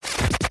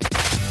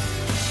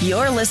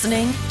You're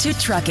listening to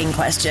Trucking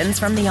Questions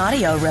from the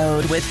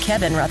AudioRoad with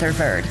Kevin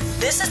Rutherford.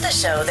 This is the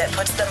show that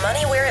puts the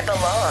money where it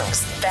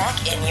belongs,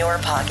 back in your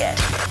pocket.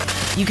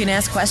 You can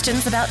ask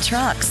questions about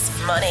trucks,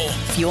 money,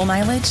 fuel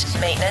mileage,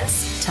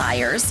 maintenance,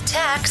 tires,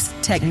 tax,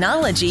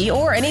 technology,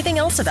 or anything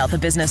else about the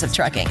business of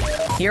trucking.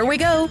 Here we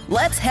go.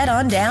 Let's head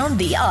on down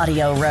the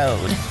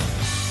AudioRoad.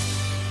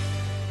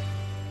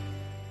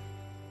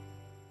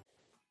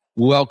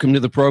 Welcome to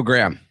the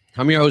program.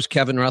 I'm your host,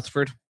 Kevin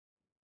Rutherford.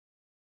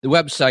 The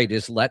website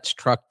is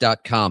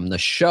letstruck.com. The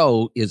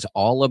show is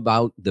all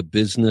about the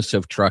business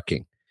of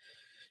trucking.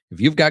 If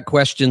you've got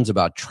questions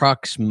about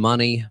trucks,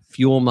 money,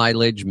 fuel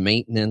mileage,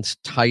 maintenance,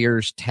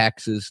 tires,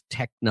 taxes,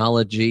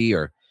 technology,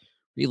 or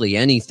really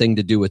anything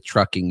to do with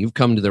trucking, you've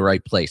come to the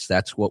right place.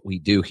 That's what we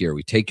do here.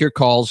 We take your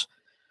calls,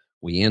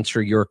 we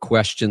answer your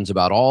questions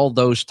about all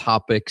those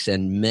topics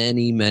and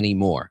many, many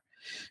more.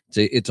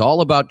 It's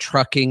all about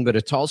trucking, but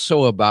it's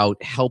also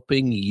about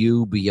helping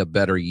you be a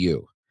better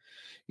you.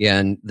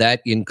 And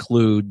that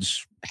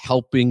includes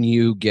helping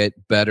you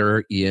get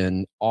better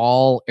in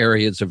all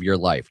areas of your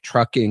life: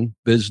 trucking,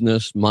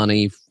 business,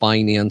 money,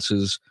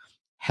 finances,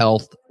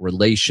 health,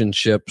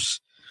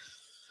 relationships,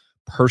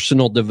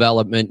 personal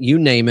development, you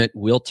name it.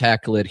 We'll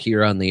tackle it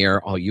here on the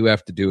air. All you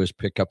have to do is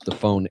pick up the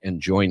phone and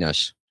join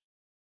us.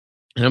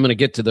 And I'm going to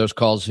get to those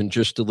calls in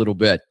just a little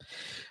bit.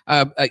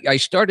 I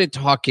started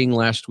talking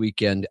last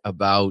weekend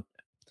about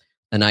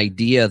an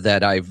idea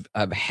that I've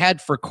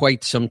had for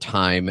quite some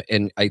time,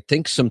 and I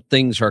think some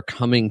things are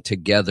coming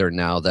together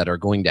now that are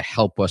going to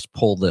help us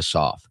pull this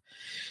off.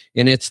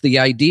 And it's the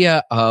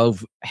idea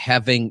of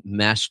having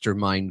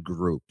mastermind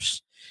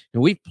groups.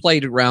 And we've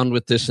played around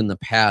with this in the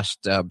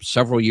past.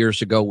 Several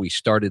years ago, we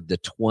started the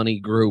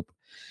 20 group.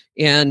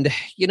 And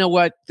you know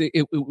what?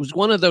 It was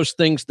one of those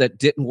things that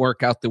didn't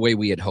work out the way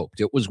we had hoped.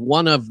 It was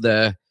one of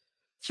the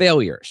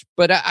failures.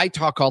 But I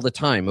talk all the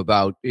time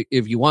about,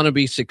 if you want to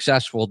be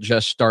successful,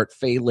 just start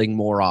failing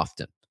more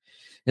often.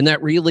 And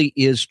that really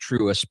is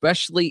true,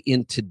 especially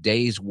in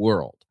today's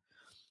world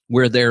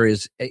where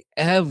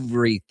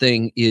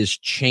everything is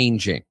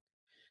changing.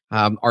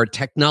 Our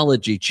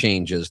technology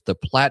changes, the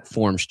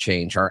platforms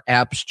change, our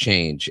apps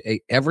change.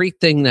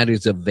 Everything that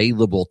is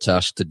available to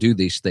us to do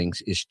these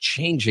things is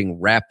changing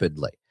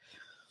rapidly.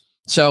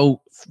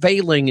 So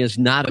failing is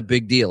not a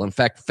big deal. In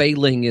fact,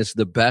 failing is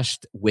the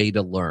best way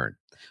to learn.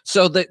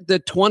 So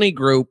the 20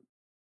 group,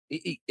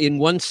 in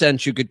one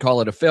sense, you could call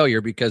it a failure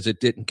because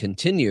it didn't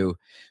continue.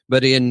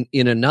 But in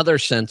another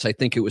sense, I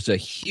think it was a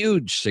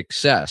huge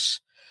success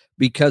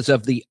because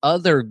of the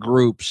other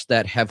groups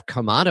that have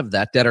come out of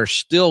that are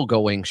still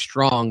going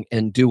strong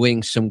and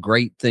doing some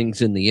great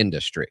things in the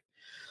industry.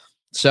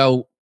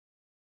 So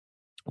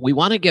we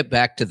want to get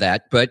back to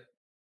that, but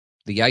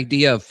the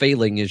idea of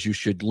failing is you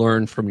should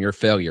learn from your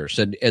failures.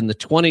 And the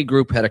 20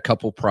 group had a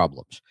couple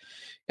problems,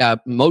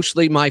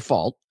 mostly my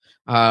fault.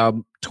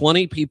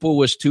 20 people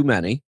was too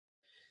many,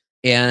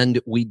 and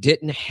we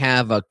didn't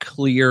have a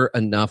clear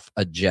enough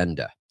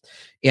agenda.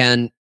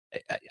 And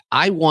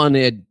I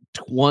wanted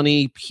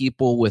 20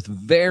 people with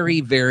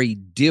very, very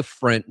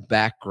different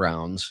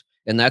backgrounds,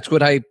 and that's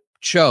what I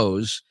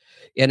chose.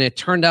 And it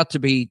turned out to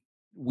be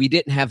we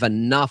didn't have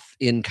enough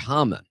in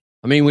common.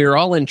 I mean, we were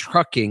all in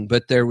trucking,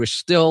 but there was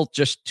still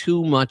just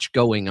too much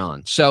going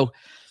on. So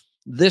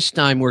this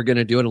time we're going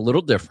to do it a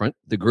little different.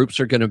 The groups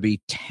are going to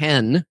be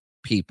 10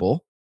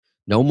 people.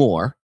 No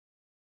more.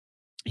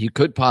 You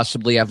could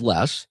possibly have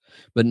less,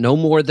 but no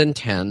more than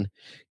 10.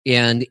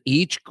 And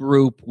each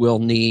group will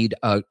need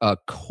a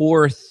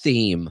core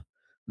theme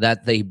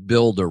that they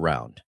build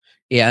around.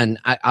 And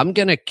I'm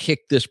going to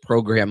kick this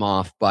program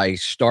off by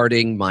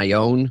starting my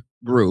own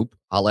group.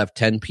 I'll have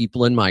 10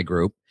 people in my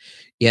group.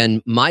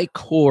 And my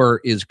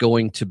core is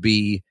going to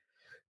be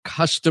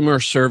customer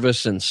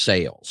service and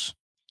sales.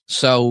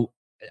 So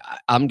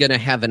I'm going to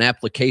have an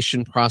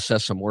application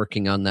process. I'm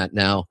working on that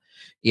now.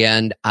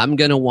 And I'm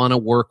going to want to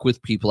work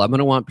with people. I'm going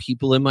to want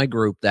people in my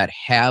group that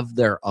have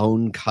their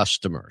own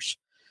customers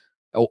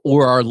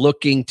or are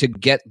looking to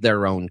get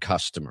their own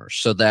customers,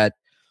 so that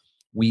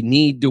we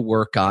need to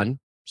work on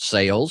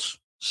sales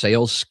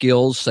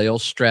skills,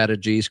 sales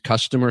strategies,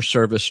 customer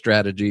service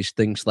strategies,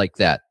 things like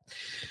that.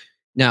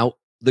 Now,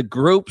 the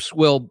groups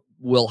will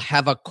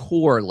have a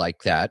core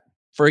like that.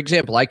 For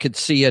example, I could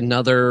see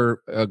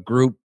another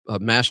group, a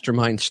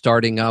mastermind,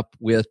 starting up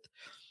with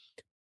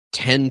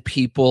 10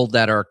 people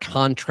that are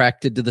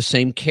contracted to the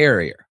same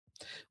carrier.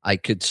 I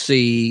could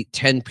see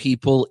 10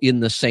 people in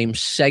the same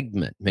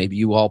segment. Maybe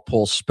you all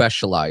pull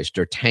specialized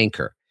or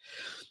tanker.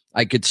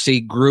 I could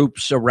see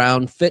groups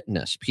around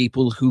fitness,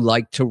 people who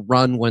like to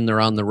run when they're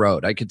on the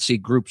road. I could see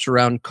groups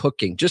around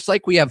cooking, just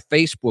like we have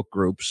Facebook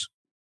groups.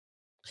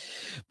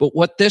 But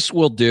what this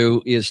will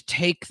do is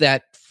take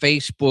that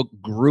Facebook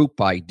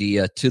group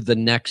idea to the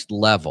next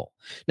level.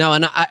 Now,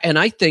 and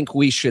I think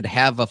we should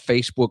have a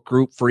Facebook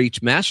group for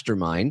each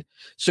mastermind,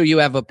 so you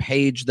have a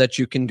page that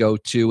you can go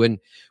to. And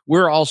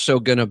we're also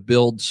going to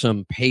build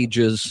some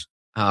pages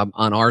on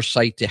our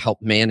site to help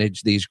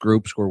manage these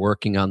groups. We're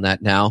working on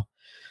that now.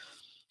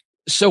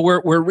 So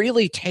we're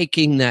really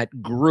taking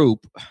that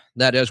group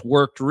that has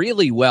worked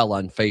really well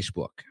on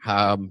Facebook.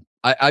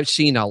 I've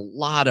seen a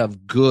lot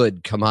of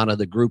good come out of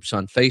the groups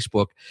on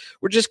Facebook.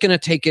 We're just going to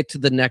take it to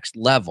the next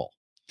level.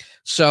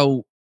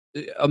 So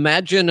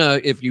imagine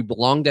if you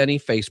belong to any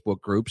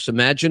Facebook groups,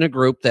 imagine a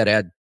group that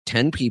had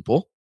 10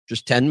 people,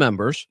 just 10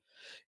 members,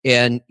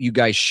 and you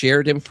guys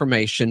shared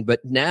information,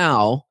 but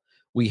now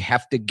we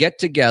have to get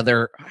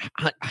together.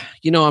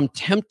 I'm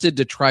tempted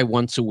to try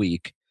once a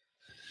week,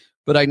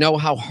 but I know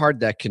how hard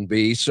that can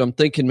be. So I'm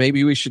thinking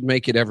maybe we should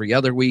make it every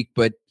other week.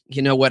 But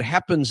what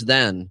happens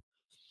then,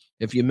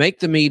 if you make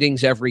the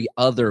meetings every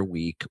other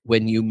week,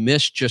 when you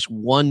miss just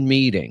one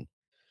meeting,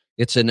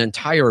 it's an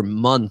entire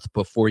month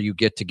before you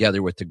get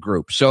together with the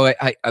group. So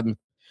I'm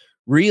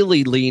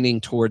really leaning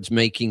towards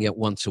making it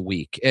once a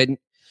week. And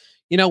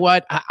you know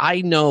what?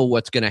 I know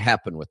what's going to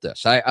happen with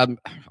this. I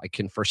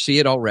can foresee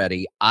it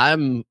already.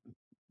 I'm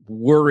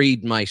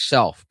worried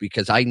myself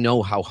because I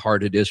know how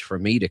hard it is for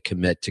me to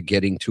commit to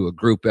getting to a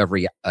group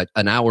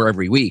an hour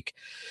every week.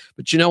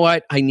 But you know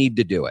what? I need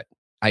to do it.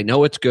 I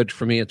know it's good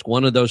for me. It's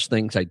one of those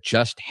things I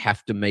just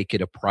have to make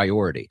it a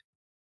priority.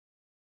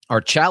 Our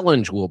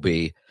challenge will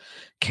be,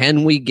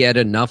 can we get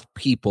enough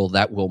people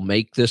that will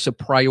make this a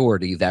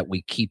priority that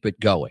we keep it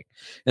going?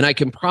 And I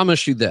can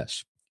promise you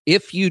this.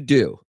 If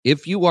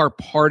you are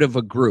part of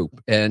a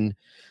group and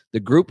the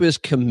group is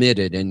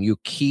committed and you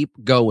keep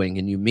going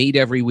and you meet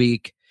every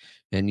week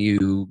and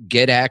you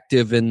get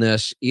active in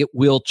this, it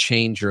will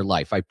change your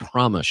life. I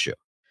promise you.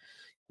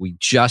 We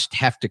just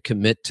have to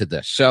commit to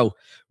this. So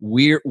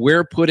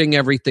we're putting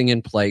everything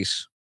in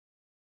place.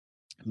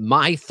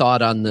 My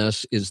thought on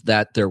this is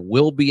that there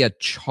will be a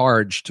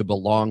charge to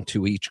belong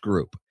to each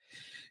group.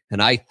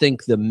 And I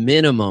think the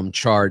minimum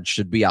charge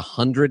should be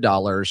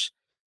 $100.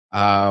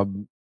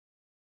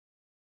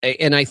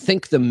 And I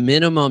think the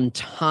minimum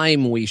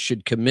time we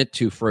should commit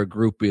to for a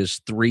group is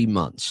 3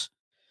 months.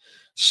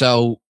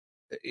 So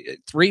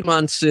 3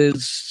 months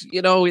is,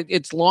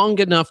 it's long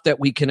enough that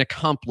we can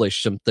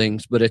accomplish some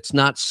things, but it's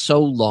not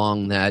so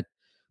long that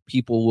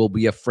people will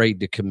be afraid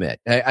to commit.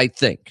 I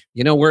think,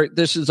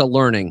 this is a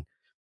learning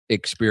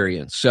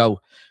experience. So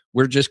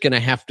we're just going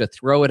to have to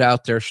throw it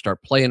out there,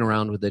 start playing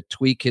around with it,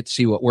 tweak it,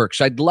 see what works.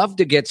 I'd love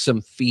to get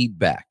some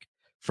feedback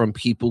from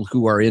people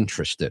who are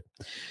interested.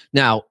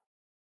 Now,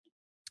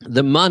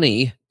 the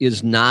money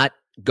is not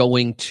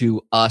going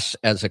to us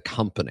as a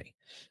company.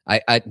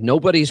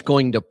 Nobody's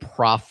going to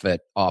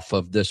profit off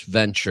of this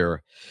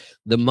venture.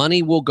 The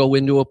money will go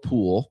into a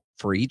pool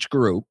for each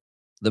group.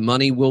 The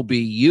money will be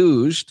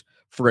used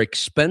for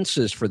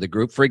expenses for the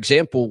group. For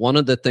example, one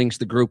of the things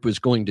the group is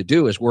going to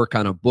do is work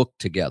on a book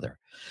together.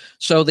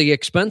 So the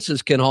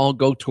expenses can all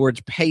go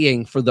towards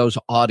paying for those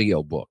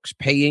audiobooks,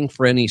 paying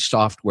for any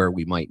software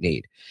we might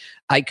need.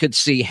 I could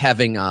see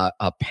having a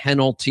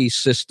penalty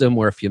system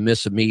where if you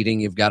miss a meeting,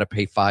 you've got to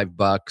pay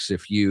 $5.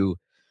 If you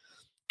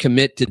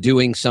commit to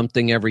doing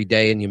something every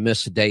day and you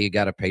miss a day, you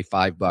got to pay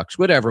 $5.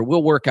 Whatever,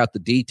 we'll work out the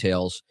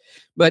details.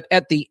 But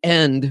at the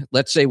end,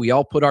 let's say we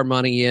all put our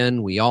money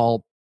in, we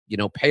all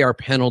pay our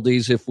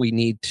penalties if we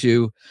need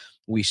to.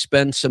 We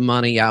spend some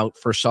money out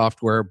for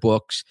software,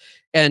 books.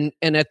 And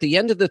at the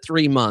end of the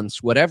 3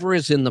 months, whatever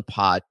is in the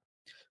pot,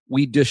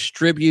 we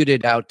distribute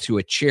it out to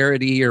a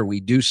charity or we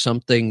do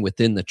something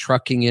within the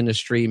trucking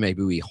industry.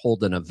 Maybe we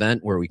hold an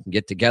event where we can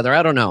get together.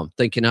 I don't know. I'm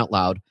thinking out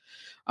loud.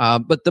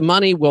 But the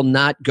money will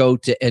not go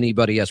to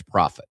anybody as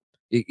profit.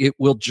 It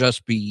will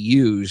just be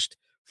used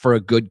for a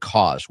good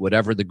cause,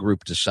 whatever the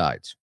group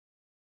decides.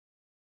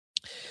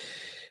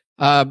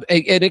 And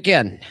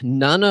again,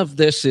 none of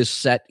this is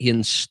set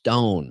in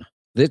stone.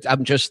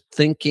 I'm just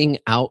thinking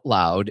out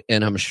loud,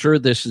 and I'm sure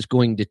this is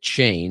going to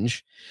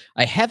change.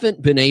 I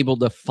haven't been able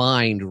to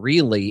find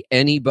really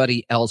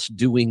anybody else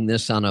doing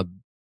this on a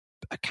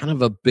kind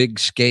of a big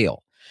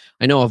scale.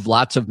 I know of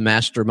lots of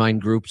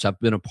mastermind groups. I've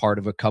been a part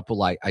of a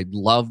couple. I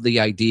love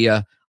the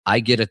idea. I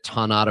get a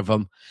ton out of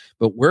them.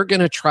 But we're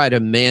going to try to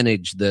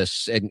manage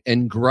this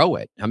and grow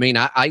it. I mean,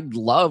 I'd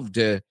love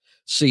to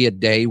see a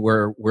day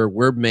where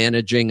we're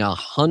managing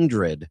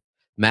 100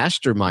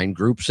 mastermind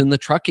groups in the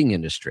trucking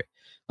industry.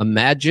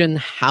 Imagine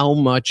how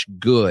much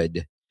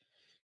good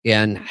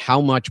and how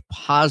much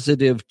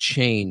positive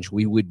change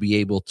we would be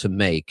able to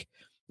make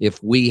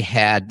if we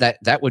had that.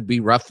 That would be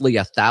roughly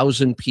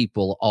 1,000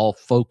 people all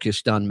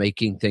focused on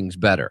making things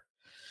better.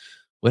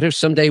 What if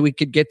someday we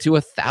could get to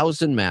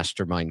 1,000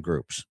 mastermind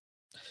groups?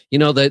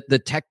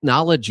 The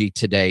technology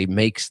today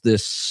makes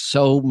this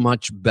so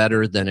much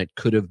better than it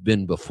could have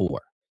been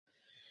before.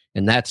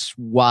 And that's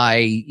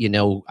why,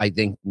 I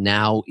think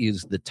now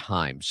is the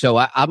time. So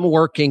I'm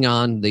working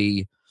on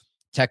the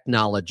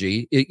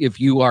technology. If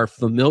you are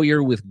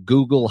familiar with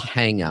Google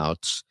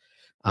Hangouts,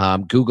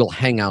 Google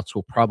Hangouts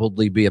will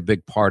probably be a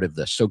big part of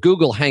this. So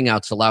Google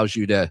Hangouts allows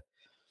you to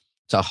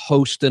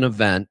host an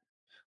event.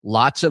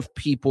 Lots of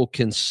people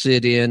can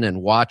sit in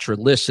and watch or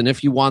listen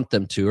if you want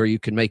them to, or you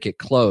can make it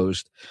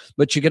closed.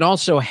 But you can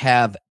also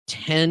have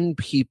 10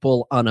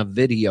 people on a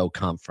video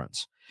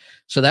conference.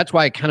 So that's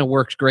why it kind of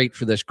works great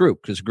for this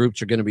group, because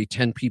groups are going to be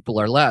 10 people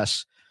or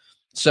less.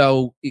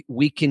 So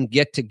we can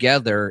get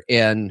together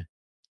and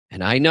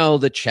I know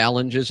the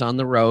challenges on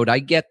the road. I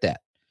get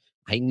that.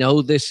 I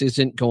know this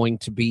isn't going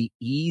to be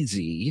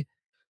easy,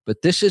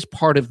 but this is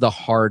part of the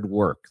hard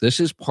work. This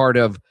is part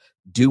of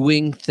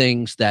doing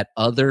things that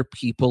other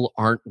people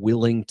aren't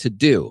willing to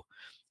do.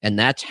 And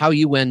that's how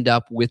you end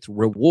up with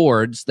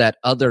rewards that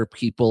other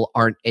people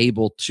aren't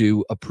able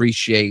to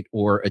appreciate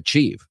or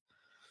achieve,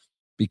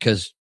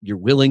 because you're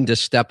willing to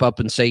step up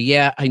and say,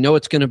 yeah, I know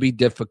it's going to be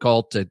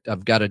difficult.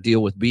 I've got to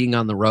deal with being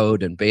on the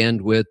road and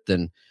bandwidth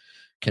and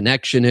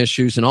connection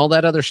issues and all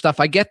that other stuff.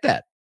 I get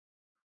that.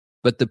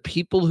 But the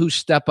people who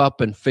step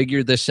up and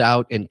figure this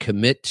out and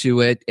commit to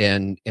it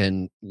and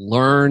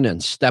learn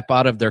and step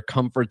out of their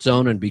comfort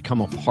zone and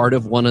become a part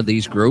of one of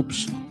these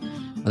groups,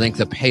 I think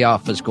the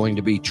payoff is going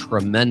to be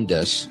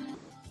tremendous.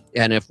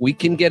 And if we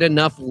can get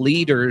enough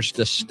leaders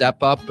to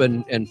step up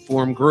and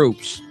form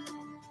groups,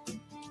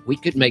 we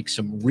could make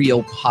some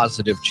real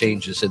positive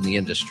changes in the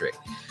industry.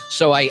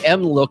 So I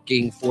am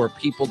looking for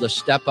people to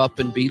step up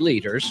and be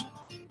leaders.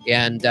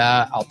 And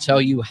I'll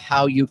tell you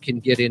how you can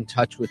get in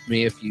touch with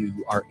me if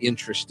you are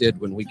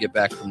interested when we get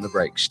back from the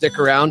break. Stick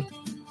around.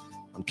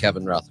 I'm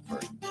Kevin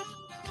Rutherford.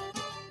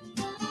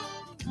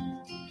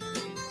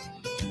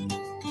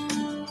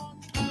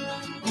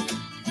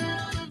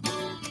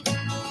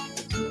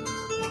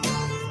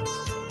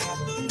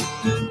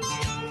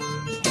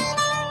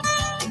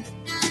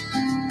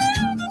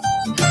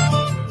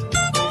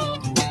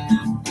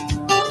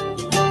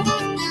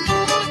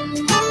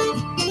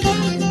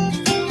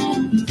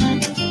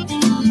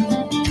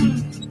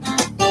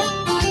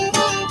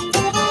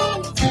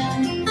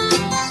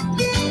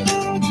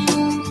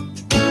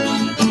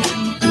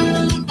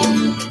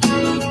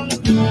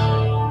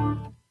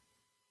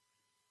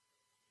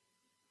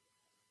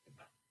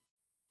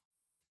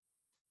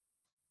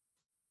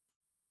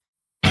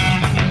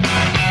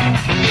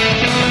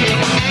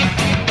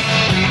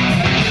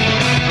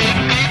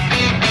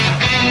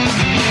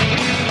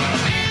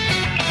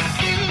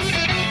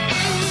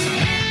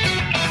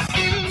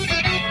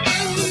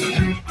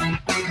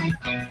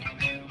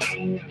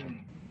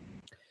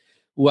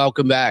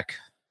 Welcome back.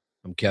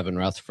 I'm Kevin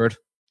Rutherford.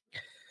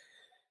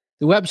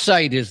 The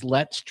website is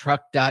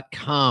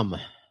letstruck.com.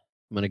 I'm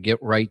going to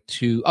get right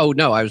to, I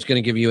was going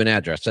to give you an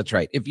address. That's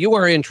right. If you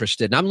are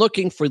interested, and I'm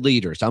looking for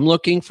leaders, I'm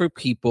looking for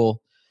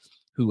people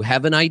who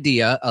have an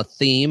idea, a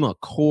theme, a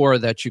core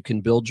that you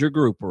can build your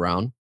group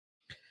around.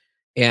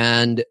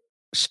 And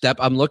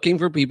I'm looking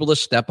for people to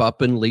step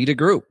up and lead a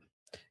group.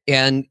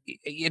 And,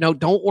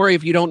 don't worry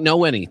if you don't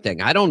know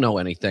anything. I don't know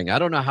anything. I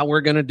don't know how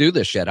we're going to do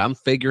this yet. I'm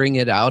figuring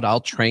it out. I'll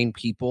train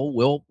people.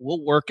 We'll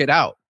work it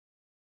out.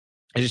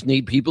 I just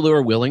need people who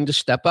are willing to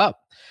step up.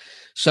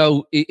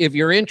 So if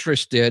you're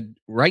interested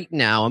right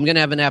now, I'm going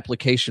to have an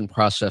application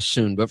process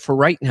soon. But for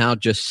right now,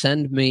 just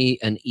send me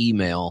an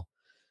email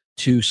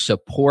to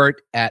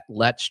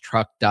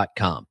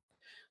support@letstruck.com.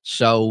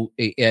 So,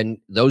 and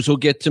those will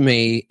get to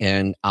me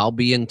and I'll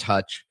be in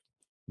touch.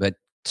 But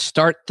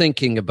start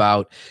thinking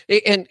about,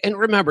 and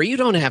remember, you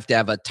don't have to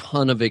have a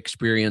ton of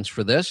experience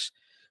for this.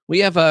 We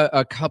have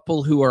a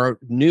couple who are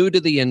new to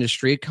the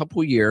industry, a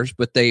couple years,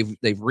 but they've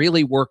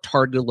really worked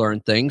hard to learn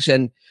things.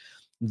 And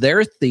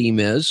their theme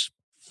is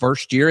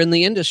first year in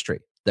the industry.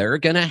 They're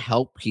going to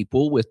help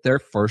people with their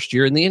first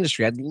year in the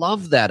industry. I'd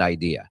love that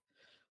idea.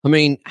 I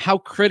mean, how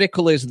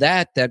critical is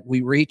that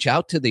we reach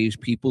out to these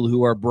people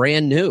who are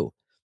brand new?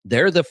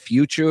 They're the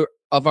future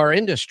of our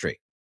industry.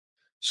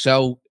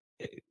 So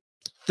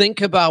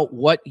think about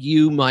what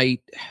you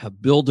might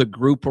build a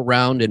group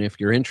around. And if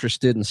you're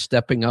interested in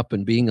stepping up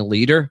and being a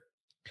leader,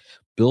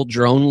 build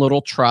your own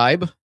little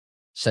tribe.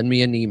 Send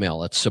me an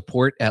email at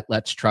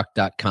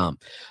support@letstruck.com.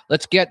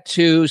 Let's get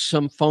to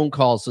some phone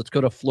calls. Let's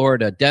go to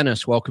Florida.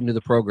 Dennis, welcome to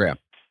the program.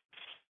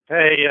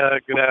 Hey,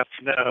 good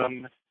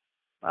afternoon.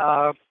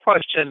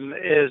 Question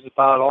is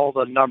about all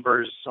the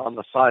numbers on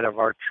the side of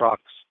our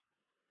trucks.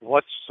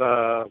 What's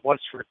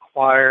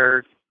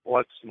required?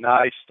 What's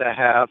nice to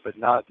have but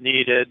not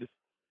needed?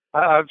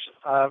 I've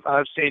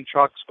seen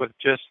trucks with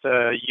just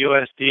a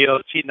US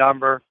DOT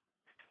number.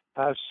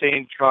 I've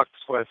seen trucks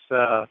with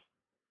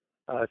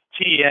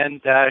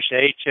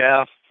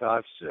TN-HF,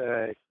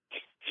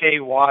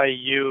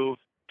 KYUCA.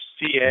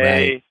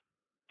 Right.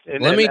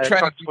 Let me try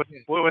trucks with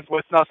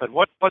nothing.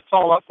 What's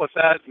all up with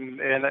that?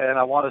 And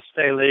I want to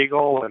stay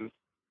legal. And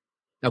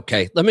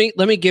okay, let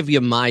me give you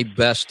my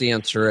best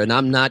answer, and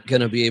I'm not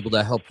going to be able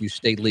to help you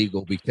stay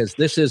legal because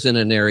this isn't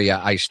an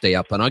area I stay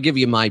up on. I'll give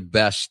you my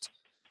best,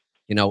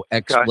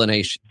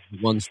 explanation,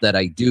 okay. Ones that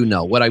I do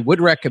know. What I would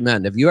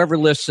recommend, have you ever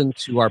listened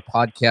to our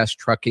podcast,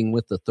 Trucking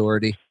with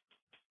Authority?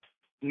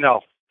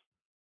 No.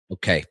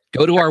 Okay,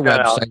 go to our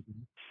website,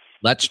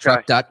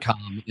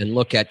 letstruck.com, and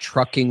look at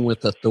Trucking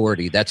with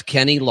Authority. That's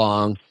Kenny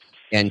Long.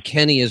 And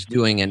Kenny is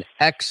doing an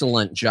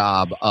excellent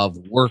job of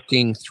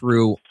working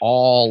through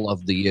all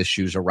of the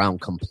issues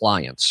around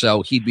compliance.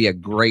 So he'd be a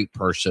great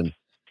person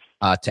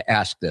to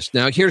ask this.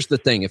 Now, here's the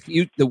thing. If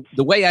you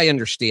the way I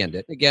understand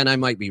it, again, I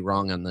might be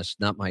wrong on this,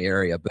 not my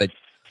area, but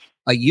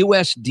a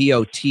US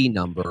DOT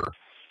number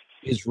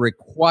is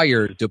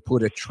required to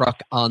put a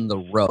truck on the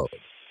road.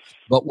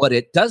 But what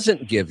it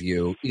doesn't give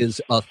you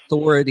is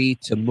authority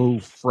to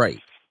move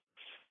freight.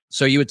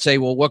 So you would say,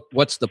 well,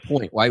 what's the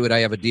point? Why would I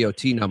have a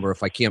DOT number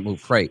if I can't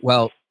move freight?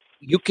 Well,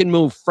 you can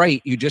move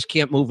freight. You just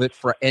can't move it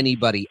for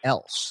anybody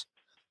else.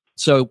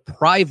 So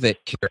private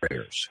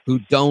carriers who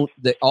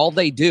all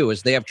they do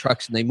is they have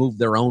trucks and they move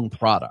their own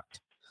product.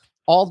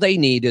 All they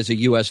need is a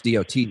US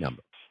DOT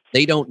number.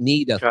 They don't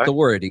need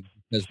authority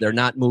because they're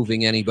not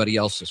moving anybody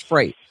else's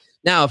freight.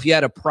 Now, if you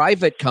had a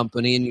private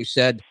company and you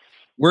said,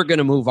 we're going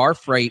to move our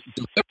freight,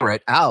 deliver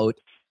it out,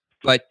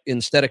 but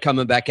instead of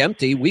coming back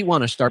empty, we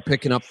want to start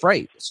picking up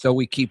freight so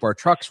we keep our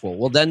trucks full.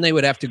 Well, then they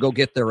would have to go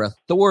get their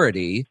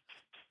authority,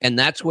 and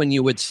that's when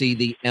you would see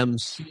the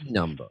MC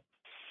number.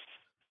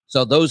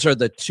 So those are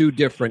the two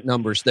different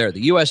numbers there.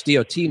 The US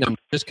DOT number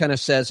just kind of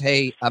says,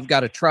 hey, I've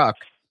got a truck,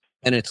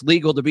 and it's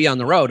legal to be on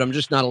the road. I'm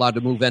just not allowed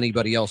to move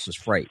anybody else's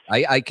freight.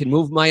 I can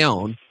move my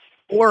own,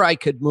 or I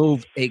could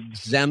move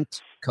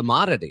exempt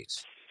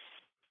commodities.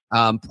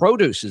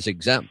 Produce is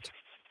exempt.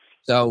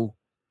 So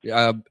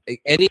I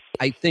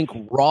think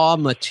raw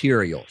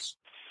materials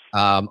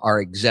are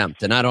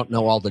exempt, and I don't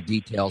know all the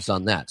details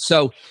on that.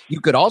 So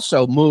you could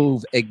also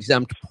move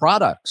exempt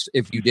products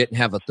if you didn't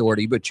have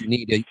authority, but you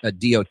need a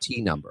DOT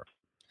number.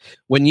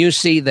 When you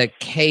see the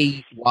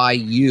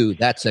KYU,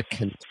 that's a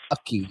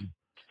Kentucky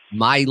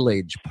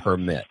mileage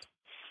permit.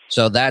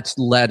 So that's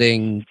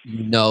letting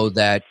you know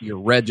that you're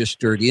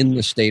registered in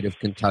the state of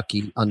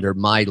Kentucky under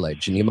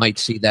mileage. And you might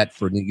see that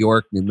for New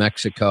York, New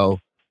Mexico.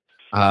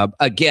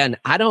 Again,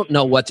 I don't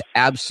know what's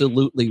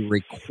absolutely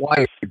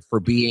required for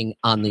being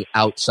on the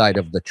outside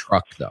of the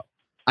truck, though.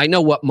 I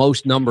know what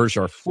most numbers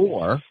are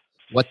for,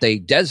 what they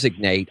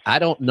designate. I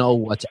don't know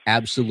what's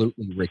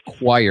absolutely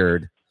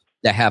required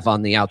to have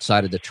on the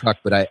outside of the truck,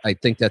 but I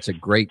think that's a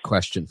great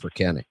question for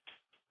Kenny.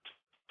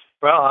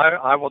 Well,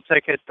 I will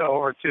take it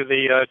over to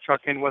the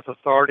Trucking with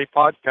Authority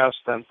podcast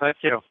then. Thank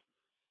you.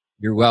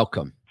 You're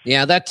welcome.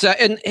 Yeah, that's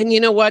and you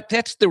know what?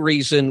 That's the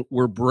reason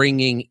we're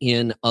bringing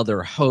in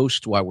other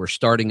hosts, why we're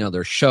starting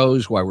other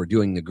shows, why we're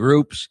doing the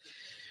groups.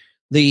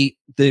 The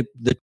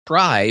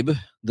tribe,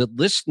 the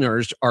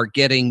listeners are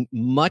getting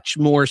much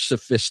more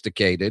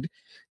sophisticated.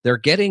 They're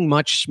getting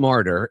much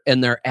smarter,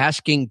 and they're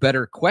asking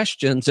better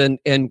questions.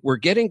 And we're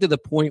getting to the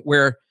point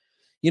where,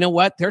 you know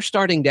what? They're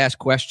starting to ask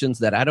questions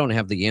that I don't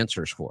have the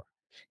answers for.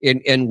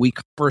 And we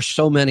cover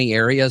so many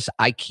areas,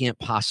 I can't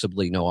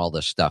possibly know all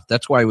this stuff.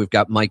 That's why we've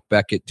got Mike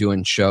Beckett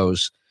doing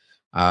shows,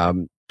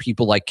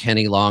 people like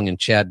Kenny Long and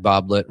Chad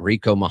Boblet,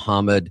 Rico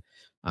Muhammad,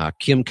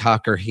 Kim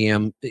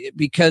Cockerham,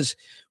 because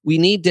we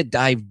need to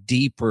dive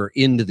deeper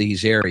into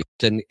these areas.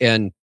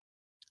 And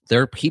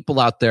there are people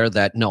out there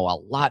that know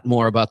a lot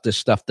more about this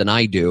stuff than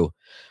I do.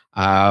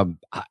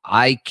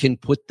 I can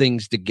put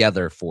things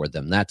together for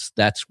them.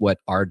 That's what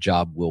our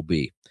job will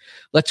be.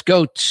 Let's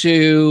go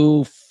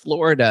to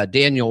Florida.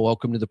 Daniel,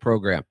 welcome to the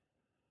program.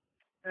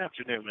 Good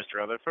afternoon, Mr.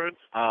 Rutherford.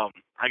 I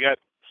got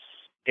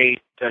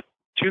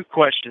two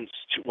questions,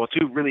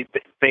 two really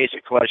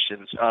basic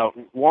questions.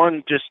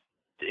 One,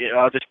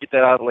 I'll just get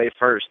that out of the way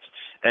first.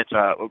 It's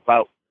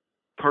about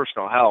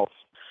personal health.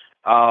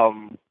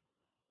 I'm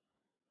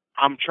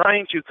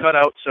trying to cut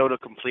out soda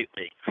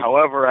completely.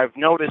 However, I've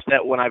noticed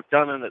that when I've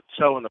done it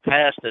so in the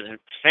past and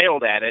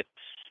failed at it,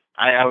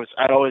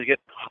 I'd always get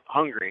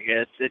hungry.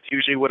 It's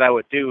usually what I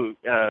would do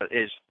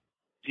is,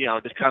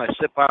 just kind of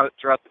sip on it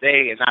throughout the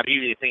day and not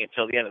eat anything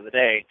until the end of the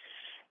day.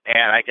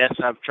 And I guess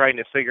I'm trying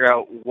to figure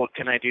out what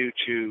can I do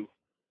to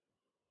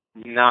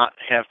not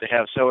have to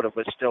have soda,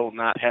 but still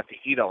not have to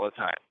eat all the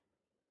time.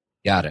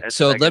 Got it.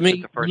 So let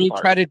me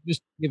try to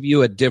just give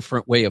you a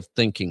different way of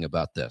thinking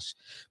about this,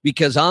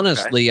 because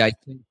honestly, I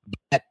think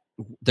that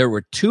there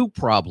were two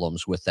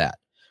problems with that.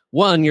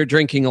 One, you're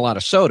drinking a lot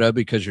of soda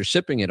because you're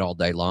sipping it all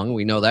day long.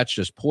 We know that's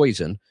just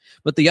poison.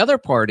 But the other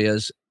part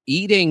is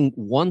eating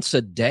once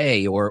a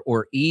day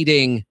or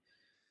eating,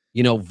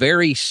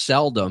 very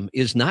seldom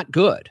is not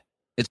good.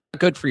 It's not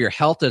good for your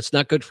health. It's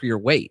not good for your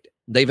weight.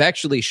 They've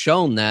actually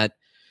shown that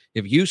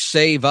if you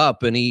save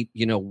up and eat,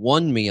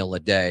 one meal a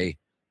day,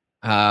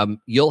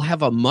 you'll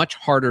have a much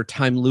harder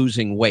time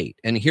losing weight.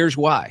 And here's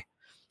why.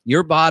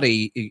 Your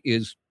body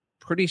is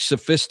pretty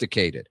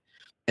sophisticated.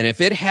 And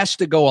if it has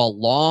to go a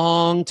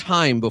long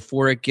time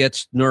before it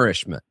gets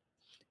nourishment,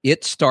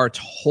 it starts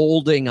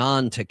holding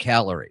on to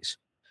calories.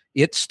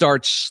 It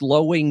starts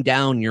slowing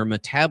down your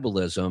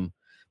metabolism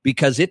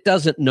because it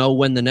doesn't know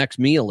when the next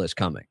meal is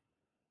coming.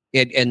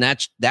 And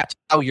that's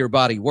how your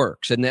body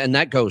works. And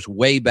that goes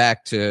way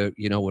back to,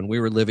 when we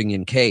were living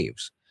in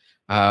caves.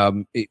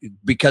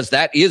 Because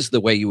that is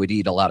the way you would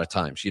eat a lot of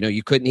times.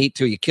 You couldn't eat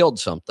till you killed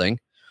something.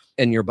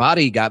 And your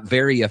body got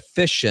very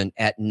efficient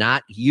at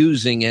not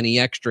using any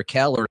extra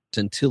calories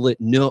until it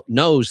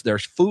knows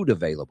there's food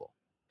available.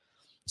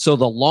 So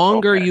the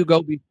longer you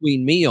go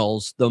between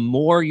meals, the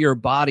more your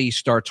body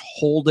starts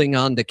holding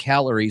on to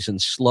calories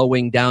and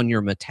slowing down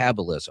your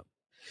metabolism.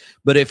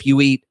 But if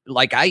you eat,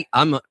 like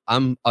I'm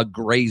a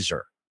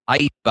grazer. I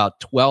eat about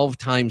 12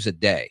 times a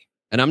day.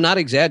 And I'm not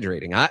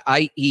exaggerating.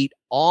 I eat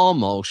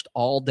almost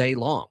all day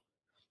long.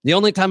 The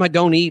only time I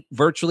don't eat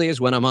virtually is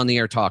when I'm on the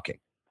air talking.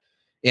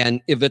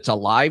 And if it's a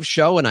live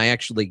show and I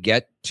actually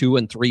get 2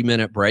 and 3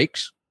 minute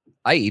breaks,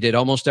 I eat it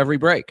almost every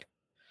break.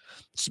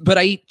 But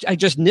I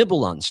just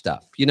nibble on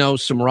stuff,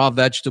 some raw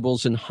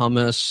vegetables and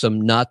hummus,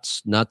 some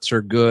nuts. Nuts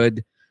are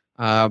good.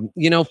 Try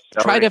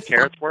to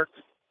carrots work.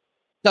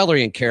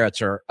 Celery and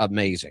carrots are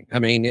amazing. I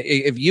mean,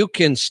 if you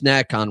can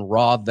snack on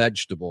raw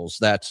vegetables,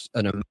 that's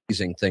an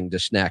amazing thing to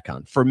snack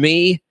on. For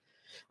me,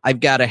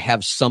 I've got to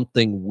have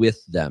something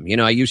with them.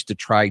 I used to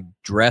try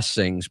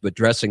dressings, but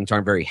dressings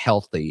aren't very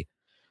healthy.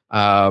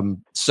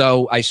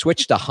 So I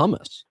switched to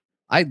hummus.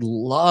 I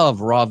love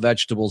raw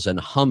vegetables and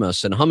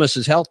hummus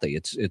is healthy.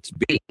 It's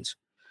beans.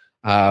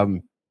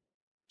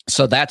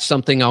 So that's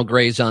something I'll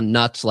graze on.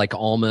 Nuts like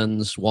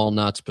almonds,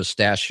 walnuts,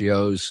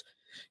 pistachios.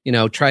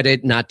 Try to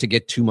not to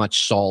get too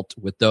much salt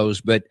with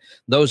those, but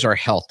those are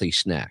healthy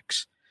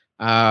snacks.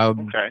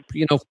 Okay.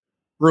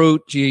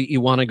 Fruit you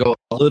want to go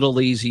a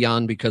little easy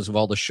on because of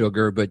all the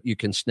sugar, but you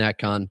can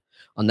snack on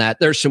that.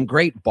 There's some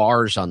great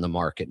bars on the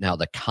market now.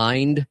 The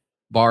Kind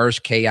bars,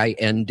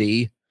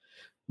 KIND.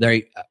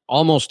 They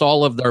almost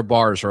all of their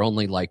bars are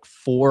only like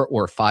 4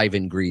 or 5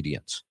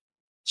 ingredients.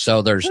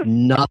 So there's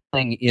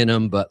nothing in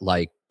them but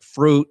like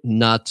fruit,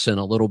 nuts, and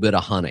a little bit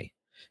of honey.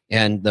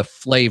 And the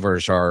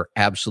flavors are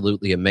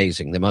absolutely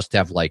amazing. They must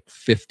have like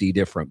 50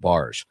 different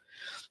bars.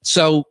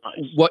 So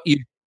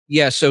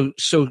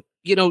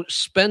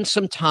spend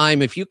some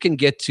time if you can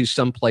get to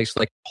some place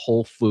like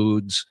Whole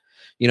Foods,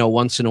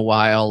 once in a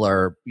while,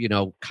 or,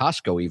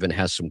 Costco even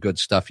has some good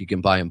stuff you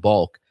can buy in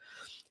bulk.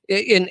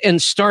 And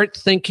start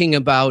thinking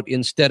about,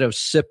 instead of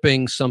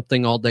sipping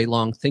something all day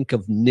long, think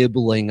of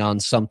nibbling on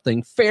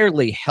something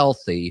fairly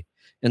healthy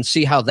and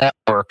see how that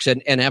works,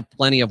 and have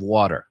plenty of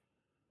water.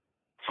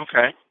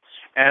 Okay.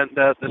 And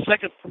the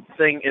second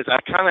thing is I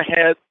kind of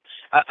had,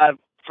 I've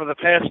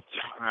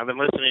been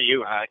listening to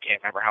you, I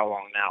can't remember how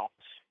long now,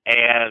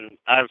 and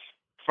I've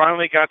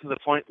finally got to the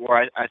point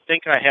where I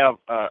think I have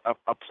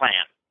a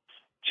plan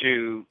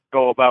to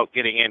go about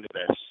getting into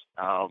this.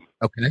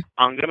 Okay.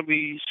 I'm going to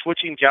be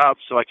switching jobs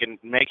so I can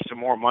make some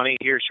more money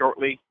here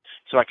shortly,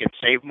 so I can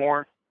save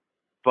more.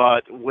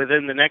 But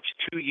within the next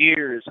 2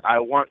 years, I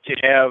want to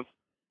have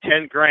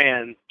 10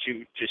 grand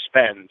to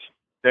spend.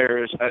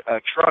 There's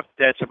a truck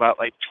that's about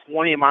like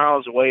 20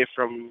 miles away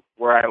from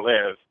where I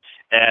live,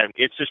 and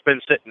it's just been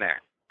sitting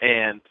there.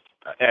 And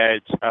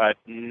it's a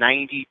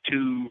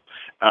 92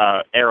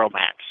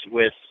 Aeromax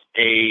with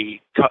a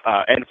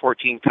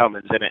N14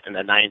 Cummins in it and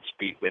a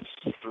 9-speed with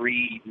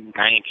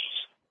 390s.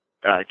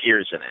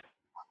 Gears in it.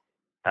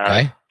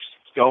 Okay.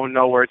 Going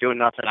nowhere, doing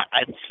nothing.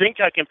 I think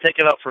I can pick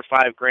it up for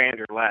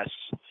 $5,000 or less.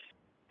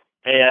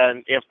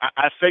 And if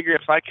I figure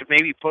if I could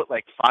maybe put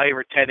like 5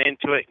 or 10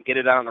 into it and get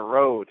it on the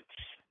road,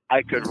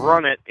 I could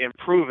run it,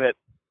 improve it,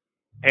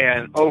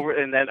 and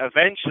then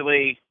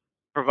eventually,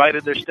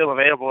 provided they're still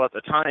available at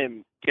the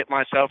time, get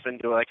myself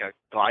into like a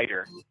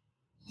glider.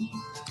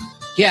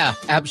 Yeah,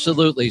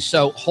 absolutely.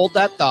 So hold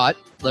that thought.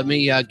 Let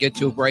me get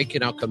to a break,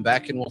 and I'll come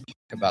back and we'll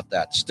talk about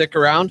that. Stick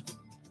around.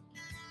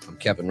 I'm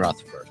Kevin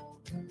Rutherford.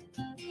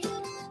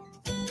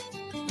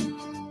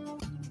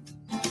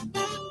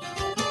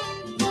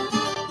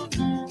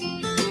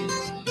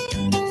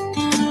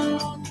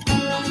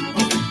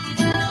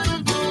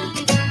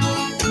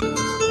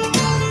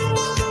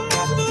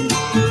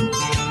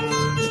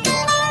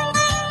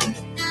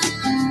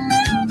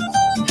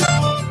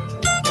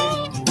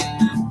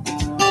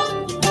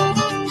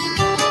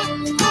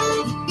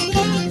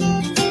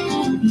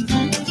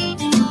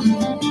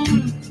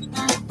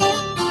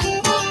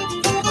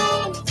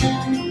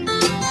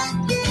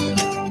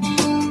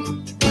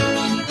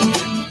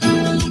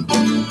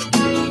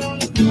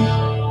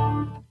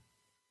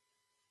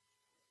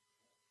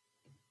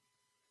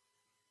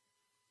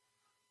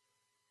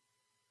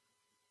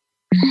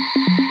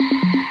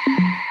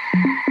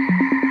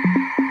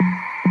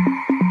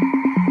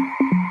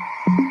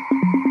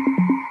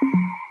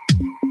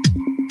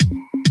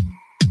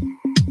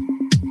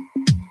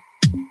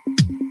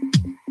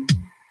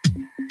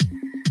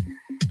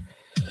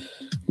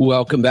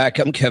 Welcome back.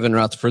 I'm Kevin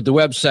Rutherford. The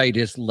website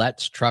is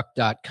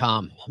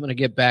letstruck.com. I'm going to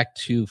get back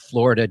to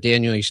Florida.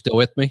 Daniel, you still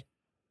with me?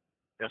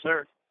 Yes,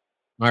 sir.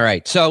 All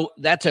right. So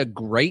that's a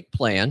great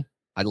plan.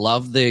 I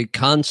love the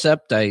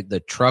concept.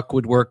 The truck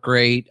would work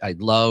great. I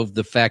love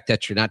the fact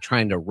that you're not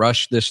trying to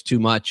rush this too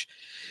much.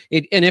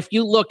 And if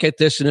you look at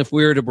this, and if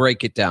we were to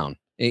break it down,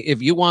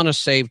 if you want to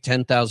save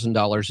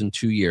 $10,000 in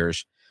 2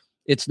 years,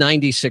 it's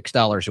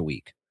 $96 a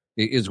week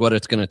is what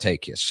it's going to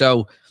take you.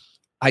 So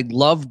I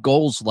love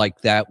goals like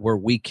that where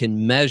we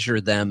can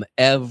measure them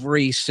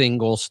every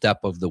single step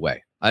of the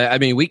way. I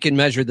mean, we can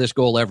measure this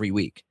goal every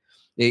week.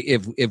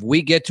 If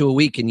we get to a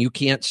week and you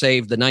can't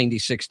save the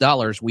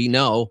 $96, we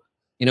know,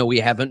 we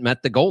haven't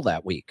met the goal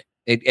that week.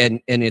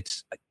 And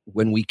it's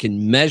when we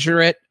can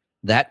measure it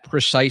that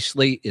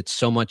precisely, it's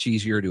so much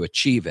easier to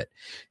achieve it.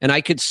 And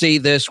I could see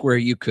this where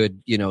you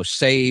could,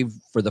 save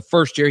for the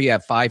first year, you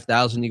have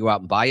 $5,000, you go out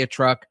and buy a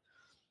truck.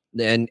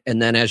 And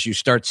then as you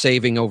start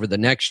saving over the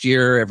next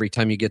year, every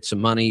time you get some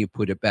money, you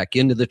put it back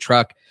into the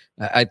truck.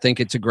 I think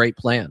it's a great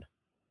plan.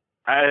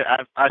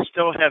 I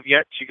still have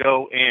yet to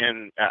go,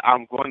 and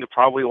I'm going to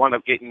probably wind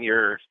up getting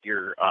your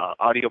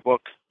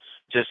audiobook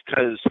just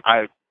because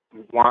I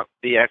want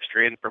the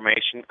extra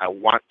information. I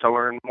want to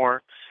learn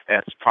more.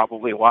 That's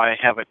probably why I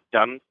haven't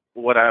done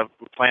what I'm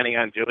planning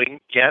on doing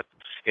yet,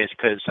 is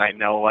because I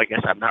know, I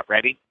guess, I'm not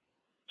ready.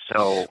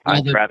 So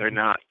I'd rather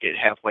not get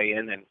halfway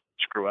in and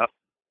screw up.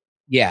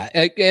 Yeah,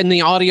 and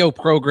the audio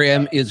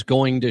program is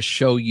going to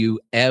show you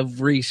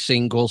every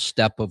single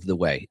step of the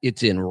way.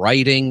 It's in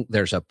writing.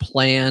 There's a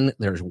plan.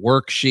 There's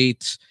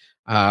worksheets.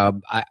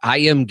 I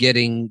am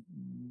getting,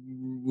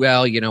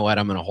 well, you know what?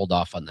 I'm going to hold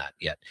off on that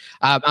yet.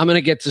 I'm going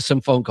to get to some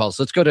phone calls.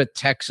 Let's go to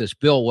Texas.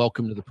 Bill,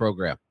 welcome to the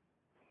program.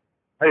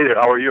 Hey there,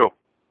 how are you?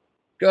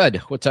 Good.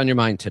 What's on your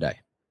mind today?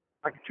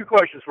 I got two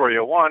questions for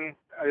you. One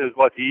is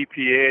about the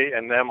EPA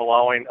and them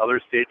allowing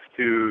other states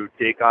to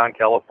take on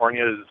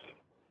California's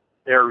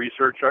air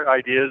research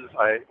ideas.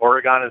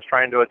 Oregon is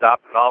trying to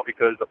adopt it now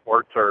because the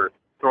ports are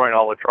throwing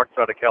all the trucks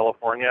out of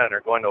California and they're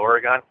going to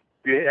Oregon.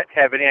 Do you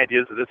have any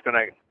ideas that this is going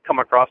to come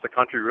across the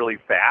country really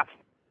fast?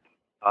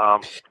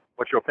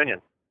 What's your opinion?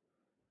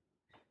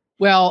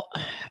 Well,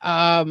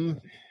 I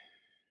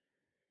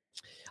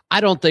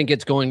don't think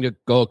it's going to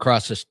go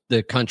across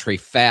the country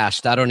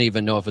fast. I don't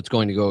even know if it's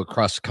going to go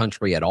across the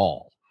country at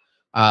all.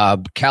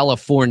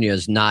 California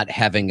is not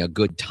having a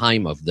good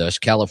time of this.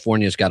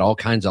 California's got all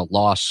kinds of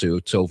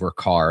lawsuits over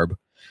CARB.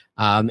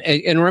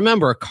 And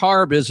remember,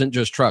 CARB isn't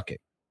just trucking.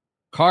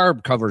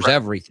 CARB covers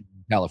everything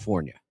in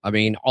California. I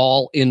mean,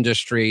 all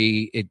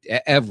industry,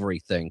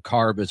 everything.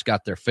 CARB has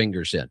got their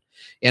fingers in.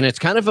 And it's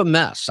kind of a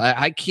mess.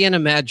 I can't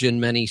imagine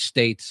many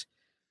states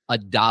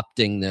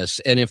adopting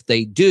this. And if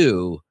they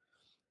do,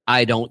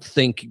 I don't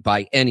think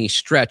by any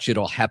stretch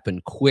it'll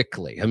happen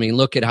quickly. I mean,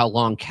 look at how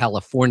long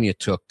California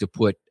took to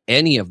put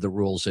any of the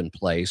rules in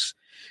place.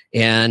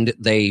 And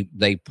they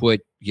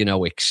put,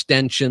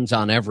 extensions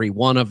on every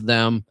one of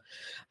them.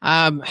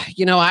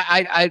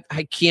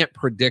 I can't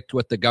predict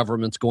what the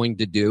government's going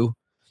to do.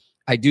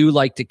 I do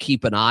like to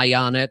keep an eye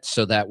on it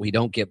so that we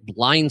don't get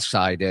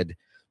blindsided,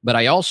 but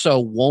I also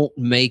won't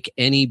make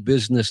any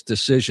business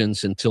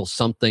decisions until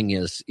something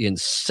is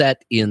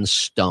set in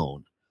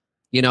stone.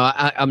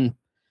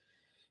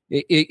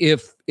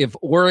 If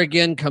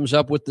Oregon comes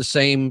up with the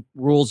same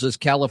rules as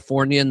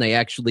California and they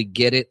actually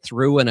get it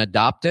through and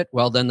adopt it,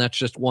 well, then that's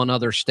just one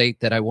other state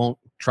that I won't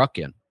truck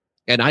in.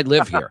 And I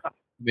live here. I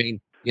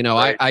mean,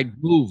 right.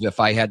 I'd move if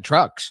I had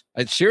trucks.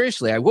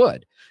 Seriously, I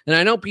would. And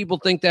I know people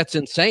think that's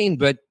insane,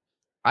 but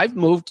I've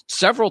moved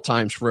several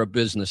times for a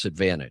business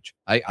advantage.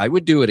 I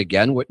would do it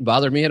again. Wouldn't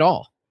bother me at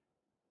all.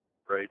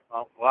 Great.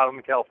 Well, a lot of them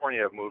in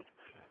California have moved.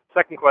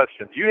 Second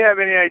question. Do you have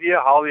any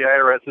idea how the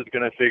IRS is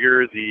going to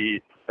figure the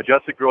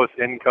adjusted gross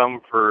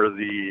income for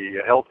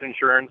the health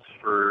insurance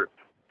for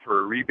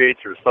rebates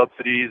or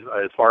subsidies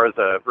as far as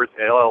a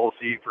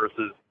LLC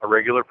versus a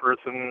regular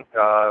person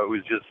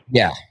who's just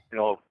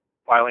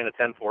filing a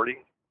 1040?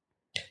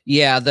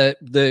 Yeah,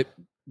 the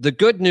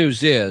good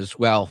news is,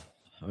 well,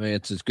 I mean,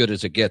 it's as good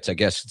as it gets. I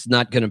guess it's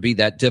not going to be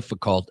that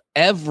difficult.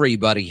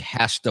 Everybody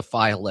has to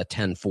file a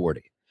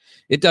 1040.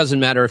 It doesn't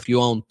matter if you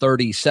own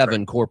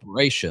 37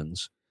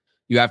 corporations.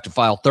 You have to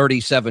file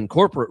 37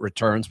 corporate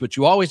returns, but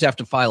you always have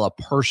to file a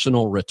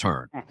personal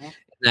return. Mm-hmm.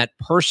 That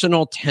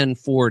personal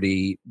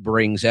 1040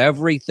 brings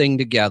everything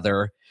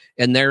together,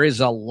 and there is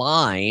a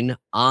line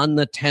on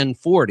the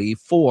 1040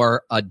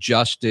 for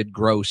adjusted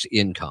gross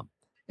income.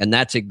 And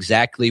that's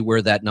exactly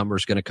where that number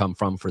is going to come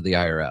from for the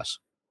IRS.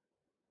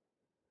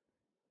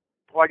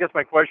 Well, I guess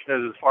my question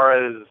is, as far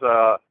as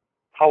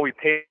how we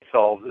pay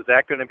ourselves, is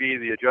that going to be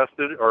the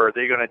adjusted, or are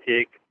they going to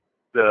take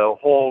the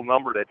whole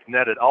number that's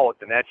netted out,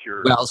 and that's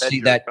your... Well,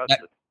 see,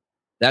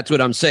 that's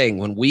what I'm saying.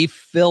 When we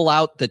fill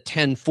out the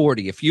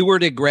 1040, if you were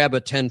to grab a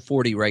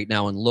 1040 right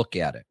now and look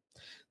at it,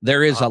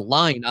 there is a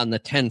line on the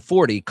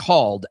 1040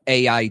 called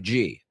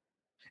AIG,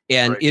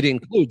 and it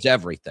includes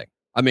everything.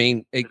 I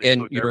mean,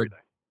 everything.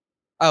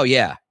 Oh,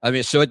 yeah. I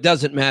mean, so it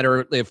doesn't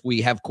matter if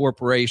we have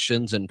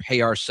corporations and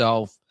pay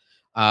ourselves,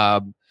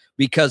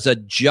 because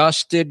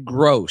adjusted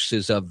gross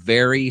is a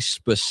very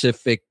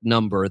specific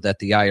number that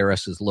the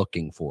IRS is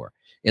looking for.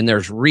 And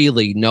there's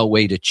really no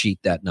way to cheat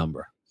that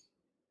number.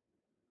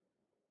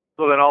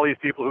 So then all these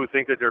people who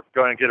think that they're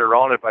going to get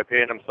around it by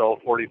paying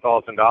themselves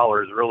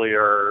 $40,000 really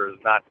are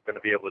not going to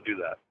be able to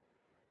do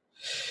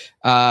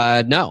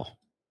that.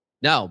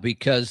 No,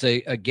 because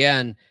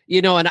again,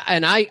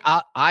 and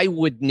I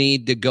would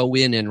need to go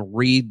in and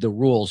read the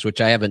rules, which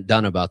I haven't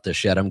done about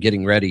this yet. I'm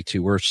getting ready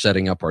to. We're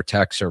setting up our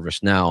tax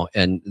service now,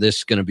 and this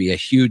is going to be a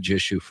huge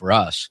issue for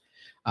us.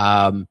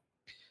 I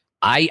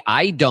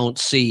don't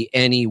see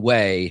any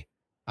way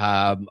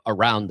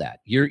around that.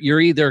 You're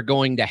either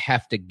going to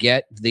have to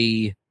get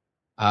the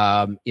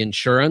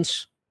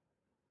insurance,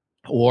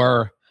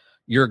 or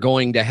you're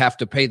going to have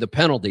to pay the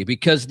penalty,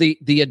 because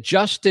the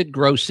adjusted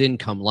gross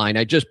income line,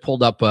 I just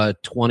pulled up a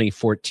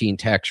 2014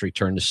 tax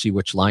return to see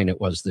which line it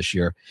was this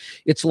year.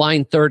 It's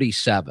line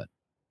 37.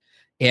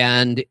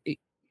 And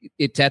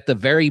it's at the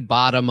very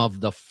bottom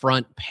of the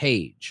front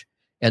page.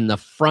 And the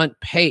front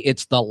page,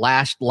 it's the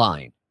last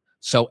line.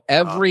 So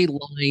every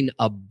line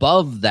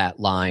above that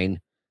line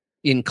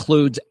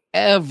includes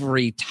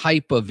every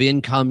type of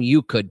income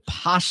you could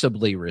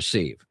possibly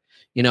receive.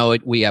 You know,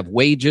 we have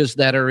wages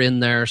that are in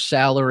there,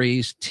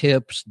 salaries,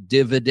 tips,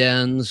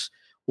 dividends,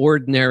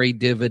 ordinary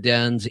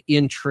dividends,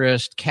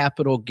 interest,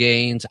 capital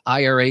gains,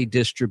 IRA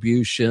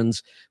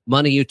distributions,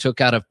 money you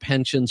took out of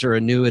pensions or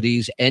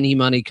annuities, any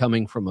money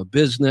coming from a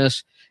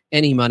business,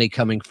 any money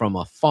coming from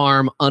a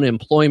farm,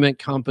 unemployment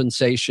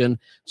compensation,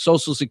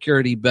 Social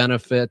Security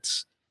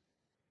benefits,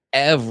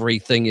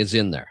 everything is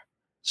in there.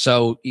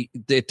 So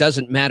it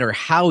doesn't matter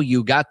how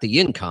you got the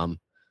income.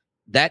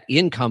 That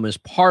income is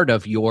part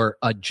of your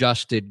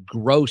adjusted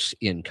gross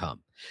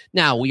income.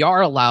 Now, we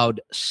are allowed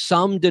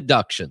some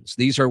deductions.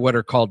 These are what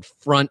are called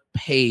front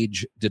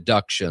page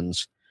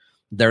deductions.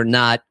 They're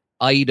not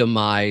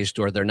itemized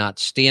or they're not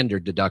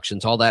standard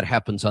deductions. All that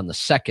happens on the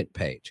second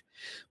page.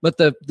 But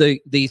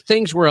the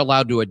things we're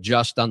allowed to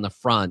adjust on the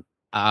front,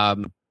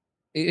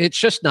 it's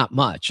just not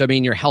much. I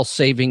mean, your health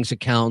savings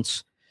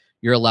accounts,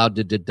 you're allowed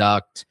to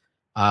deduct.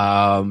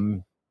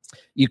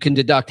 You can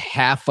deduct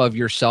half of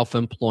your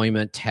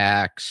self-employment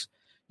tax.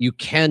 You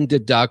can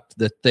deduct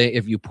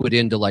if you put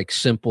into like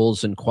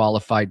simples and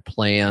qualified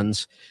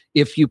plans.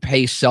 If you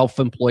pay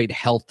self-employed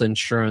health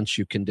insurance,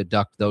 you can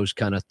deduct those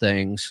kind of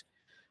things.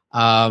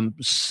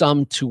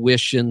 Some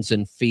tuitions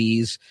and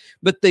fees,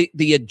 but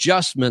the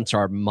adjustments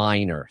are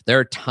minor.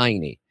 They're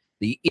tiny.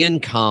 The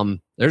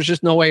income, there's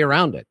just no way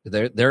around it.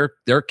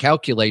 They're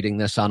calculating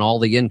this on all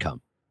the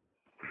income.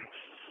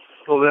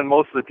 So then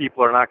most of the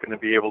people are not going to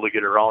be able to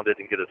get around it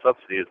and get a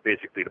subsidy is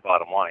basically the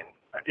bottom line.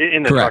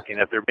 In the Correct.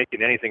 trucking, if they're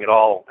making anything at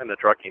all in the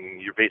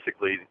trucking, you're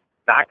basically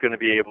not going to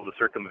be able to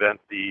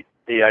circumvent the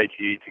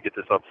AIG to get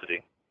the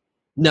subsidy.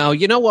 Now,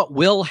 you know what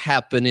will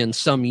happen in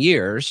some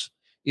years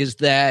is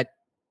that,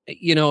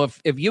 you know,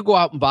 if you go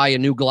out and buy a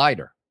new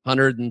glider,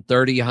 $130,000,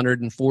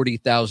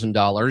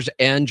 $140,000,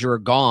 and you're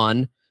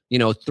gone,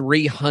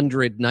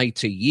 300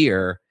 nights a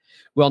year,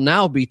 well,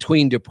 now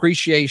between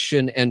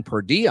depreciation and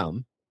per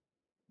diem,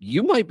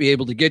 you might be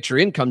able to get your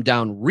income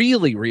down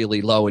really,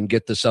 really low and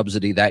get the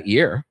subsidy that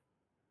year.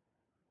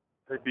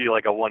 It'd be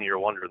like a 1 year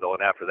wonder, though,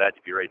 and after that,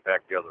 you'd be right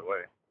back the other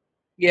way.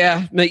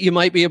 Yeah, you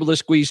might be able to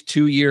squeeze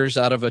 2 years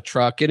out of a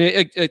truck, and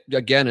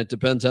again, it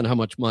depends on how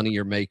much money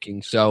you're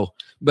making. So,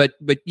 but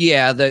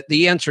yeah,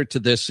 the answer to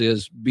this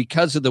is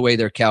because of the way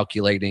they're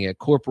calculating it,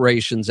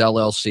 corporations,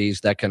 LLCs,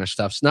 that kind of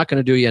stuff, it's not going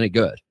to do you any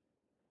good.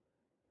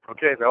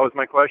 Okay, that was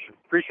my question.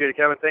 Appreciate it,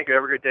 Kevin. Thank you.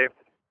 Have a great day.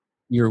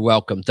 You're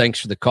welcome. Thanks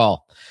for the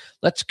call.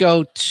 Let's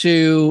go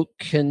to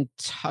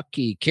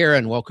Kentucky.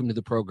 Karen, welcome to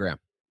the program.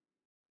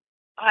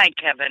 Hi,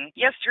 Kevin.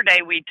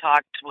 Yesterday we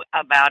talked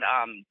about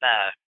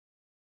the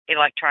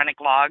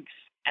electronic logs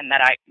and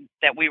that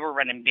we were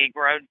running Big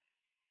Road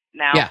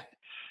now. Yeah.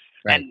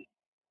 Right. And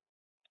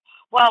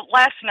well,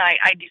 last night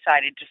I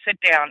decided to sit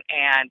down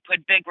and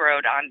put Big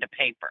Road onto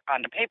paper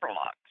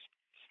logs,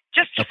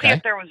 just to see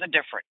if there was a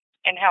difference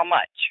and how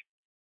much.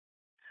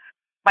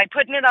 By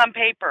putting it on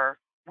paper,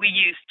 we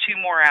used 2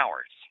 more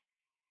hours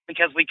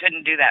because we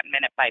couldn't do that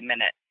minute by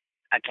minute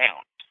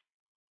account.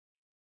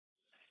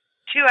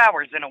 2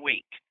 hours in a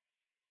week.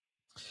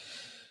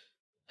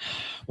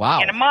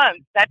 Wow. In a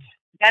month,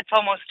 that's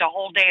almost a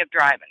whole day of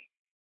driving.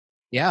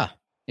 Yeah.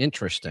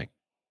 Interesting.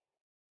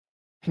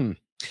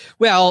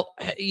 Well,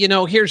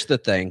 here's the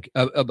thing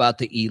about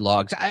the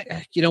e-logs.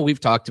 We've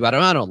talked about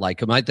them. I don't like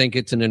them. I think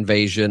it's an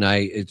invasion.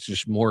 It's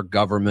just more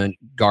government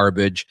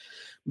garbage.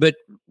 But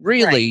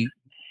really,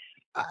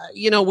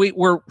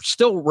 we're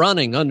still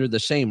running under the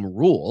same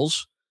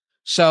rules.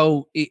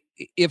 So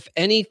if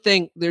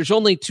anything, there's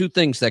only 2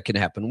 things that can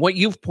happen. What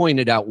you've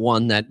pointed out,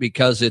 one, that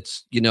because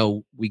it's,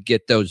 we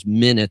get those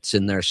minutes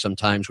in there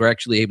sometimes, we're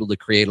actually able to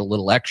create a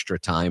little extra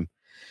time.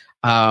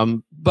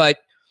 But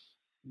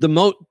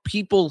the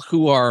people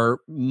who are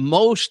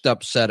most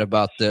upset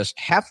about this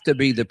have to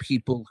be the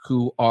people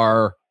who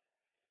are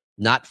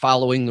not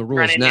following the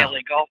rules running now.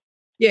 Illegal.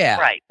 Yeah.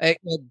 Right.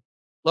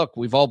 Look,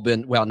 we've all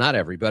been, well, not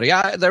everybody.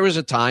 There was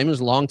a time, it was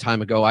a long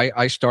time ago.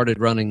 I started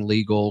running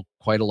legal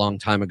quite a long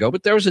time ago,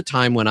 but there was a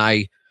time when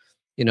I,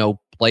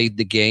 played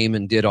the game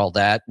and did all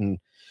that. And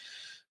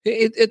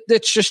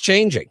it's just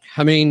changing.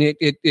 I mean,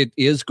 it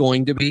is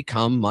going to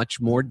become much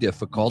more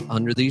difficult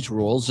under these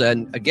rules.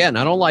 And again,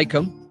 I don't like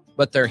them,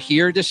 but they're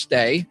here to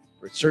stay.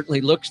 It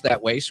certainly looks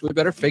that way. So we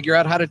better figure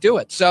out how to do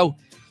it. So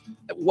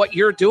what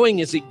you're doing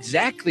is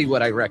exactly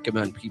what I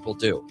recommend people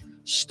do.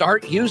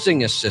 Start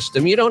using a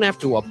system. You don't have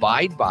to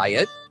abide by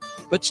it,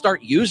 but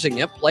start using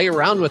it, play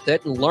around with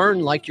it, and learn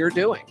like you're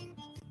doing.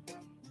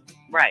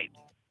 Right.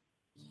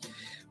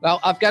 Well,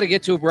 I've got to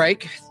get to a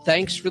break.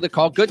 Thanks for the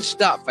call. Good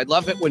stuff. I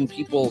love it when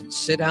people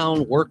sit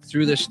down, work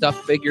through this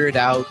stuff, figure it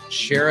out,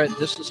 share it.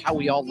 This is how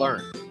we all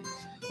learn.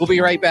 We'll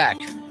be right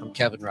back. I'm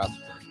Kevin Rutherford.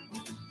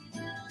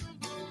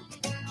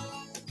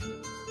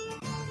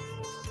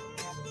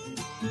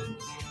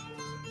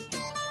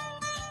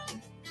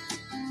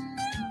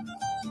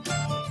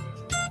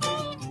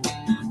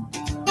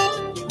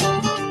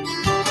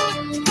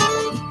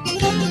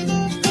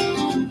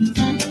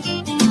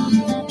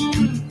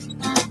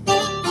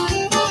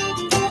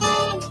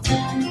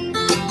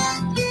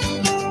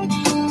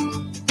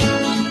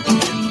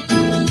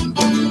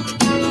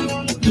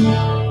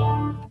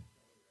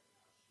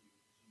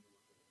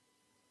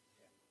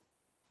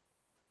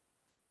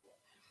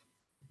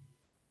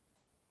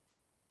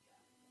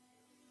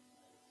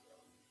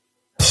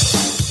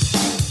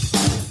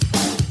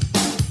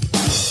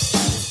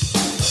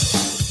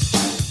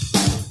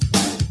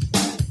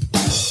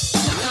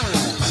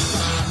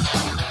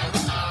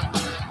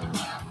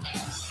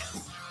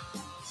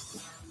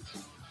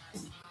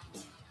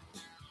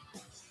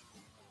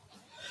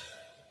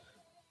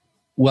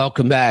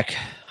 Welcome back.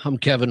 I'm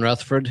Kevin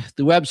Rutherford.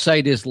 The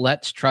website is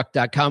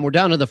letstruck.com. We're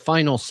down to the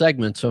final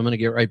segment, so I'm going to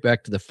get right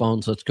back to the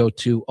phones. Let's go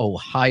to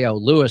Ohio.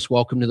 Lewis,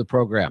 welcome to the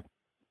program.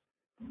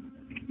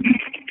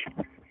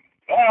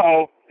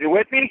 Oh, you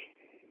with me?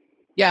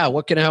 Yeah,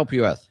 what can I help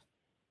you with?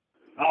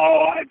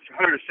 Oh, I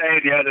heard her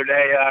say the other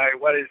day,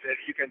 what is it?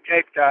 You can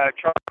take the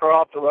trucker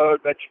off the road,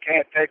 but you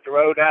can't take the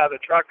road out of the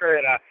trucker,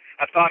 and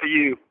I thought of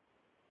you.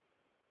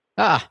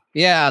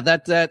 Yeah,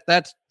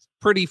 that's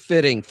pretty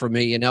fitting for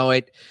me.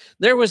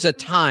 There was a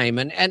time,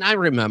 and I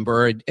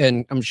remember,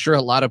 and I'm sure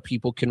a lot of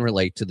people can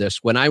relate to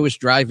this, when I was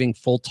driving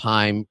full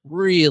time,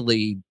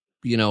 really,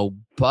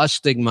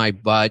 busting my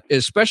butt,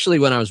 especially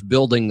when I was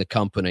building the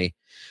company.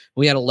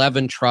 We had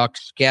 11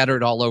 trucks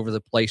scattered all over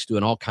the place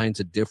doing all kinds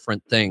of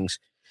different things.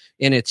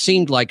 And it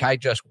seemed like I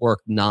just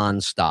worked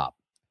nonstop,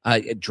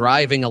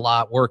 driving a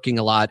lot, working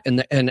a lot.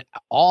 And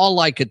all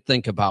I could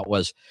think about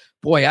was,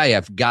 boy, I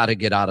have got to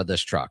get out of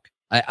this truck.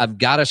 I've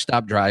got to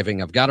stop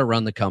driving. I've got to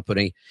run the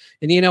company.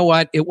 And you know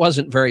what? It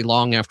wasn't very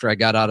long after I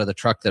got out of the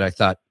truck that I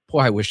thought, boy,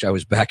 I wish I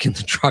was back in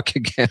the truck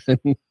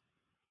again.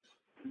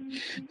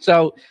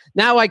 So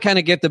now I kind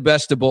of get the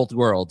best of both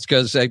worlds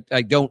because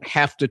I don't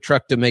have to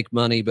truck to make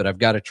money, but I've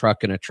got a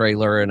truck and a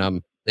trailer, and I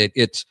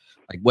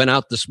went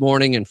out this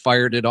morning and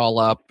fired it all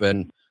up,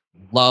 and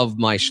love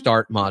my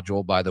start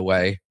module, by the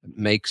way. It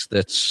makes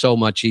that so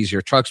much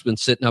easier. Truck's been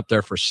sitting up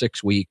there for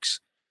 6 weeks.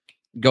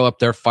 Go up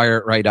there, fire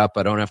it right up.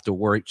 I don't have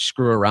to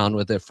screw around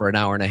with it for an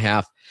hour and a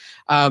half.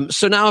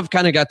 So now I've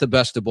kind of got the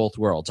best of both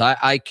worlds.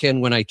 I can,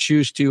 when I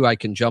choose to, I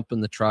can jump in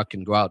the truck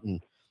and go out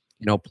and,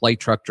 play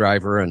truck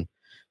driver and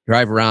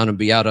drive around and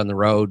be out on the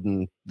road.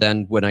 And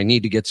then when I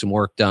need to get some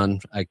work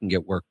done, I can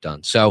get work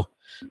done. So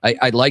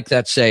I like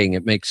that saying.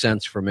 It makes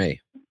sense for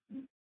me.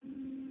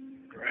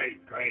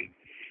 Great.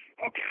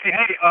 Okay,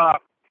 hey, a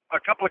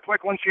couple of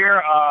quick ones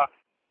here.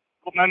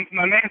 Well,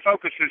 my main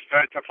focus is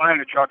to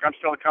find a truck. I'm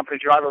still a company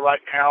driver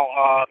right now.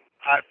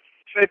 I've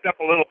saved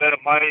up a little bit of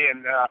money,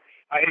 and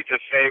I hate to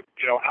say,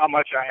 how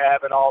much I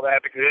have and all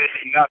that, because it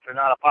ain't nothing,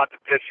 not a pot to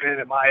piss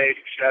in at my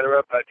age, et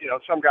cetera. But,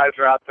 some guys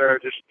are out there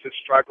just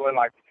struggling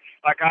like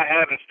I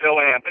have and still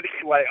am. But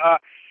anyway, I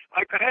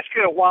could ask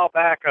you a while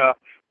back,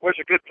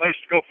 where's a good place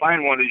to go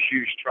find one of these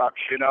used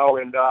trucks, and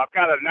I've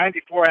got a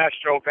 94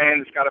 Astro van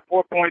that's got a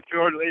 4.2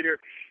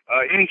 liter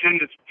engine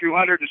that's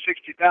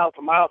 260,000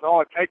 miles. I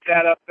want to take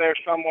that up there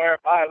somewhere,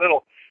 buy a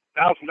little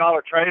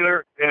 $1,000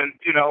 trailer and,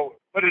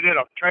 put it in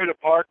a trailer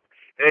park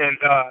and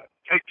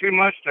take 2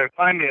 months to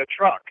find me a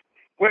truck.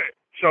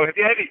 So have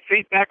you had any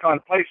feedback on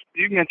a place?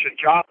 You mentioned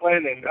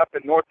Joplin and up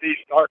in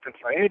Northeast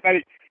Arkansas.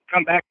 Anybody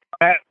come back to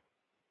that?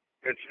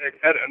 It's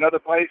at another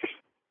place?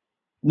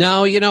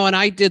 No, and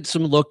I did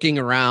some looking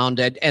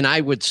around, and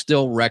I would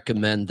still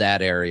recommend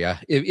that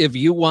area. If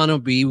you want to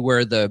be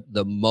where the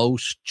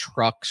most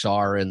trucks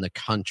are in the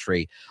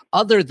country.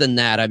 Other than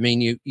that, I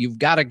mean, you've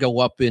got to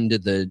go up into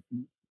the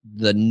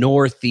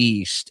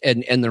Northeast.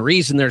 And the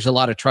reason there's a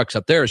lot of trucks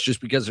up there is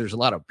just because there's a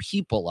lot of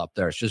people up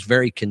there. It's just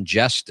very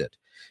congested.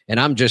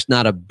 And I'm just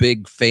not a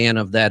big fan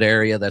of that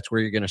area. That's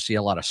where you're going to see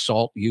a lot of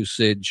salt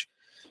usage.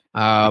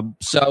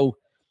 So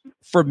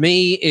for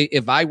me,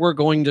 if I were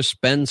going to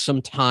spend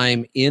some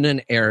time in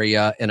an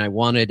area and I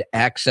wanted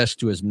access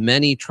to as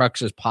many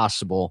trucks as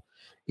possible,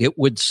 it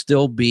would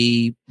still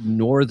be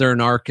northern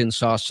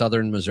Arkansas,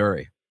 southern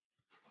Missouri.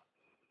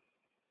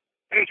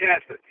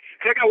 Fantastic.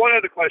 I got one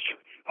other question.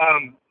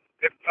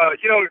 If a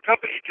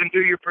company can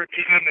do your per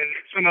diem and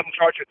some of them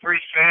charge you 3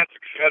 cents,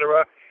 et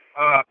cetera,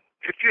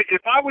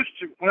 if I was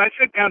to, when I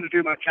sit down to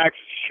do my taxes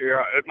this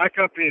year, my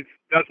company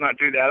does not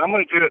do that. I'm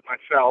going to do it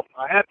myself.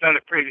 I have done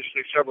it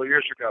previously several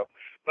years ago.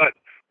 But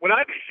would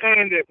I be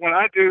saying that when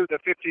I do the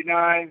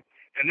 59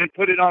 and then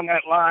put it on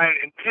that line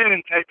and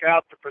then take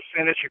out the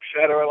percentage, et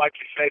cetera, like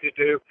you say to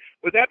do,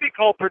 would that be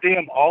called per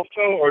diem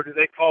also, or do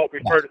they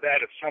refer to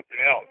that as something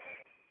else?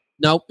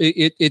 No,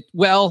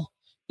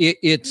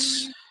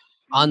 it's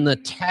on the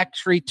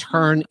tax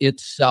return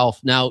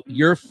itself. Now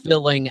you're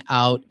filling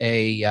out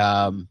a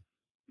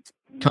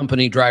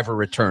company driver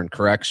return,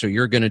 correct? So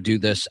you're going to do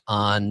this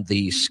on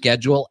the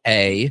Schedule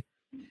A,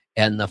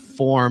 and the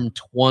Form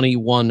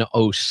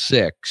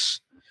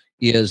 2106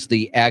 is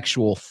the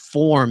actual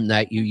form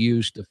that you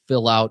use to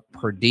fill out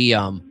per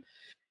diem.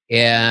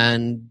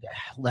 And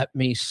let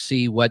me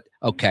see what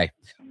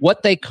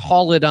they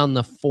call it on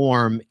the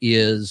form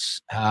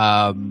is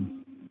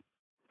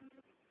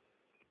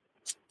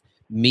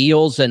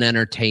meals and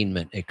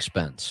entertainment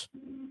expense.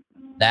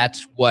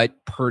 That's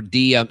what per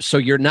diem. So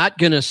you're not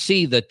going to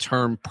see the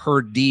term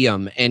per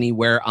diem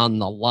anywhere on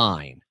the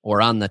line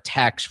or on the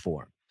tax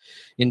form.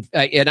 And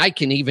I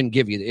can even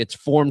give you, it's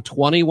Form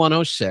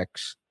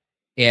 2106,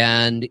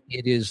 and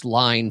it is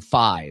line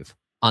 5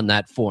 on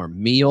that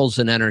form, meals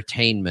and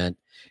entertainment.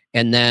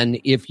 And then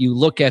if you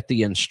look at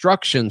the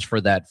instructions for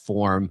that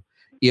form,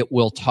 it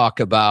will talk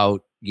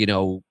about,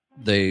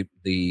 the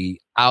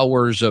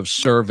hours of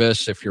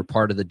service, if you're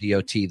part of the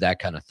DOT, that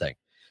kind of thing.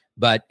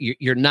 But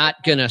you're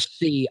not going to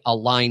see a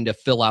line to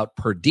fill out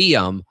per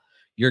diem.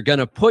 You're going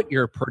to put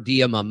your per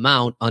diem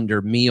amount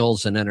under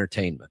meals and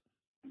entertainment.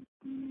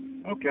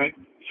 Okay.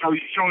 So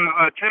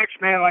a tax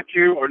man like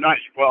you, or not?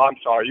 Well, I'm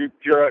sorry, you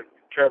care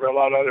about a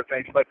lot of other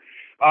things, but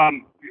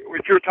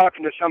if you're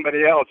talking to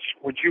somebody else,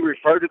 would you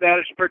refer to that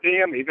as per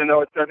diem, even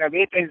though it doesn't have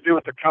anything to do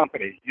with the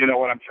company? You know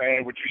what I'm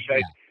saying? Would you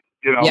say,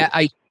 Yeah,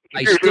 I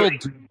still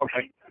do.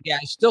 Okay. Yeah,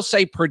 I still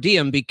say per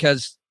diem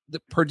because the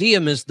per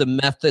diem is the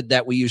method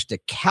that we use to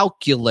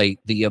calculate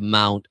the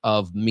amount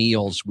of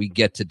meals we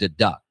get to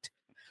deduct.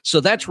 So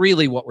that's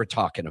really what we're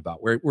talking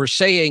about. We're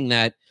saying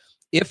that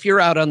if you're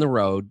out on the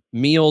road,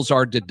 meals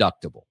are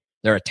deductible.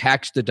 They're a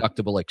tax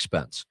deductible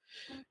expense.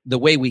 The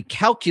way we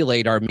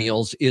calculate our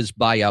meals is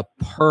by a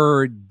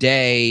per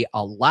day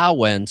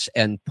allowance,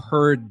 and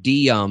per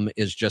diem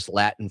is just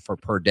Latin for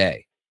per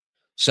day.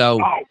 So,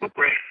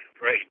 great.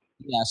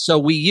 Yeah, so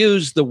we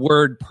use the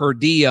word per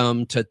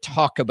diem to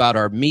talk about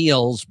our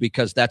meals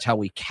because that's how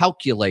we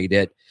calculate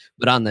it.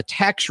 But on the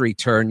tax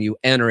return, you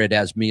enter it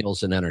as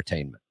meals and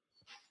entertainment.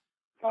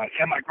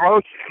 And my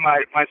gross,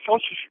 my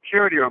Social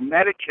Security or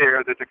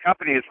Medicare that the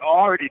company has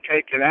already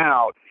taken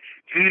out,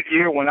 each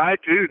year when I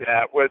do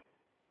that with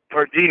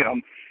per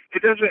diem,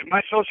 it doesn't.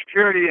 My Social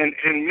Security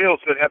and meals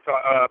that have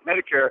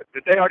Medicare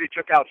that they already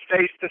took out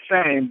stays the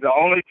same. The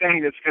only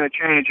thing that's going to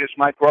change is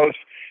my gross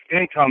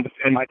income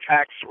and my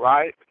tax.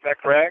 Right? Is that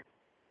correct?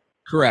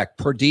 Correct.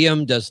 Per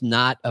diem does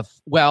not.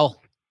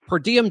 Per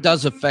diem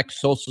does affect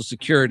Social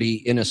Security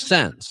in a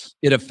sense.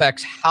 It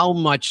affects how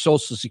much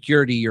Social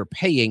Security you're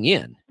paying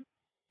in,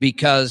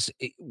 because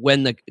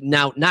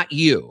not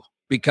you,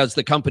 because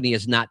the company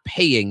is not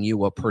paying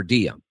you a per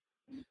diem.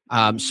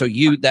 So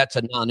that's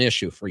a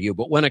non-issue for you.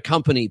 But when a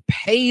company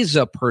pays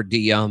a per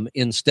diem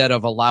instead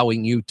of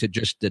allowing you to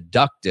just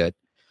deduct it,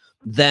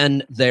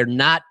 then they're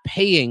not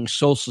paying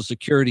Social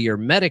Security or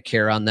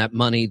Medicare on that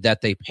money that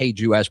they paid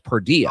you as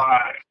per diem.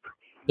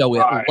 So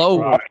it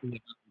lowers.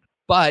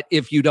 But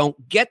if you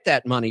don't get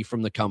that money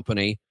from the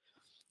company,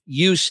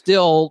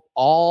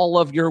 all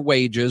of your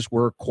wages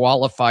were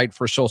qualified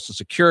for Social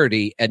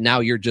Security, and now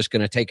you're just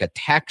going to take a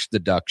tax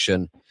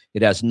deduction.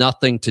 It has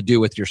nothing to do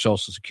with your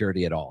Social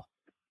Security at all.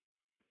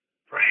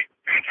 Great.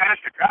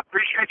 Fantastic. I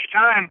appreciate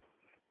your time.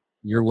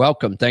 You're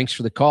welcome. Thanks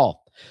for the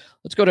call.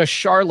 Let's go to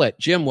Charlotte.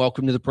 Jim,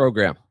 welcome to the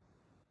program.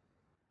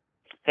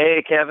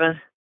 Hey, Kevin.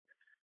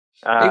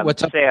 Hey,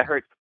 what's up? I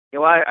heard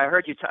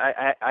you.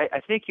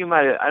 I think you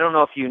might. I don't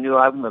know if you knew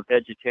I'm a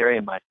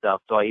vegetarian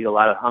myself, so I eat a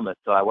lot of hummus.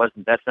 So I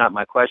wasn't. That's not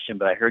my question,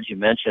 but I heard you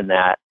mention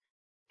that.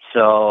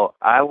 So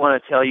I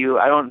want to tell you.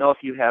 I don't know if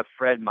you have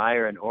Fred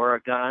Meyer in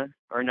Oregon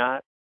or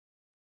not.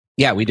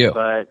 Yeah, we do.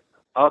 But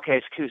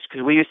okay, because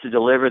we used to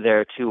deliver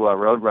there to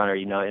Roadrunner.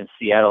 In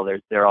Seattle,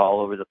 they're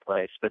all over the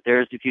place. But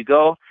if you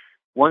go.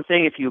 One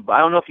thing, I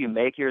don't know if you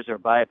make yours or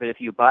buy it, but if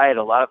you buy it,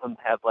 a lot of them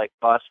have like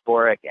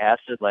phosphoric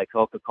acid, like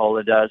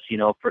Coca-Cola does,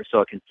 so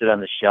it can sit on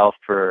the shelf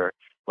for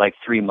like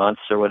 3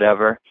 months or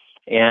whatever.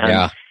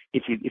 And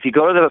if you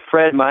go to the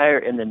Fred Meyer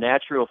in the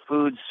natural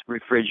foods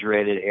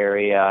refrigerated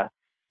area,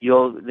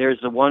 there's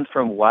the one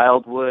from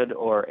Wildwood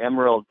or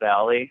Emerald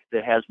Valley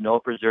that has no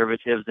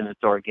preservatives and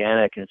it's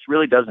organic and it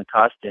really doesn't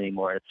cost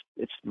anymore.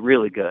 It's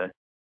really good.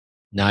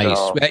 Nice.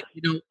 So,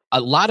 a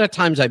lot of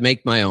times I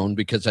make my own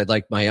because I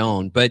like my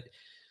own, but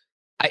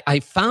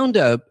I found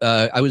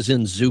I was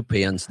in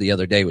Zupan's the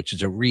other day, which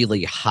is a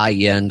really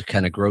high-end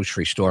kind of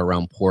grocery store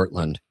around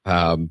Portland.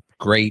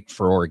 Great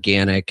for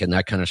organic and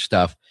that kind of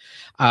stuff.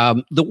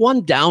 The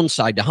one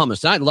downside to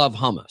hummus, and I love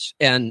hummus,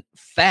 and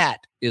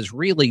fat is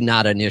really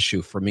not an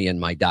issue for me in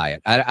my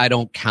diet. I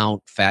don't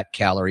count fat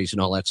calories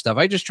and all that stuff.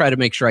 I just try to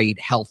make sure I eat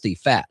healthy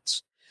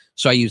fats.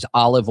 So I use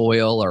olive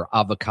oil or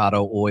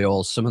avocado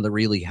oil, some of the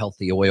really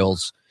healthy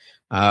oils.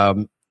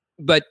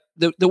 But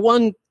the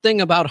one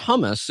thing about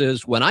hummus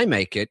is when I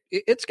make it,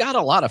 it's got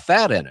a lot of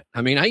fat in it.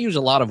 I mean, I use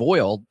a lot of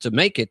oil to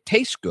make it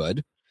taste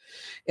good.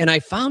 And I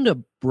found a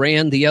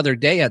brand the other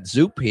day at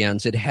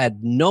Zupan's. It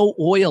had no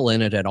oil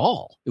in it at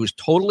all. It was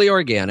totally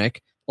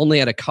organic, only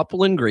had a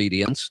couple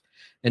ingredients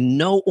and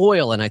no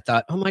oil. And I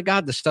thought, oh my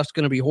God, this stuff's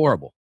going to be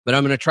horrible, but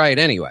I'm going to try it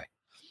anyway.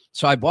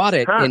 So I bought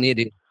it and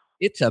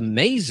it's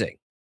amazing.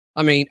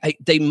 I mean,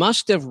 they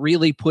must have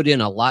really put in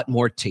a lot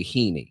more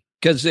tahini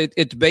because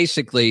it's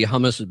basically,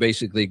 hummus is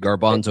basically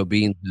garbanzo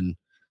beans and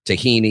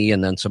tahini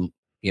and then some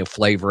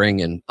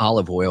flavoring and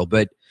olive oil.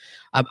 But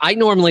I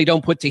normally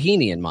don't put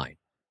tahini in mine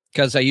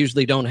because I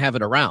usually don't have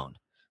it around.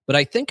 But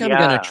I think I'm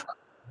going to try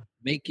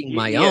making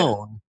my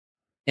own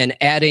and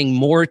adding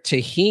more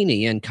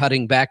tahini and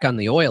cutting back on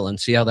the oil and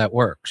see how that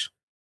works.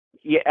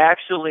 Yeah,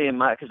 actually,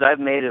 because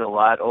I've made it a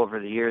lot over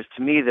the years.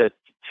 To me, the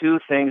two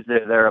things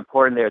that are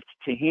important there,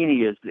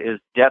 tahini is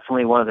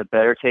definitely one of the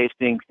better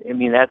tasting. I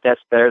mean,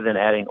 that's better than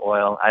adding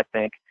oil, I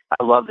think.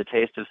 I love the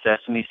taste of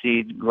sesame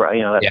seed.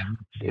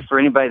 For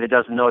anybody that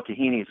doesn't know,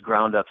 tahini is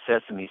ground up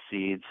sesame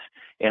seeds,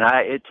 and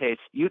it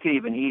tastes. You could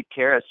even eat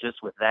carrots just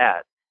with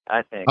that.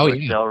 I think. Oh,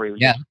 celery.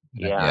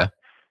 Yeah.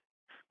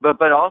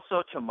 But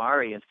also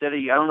tamari. Instead of,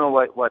 I don't know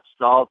what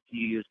salt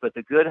you use, but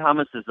the good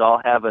hummuses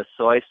all have a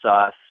soy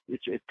sauce.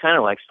 It's kind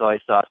of like soy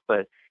sauce,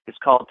 but it's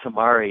called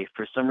tamari.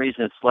 For some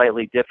reason, it's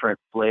slightly different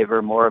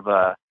flavor, more of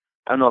a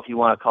I don't know if you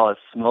want to call it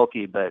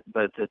smoky, but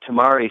the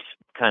tamari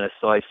kind of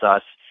soy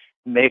sauce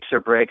makes or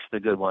breaks the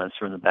good ones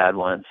from the bad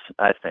ones,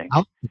 I think.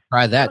 I'll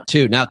try that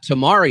too. Now,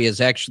 tamari is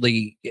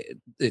actually,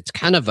 it's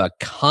kind of a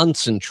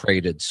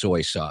concentrated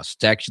soy sauce.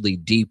 It's actually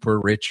deeper,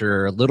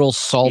 richer, a little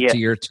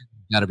saltier. Yeah.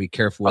 Got to be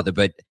careful with it,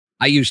 but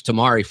I use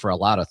tamari for a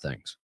lot of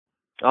things.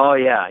 Oh,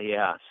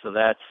 yeah. So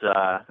that's,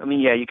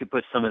 you could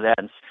put some of that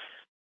in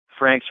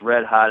Frank's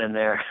Red Hot in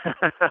there.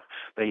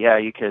 But yeah,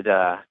 you could,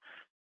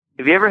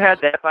 have you ever had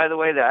that, by the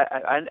way? That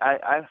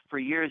I for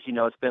years,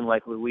 it's been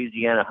like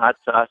Louisiana hot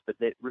sauce, but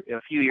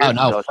a few years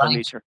ago,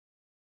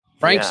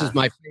 Frank's is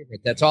my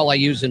favorite. That's all I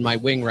use in my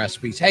wing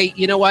recipes. Hey,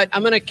 you know what?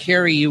 I'm going to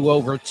carry you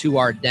over to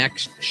our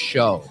next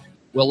show.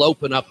 We'll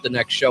open up the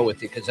next show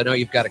with you because I know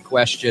you've got a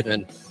question,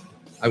 and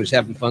I was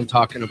having fun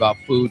talking about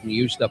food and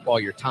used up all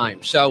your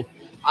time. So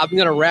I'm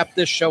going to wrap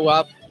this show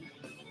up.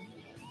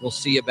 We'll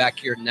see you back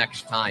here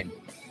next time.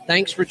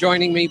 Thanks for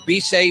joining me. Be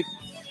safe,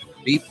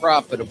 be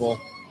profitable,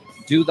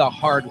 do the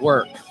hard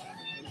work,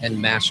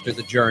 and master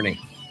the journey.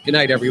 Good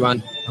night,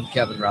 everyone. I'm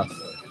Kevin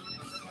Rutherford.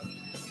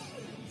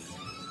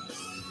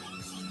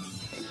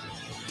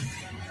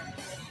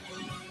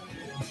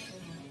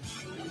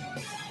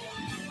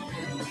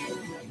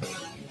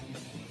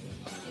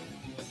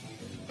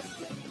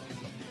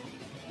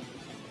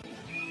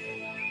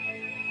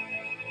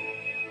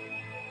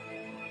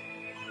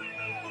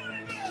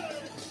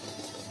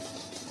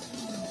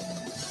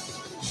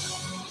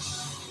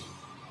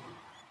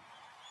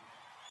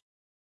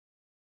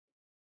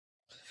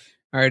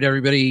 All right,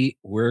 everybody,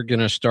 we're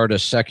going to start a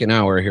second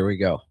hour. Here we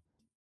go.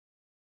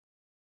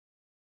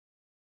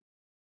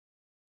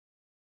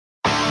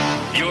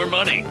 Your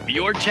money,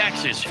 your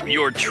taxes,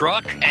 your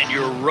truck, and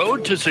your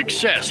road to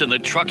success in the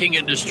trucking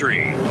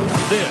industry.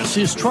 This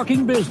is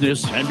Trucking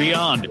Business and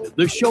Beyond,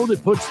 the show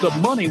that puts the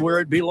money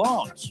where it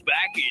belongs,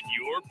 back in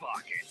your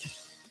pocket.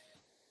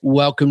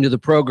 Welcome to the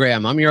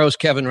program. I'm your host,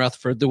 Kevin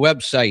Rutherford. The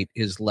website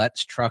is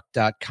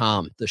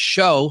letstruck.com. The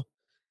show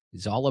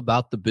is all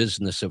about the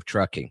business of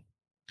trucking.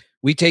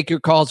 We take your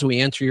calls. We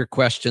answer your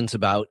questions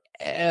about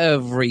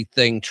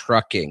everything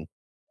trucking.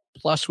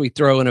 Plus, we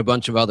throw in a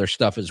bunch of other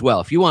stuff as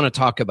well. If you want to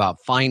talk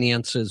about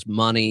finances,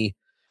 money,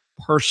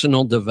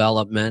 personal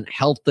development,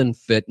 health and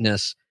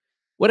fitness,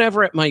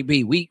 whatever it might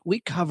be, we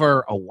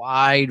cover a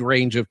wide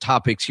range of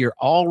topics here,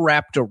 all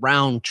wrapped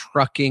around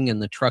trucking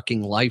and the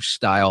trucking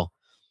lifestyle.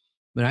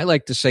 But I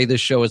like to say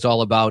this show is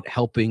all about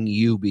helping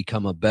you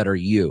become a better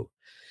you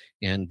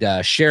and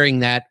sharing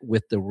that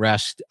with the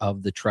rest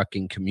of the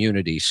trucking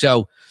community.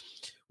 So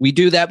we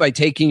do that by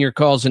taking your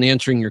calls and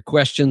answering your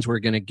questions. We're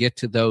going to get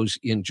to those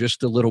in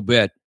just a little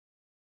bit.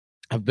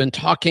 I've been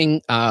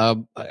talking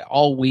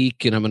all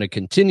week, and I'm going to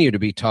continue to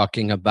be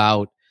talking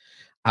about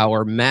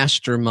our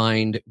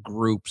mastermind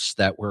groups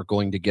that we're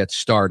going to get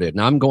started.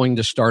 And I'm going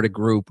to start a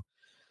group.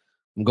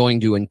 I'm going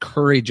to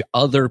encourage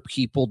other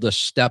people to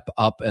step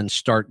up and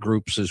start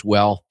groups as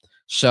well.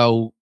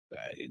 So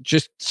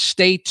just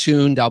stay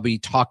tuned. I'll be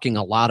talking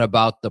a lot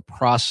about the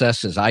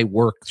process as I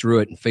work through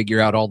it and figure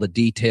out all the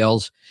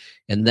details.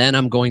 And then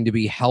I'm going to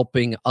be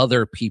helping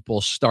other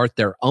people start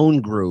their own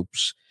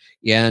groups.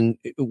 And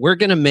we're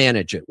going to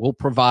manage it. We'll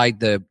provide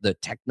the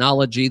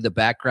technology, the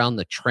background,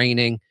 the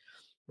training.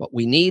 But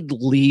we need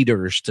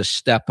leaders to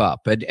step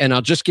up. And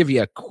I'll just give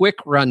you a quick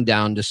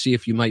rundown to see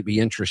if you might be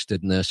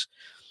interested in this.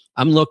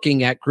 I'm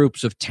looking at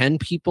groups of 10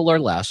 people or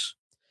less,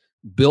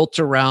 built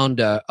around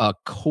a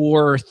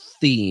core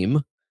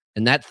theme,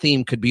 and that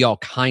theme could be all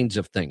kinds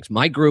of things.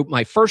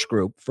 My first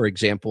group, for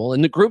example,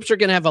 and the groups are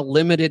going to have a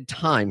limited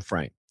time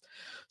frame.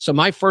 So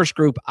my first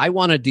group, I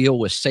want to deal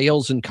with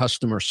sales and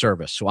customer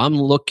service. So I'm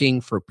looking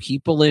for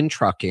people in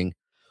trucking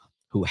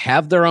who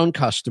have their own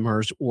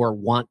customers or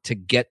want to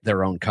get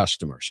their own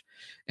customers.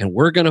 And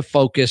we're going to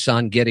focus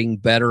on getting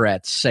better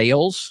at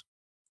sales,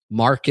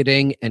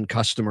 marketing, and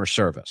customer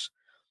service.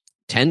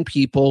 10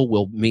 people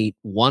will meet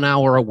 1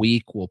 hour a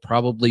week. We'll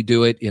probably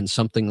do it in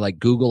something like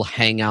Google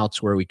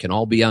Hangouts where we can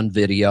all be on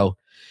video,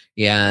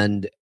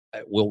 and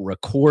we'll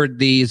record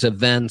these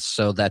events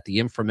so that the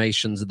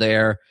information's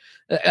there.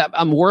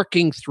 I'm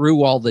working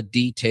through all the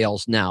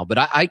details now, but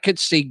I could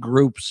see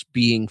groups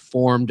being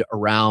formed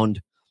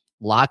around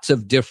lots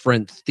of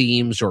different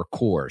themes or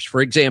cores. For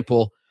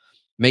example,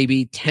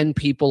 maybe 10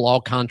 people all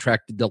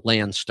contracted to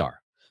Landstar.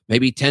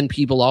 Maybe 10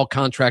 people all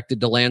contracted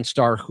to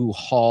Landstar who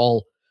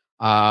haul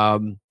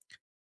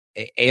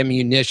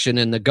ammunition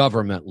in the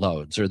government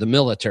loads or the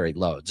military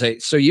loads.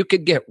 So you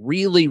could get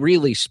really,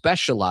 really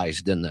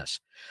specialized in this.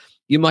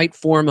 You might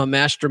form a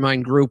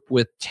mastermind group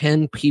with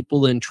 10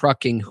 people in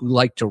trucking who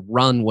like to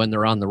run when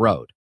they're on the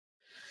road.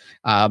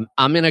 I'm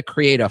going to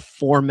create a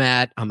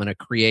format. I'm going to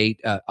create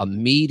a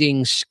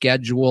meeting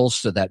schedule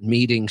so that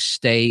meetings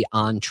stay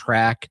on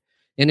track.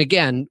 And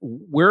again,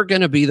 we're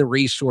going to be the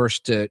resource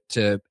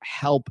to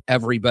help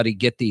everybody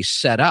get these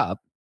set up.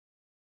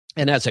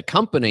 And as a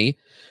company,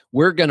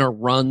 we're going to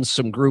run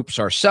some groups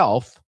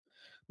ourselves,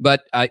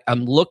 but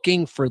I'm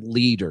looking for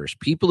leaders,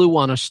 people who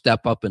want to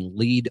step up and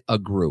lead a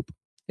group.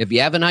 If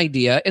you have an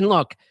idea, and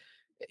look,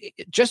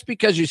 just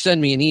because you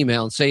send me an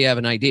email and say you have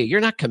an idea, you're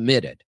not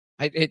committed.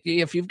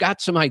 If you've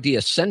got some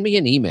ideas, send me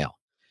an email.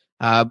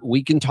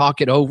 We can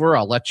talk it over.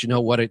 I'll let you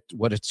know what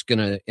it's going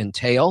to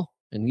entail,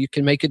 and you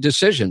can make a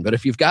decision. But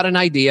if you've got an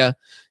idea,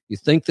 you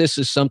think this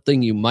is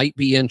something you might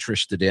be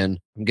interested in,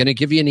 I'm going to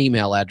give you an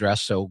email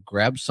address, so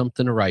grab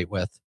something to write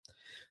with.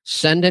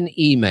 Send an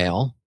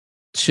email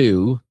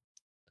to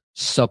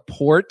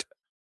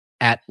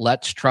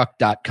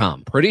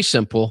support@letstruck.com. Pretty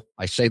simple.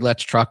 I say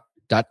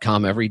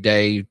letstruck.com every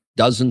day,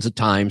 dozens of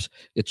times.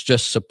 It's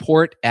just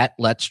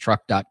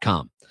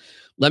support@letstruck.com.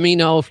 Let me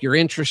know if you're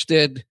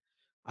interested.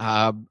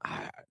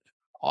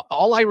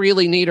 All I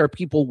really need are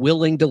people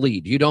willing to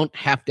lead. You don't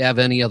have to have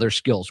any other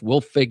skills. We'll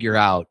figure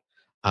out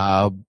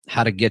how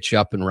to get you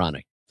up and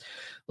running.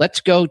 Let's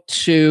go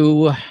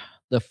to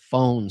the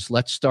phones.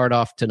 Let's start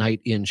off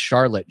tonight in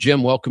Charlotte.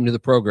 Jim, welcome to the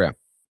program.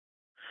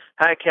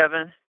 Hi,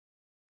 Kevin.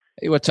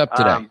 Hey, what's up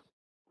today?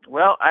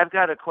 Well, I've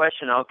got a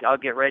question. I'll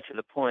get right to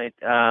the point.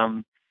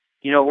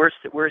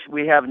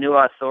 We have new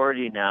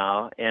authority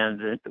now,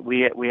 and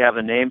we have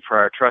a name for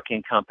our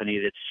trucking company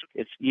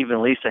it's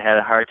even Lisa had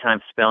a hard time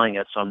spelling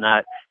it, so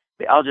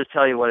I'll just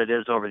tell you what it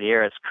is over the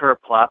air. It's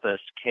Kirplopus,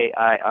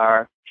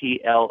 Kirplopus,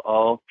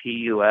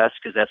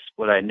 because that's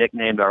what I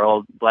nicknamed our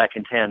old black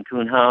and tan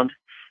coonhound.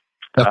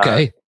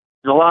 Okay. It's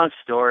a long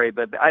story,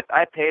 but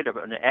I paid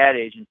an ad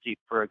agency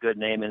for a good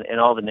name, and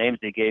all the names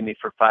they gave me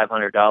for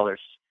 $500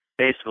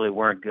 basically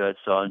weren't good.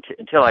 So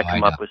until I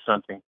come up with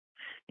something,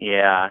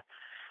 yeah.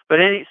 But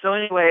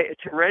anyway,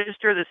 to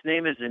register this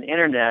name as an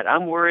internet,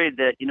 I'm worried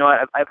that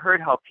I've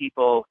heard how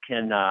people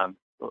can,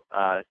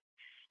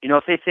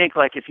 if they think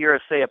like if you're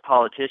say a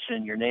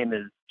politician, your name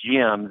is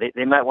Jim,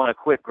 they might want to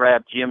quick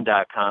grab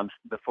Jim.com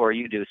before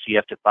you do, so you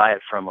have to buy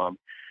it from them.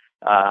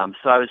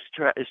 So I was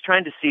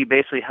trying to see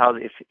basically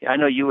if I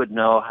know you would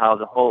know how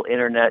the whole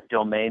internet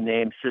domain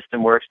name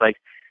system works. Like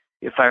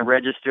if I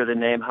register the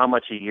name, how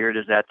much a year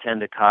does that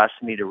tend to cost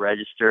me to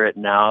register it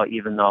now,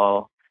 even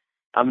though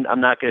I'm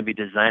not going to be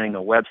designing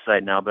a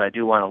website now, but I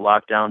do want to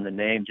lock down the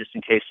name just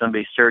in case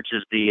somebody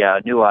searches the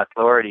new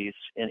authorities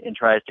and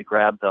tries to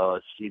grab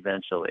those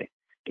eventually,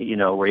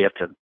 where you have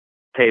to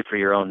pay for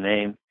your own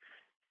name.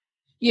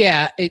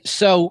 Yeah.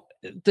 So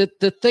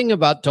the thing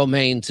about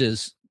domains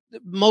is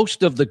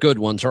most of the good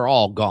ones are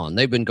all gone.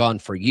 They've been gone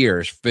for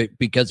years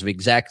because of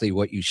exactly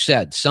what you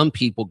said. Some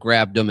people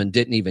grabbed them and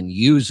didn't even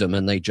use them,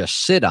 and they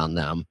just sit on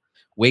them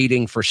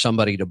waiting for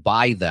somebody to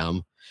buy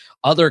them.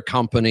 Other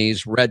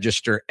companies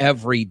register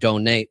every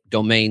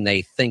domain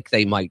they think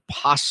they might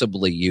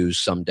possibly use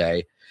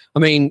someday. I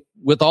mean,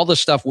 with all the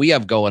stuff we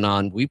have going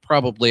on, we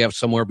probably have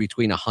somewhere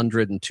between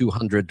 100 and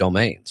 200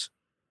 domains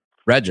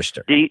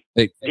registered. Do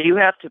you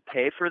have to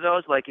pay for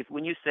those? Like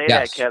when you say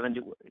yes. that,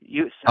 Kevin,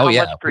 how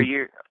much per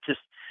year?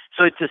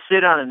 So to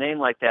sit on a name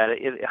like that,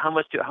 how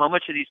much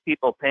are these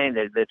people paying?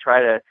 They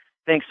try to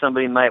think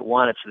somebody might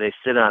want it, so they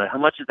sit on it. How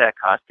much is that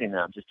costing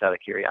them? Just out of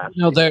curiosity.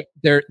 No,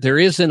 there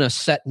isn't a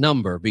set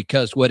number,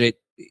 because what it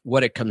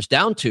comes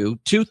down to,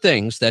 two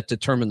things that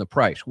determine the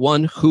price.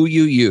 One, who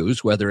you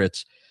use, whether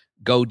it's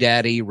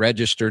GoDaddy,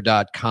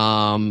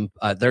 Register.com.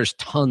 There's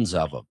tons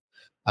of them.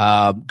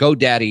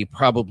 GoDaddy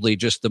probably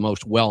just the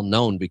most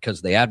well-known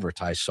because they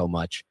advertise so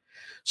much.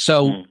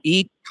 So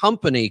each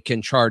company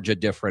can charge a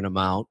different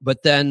amount.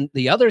 But then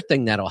the other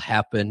thing that'll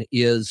happen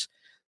is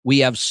we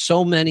have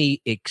so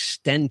many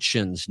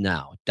extensions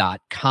now,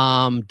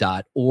 .com,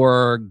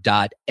 .org,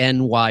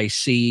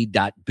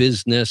 .nyc,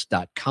 .business,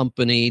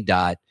 .company,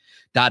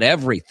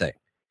 .everything.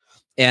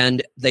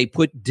 And they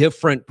put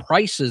different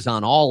prices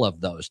on all of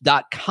those.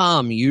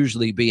 .com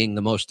usually being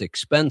the most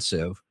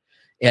expensive,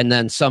 and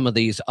then some of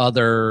these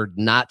other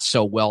not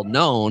so well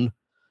known,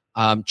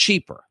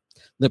 cheaper.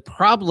 The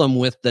problem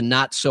with the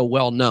not so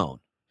well known,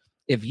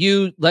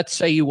 let's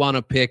say you want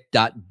to pick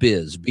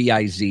 .biz,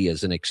 B-I-Z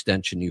as an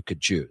extension you could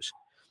choose.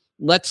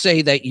 Let's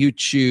say that you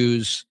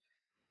choose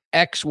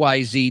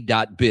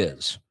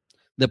xyz.biz.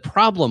 The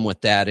problem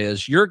with that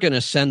is you're going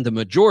to send the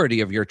majority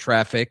of your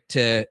traffic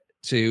to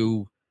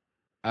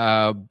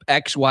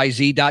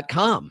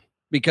xyz.com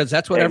because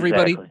that's what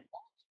everybody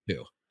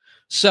do.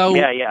 So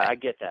yeah, I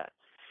get that.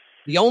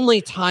 The only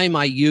time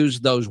I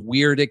use those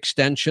weird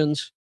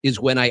extensions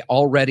is when I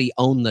already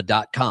own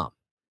the .com.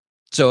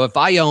 So if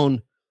I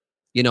own,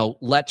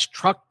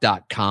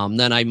 letstruck.com,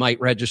 then I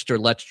might register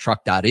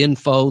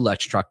letstruck.info,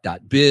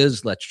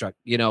 letstruck.biz, letstruck,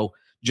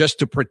 just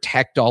to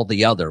protect all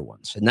the other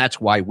ones. And that's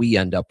why we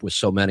end up with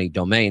so many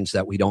domains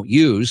that we don't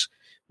use.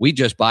 We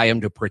just buy them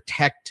to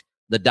protect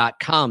the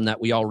 .com that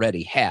we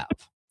already have.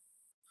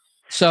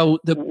 So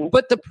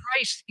but the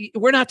price,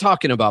 we're not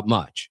talking about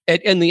much.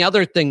 And the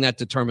other thing that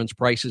determines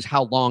price is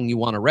how long you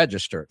want to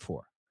register it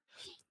for.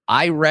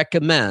 I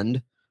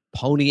recommend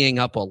ponying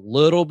up a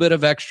little bit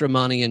of extra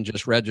money and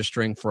just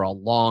registering for a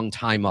long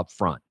time up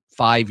front,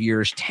 5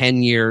 years,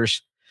 10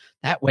 years.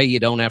 That way you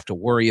don't have to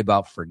worry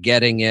about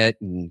forgetting it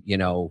and,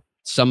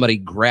 somebody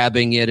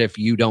grabbing it if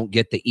you don't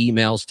get the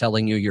emails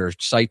telling you your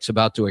site's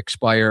about to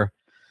expire.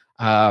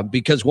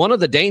 Because one of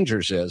the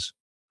dangers is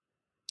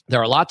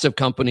there are lots of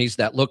companies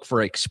that look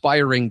for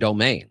expiring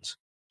domains.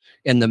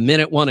 And the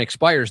minute one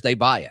expires, they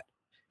buy it.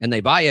 And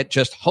they buy it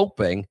just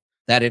hoping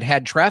that it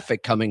had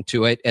traffic coming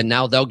to it, and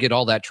now they'll get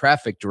all that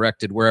traffic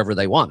directed wherever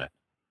they want it.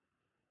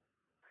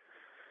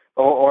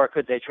 Or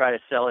could they try to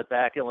sell it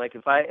back? And like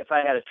if I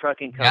had a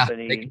trucking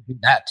company, they could do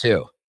that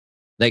too.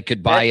 They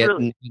could buy it,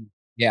 really,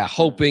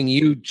 hoping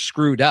you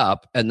screwed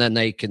up, and then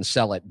they can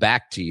sell it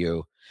back to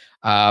you.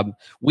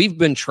 We've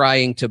been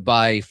trying to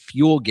buy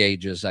fuel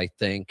gauges, I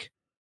think,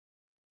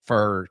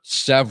 for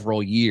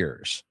several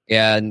years,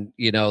 and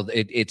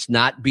it's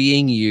not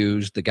being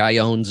used. The guy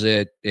owns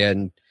it,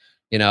 and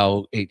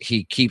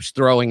he keeps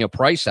throwing a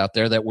price out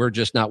there that we're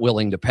just not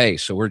willing to pay.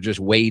 So we're just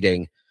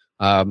waiting.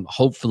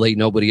 Hopefully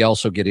nobody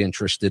else will get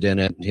interested in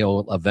it, and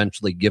he'll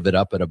eventually give it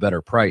up at a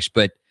better price.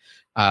 But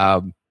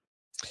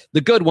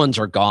the good ones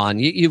are gone.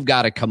 You've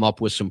got to come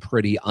up with some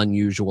pretty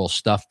unusual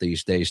stuff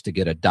these days to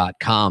get a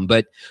 .com.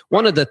 But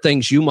one of the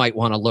things you might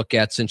want to look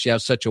at, since you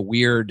have such a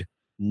weird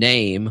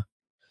name,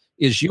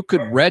 is you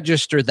could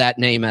register that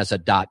name as a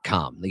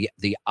 .com.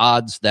 The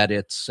odds that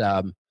it's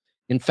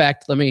in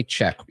fact, let me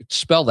check.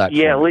 Spell that.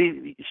 Yeah,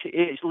 Lisa,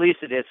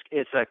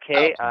 it's a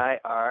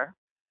KIR.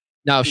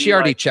 No, she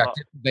already checked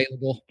it.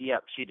 Available.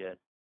 Yep, she did.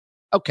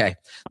 Okay.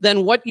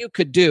 Then what you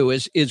could do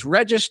is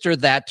register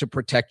that to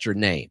protect your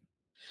name.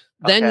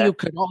 Then you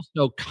could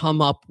also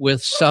come up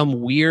with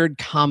some weird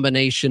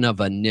combination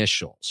of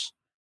initials,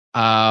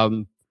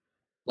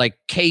 like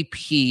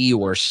KP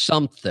or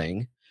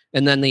something.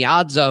 And then the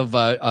odds of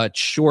a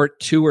short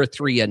 2 or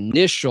 3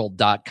 initial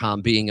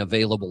 .com being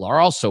available are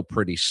also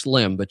pretty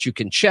slim, but you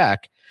can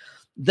check.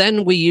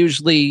 Then we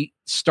usually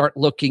start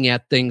looking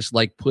at things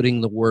like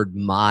putting the word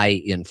my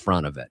in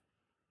front of it.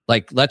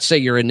 Like, let's say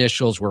your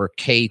initials were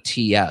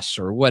KTS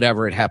or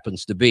whatever it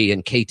happens to be,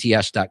 and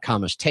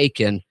KTS.com is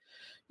taken.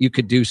 You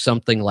could do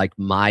something like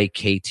my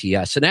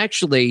KTS. And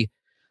actually,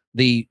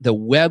 the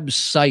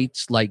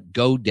websites like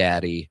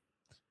GoDaddy,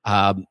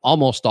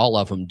 almost all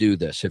of them do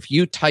this. If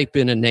you type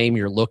in a name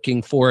you're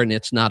looking for and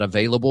it's not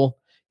available,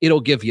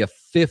 it'll give you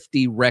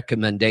 50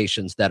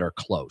 recommendations that are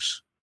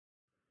close.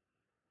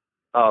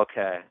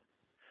 Okay.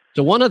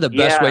 So one of the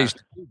best ways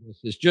to do this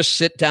is just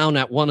sit down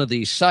at one of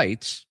these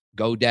sites,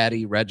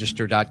 GoDaddy,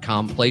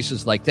 Register.com,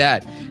 places like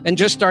that, and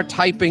just start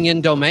typing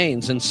in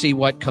domains and see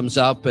what comes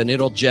up, and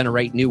it'll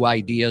generate new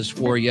ideas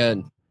for you,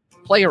 and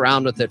play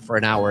around with it for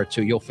an hour or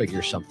two. You'll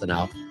figure something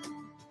out.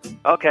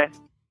 Okay.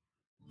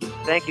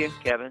 Thank you,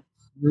 Kevin.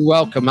 You're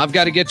welcome. I've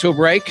got to get to a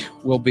break.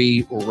 We'll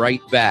be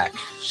right back.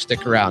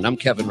 Stick around. I'm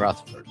Kevin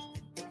Rutherford.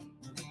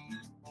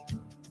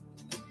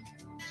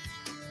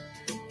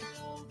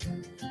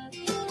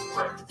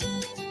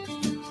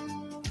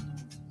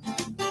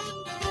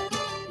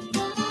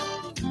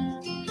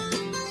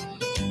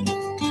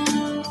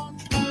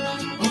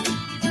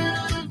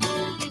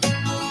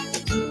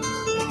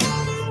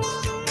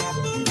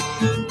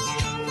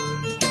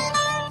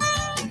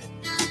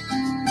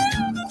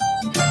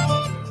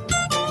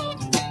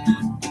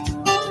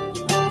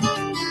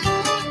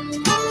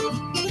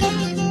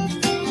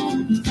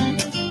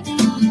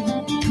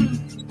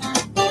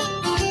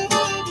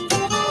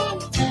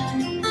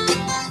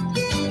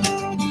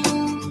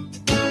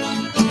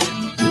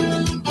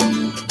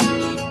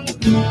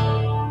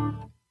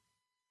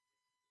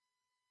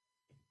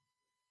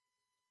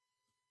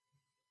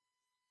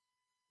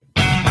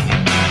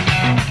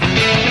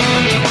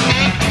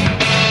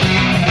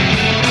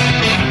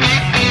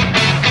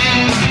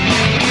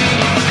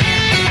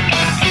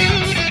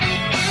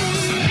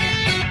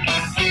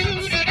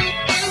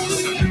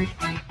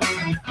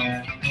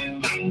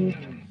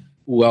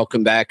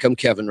 Welcome back. I'm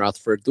Kevin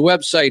Rutherford. The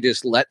website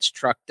is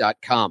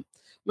letstruck.com.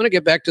 I'm going to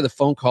get back to the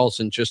phone calls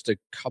in just a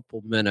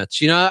couple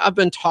minutes. I've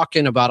been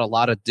talking about a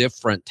lot of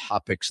different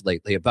topics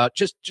lately about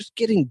just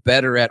getting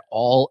better at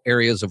all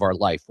areas of our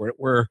life.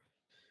 We're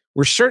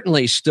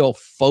certainly still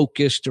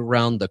focused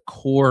around the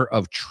core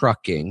of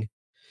trucking,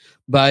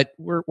 but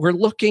we're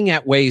looking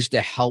at ways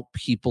to help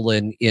people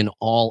in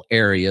all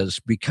areas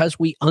because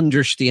we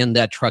understand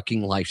that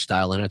trucking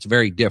lifestyle, and it's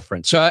very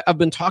different. So I've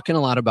been talking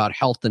a lot about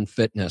health and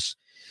fitness.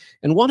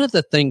 And one of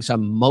the things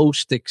I'm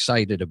most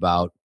excited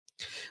about,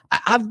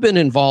 I've been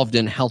involved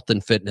in health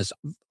and fitness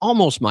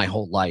almost my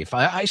whole life.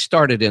 I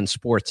started in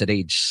sports at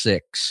age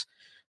 6.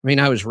 I mean,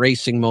 I was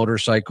racing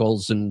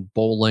motorcycles and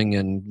bowling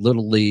and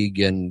Little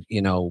League and,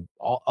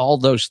 all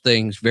those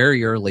things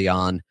very early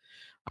on.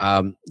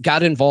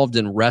 Got involved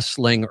in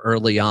wrestling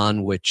early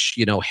on, which,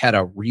 had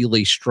a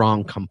really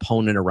strong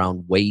component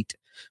around weight,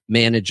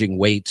 managing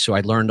weight. So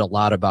I learned a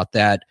lot about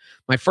that.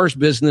 My first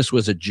business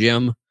was a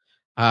gym.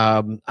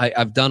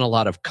 I've done a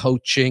lot of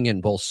coaching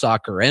in both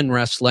soccer and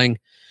wrestling,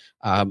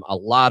 a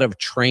lot of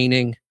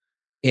training.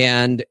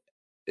 And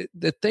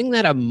the thing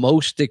that I'm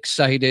most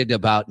excited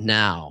about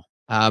now,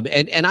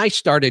 and I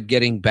started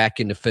getting back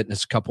into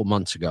fitness a couple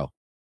months ago.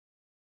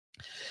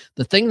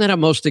 The thing that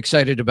I'm most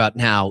excited about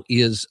now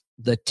is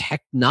the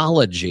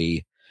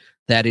technology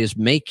that is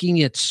making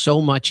it so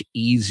much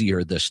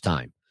easier this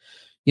time.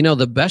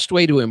 The best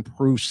way to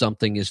improve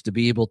something is to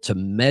be able to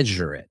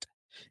measure it.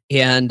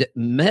 And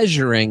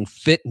measuring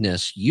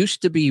fitness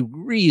used to be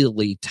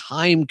really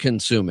time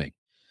consuming.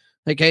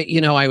 Like,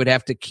 I would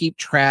have to keep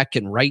track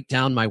and write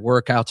down my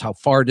workouts. How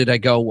far did I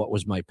go? What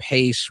was my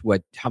pace?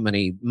 How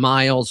many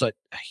miles?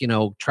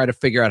 Try to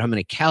figure out how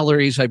many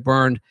calories I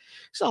burned.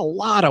 It's a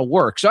lot of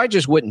work. So I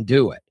just wouldn't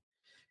do it.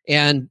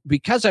 And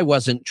because I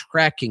wasn't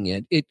tracking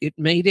it, it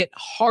made it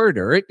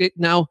harder.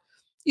 Now,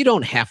 you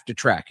don't have to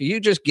track. You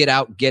just get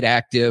out, get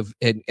active,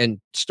 and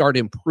start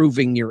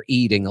improving your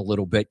eating a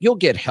little bit. You'll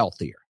get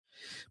healthier.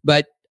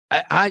 But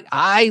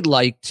I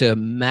like to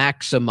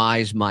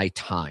maximize my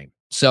time.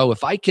 So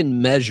if I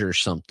can measure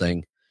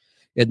something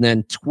and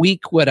then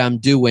tweak what I'm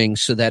doing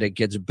so that it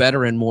gets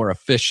better and more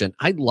efficient,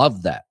 I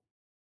love that.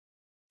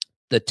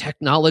 The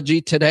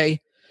technology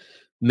today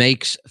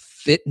makes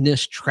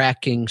fitness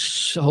tracking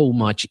so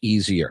much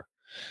easier.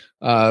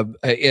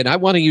 And I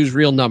want to use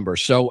real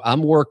numbers. So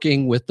I'm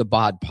working with the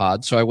Bod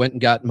Pod. So I went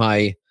and got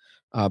my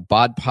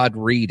Bod Pod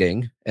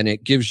reading, and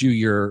it gives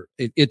you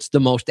it's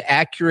the most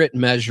accurate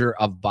measure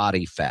of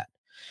body fat.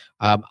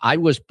 I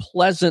was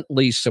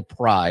pleasantly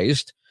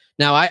surprised.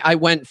 Now, I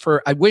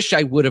wish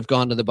I would have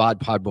gone to the Bod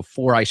Pod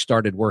before I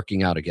started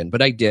working out again,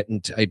 but I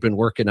didn't. I'd been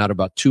working out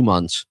about 2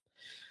 months.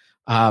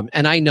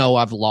 And I know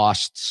I've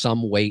lost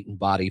some weight and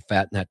body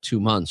fat in that 2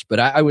 months, but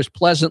I was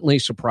pleasantly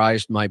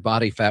surprised. My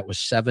body fat was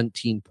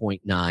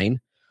 17.9,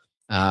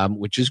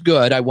 which is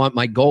good.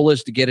 My goal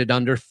is to get it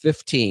under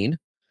 15.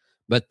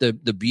 But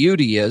the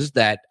beauty is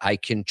that I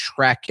can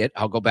track it.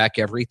 I'll go back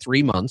every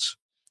 3 months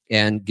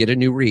and get a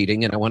new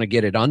reading, and I want to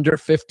get it under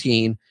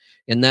 15.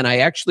 And then I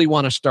actually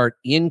want to start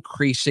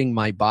increasing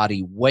my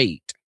body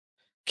weight,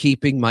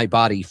 keeping my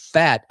body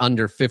fat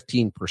under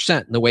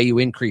 15%. And the way you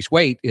increase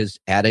weight is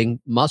adding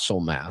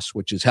muscle mass,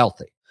 which is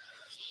healthy.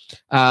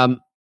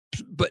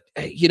 But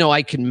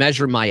I can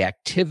measure my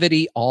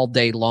activity all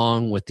day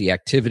long with the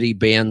activity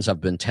bands.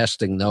 I've been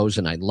testing those,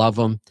 and I love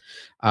them.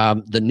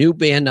 The new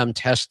band I'm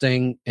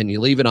testing, and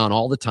you leave it on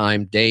all the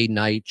time, day,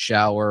 night,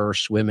 shower,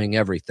 swimming,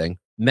 everything,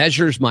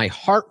 measures my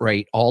heart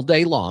rate all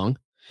day long,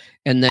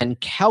 and then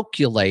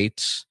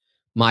calculates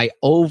my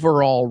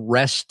overall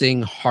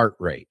resting heart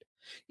rate.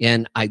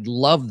 And I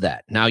love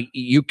that. Now,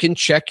 you can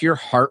check your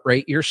heart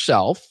rate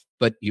yourself,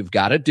 but you've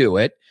got to do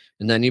it.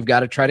 And then you've got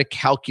to try to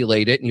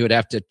calculate it, and you would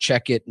have to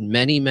check it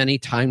many, many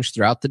times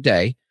throughout the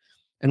day.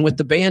 And with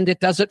the band, it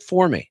does it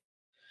for me.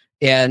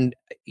 And,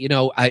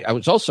 I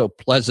was also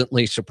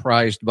pleasantly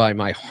surprised by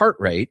my heart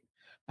rate.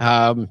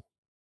 I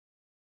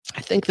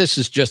think this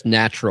is just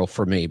natural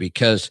for me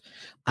because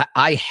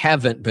I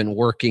haven't been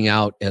working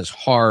out as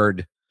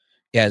hard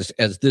as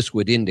this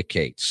would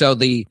indicate. So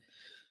the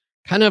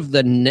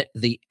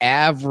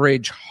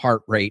average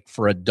heart rate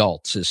for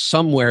adults is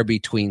somewhere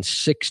between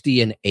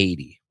 60 and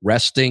 80.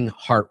 Resting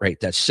heart rate.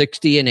 That's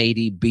 60 and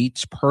 80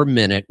 beats per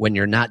minute when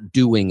you're not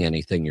doing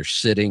anything. You're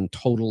sitting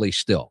totally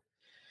still.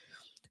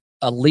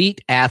 Elite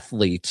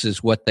athletes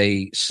is what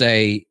they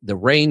say. The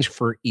range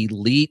for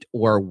elite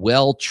or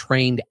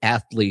well-trained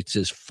athletes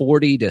is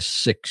 40 to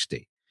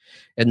 60.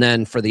 And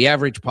then for the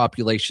average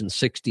population,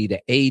 60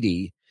 to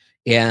 80.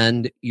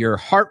 And your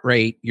heart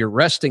rate, your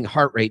resting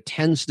heart rate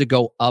tends to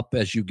go up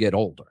as you get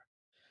older.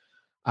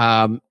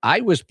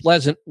 I was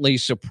pleasantly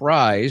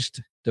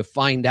surprised to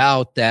find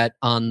out that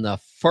on the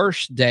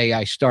first day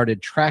I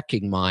started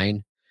tracking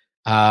mine,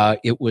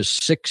 it was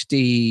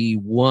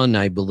 61,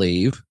 I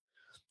believe.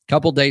 A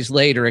couple days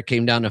later, it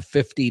came down to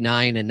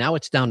 59, and now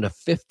it's down to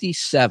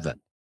 57.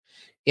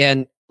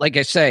 And like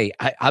I say,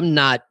 I'm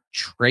not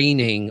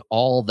training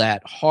all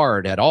that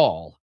hard at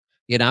all.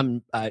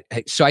 And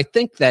so I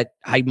think that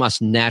I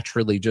must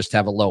naturally just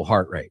have a low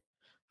heart rate.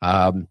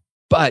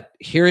 But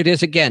here it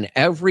is again.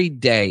 Every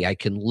day I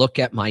can look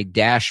at my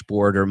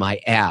dashboard or my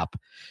app,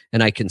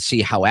 and I can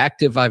see how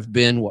active I've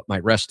been, what my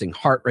resting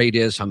heart rate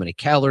is, how many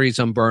calories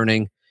I'm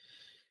burning.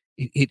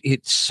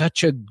 It's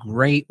such a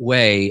great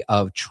way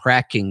of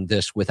tracking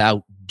this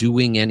without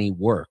doing any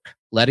work,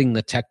 letting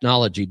the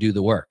technology do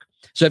the work.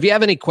 So if you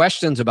have any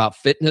questions about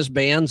fitness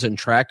bands and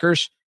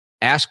trackers,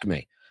 ask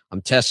me.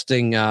 I'm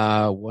testing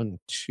 5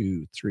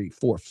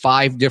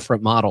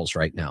 different models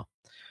right now.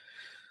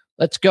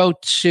 Let's go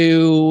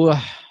to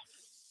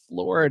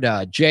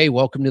Florida. Jay,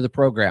 welcome to the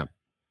program.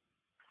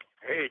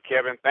 Hey,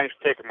 Kevin. Thanks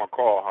for taking my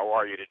call. How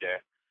are you today?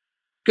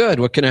 Good.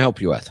 What can I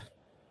help you with?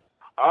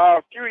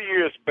 A few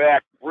years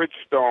back,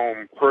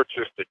 Bridgestone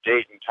purchased the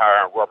Dayton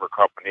Tire and Rubber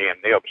Company,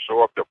 and they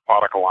absorbed their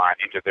product line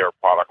into their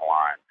product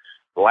line.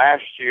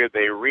 Last year,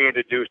 they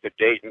reintroduced the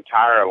Dayton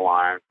Tire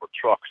line for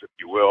trucks, if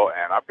you will,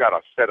 and I've got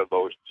a set of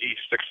those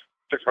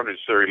G600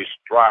 series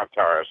drive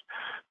tires.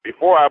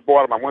 Before I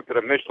bought them, I went to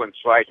the Michelin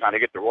site trying to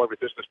get the road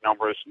resistance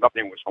numbers.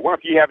 Nothing was. I wonder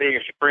if you have any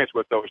experience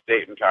with those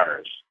Dayton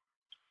tires.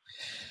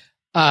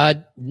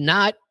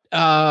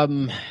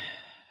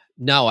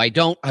 No, I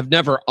don't. I've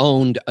never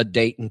owned a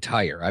Dayton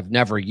tire. I've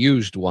never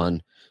used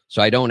one,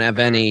 so I don't have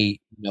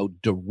any,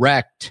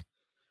 direct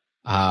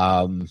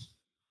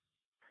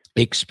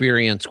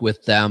experience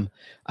with them.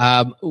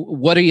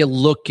 What are you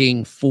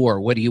looking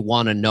for? What do you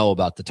want to know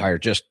about the tire?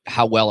 Just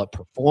how well it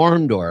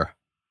performed, or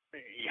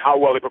how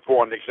well they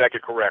performed. Exactly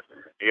correct.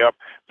 Yep.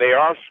 They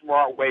are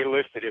smart way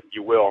listed, if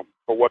you will,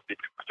 for what the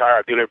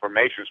tire dealer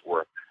information is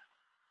worth,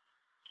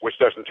 which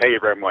doesn't tell you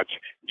very much.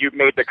 You've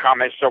made the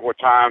comment several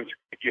times,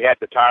 if you had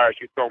the tires,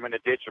 you throw them in the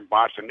ditch and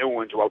buy some new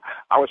ones. Well,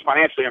 I was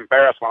financially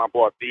embarrassed when I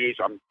bought these.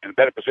 I'm in a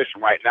better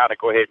position right now to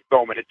go ahead and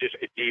throw them in the ditch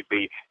if need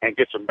be and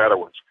get some better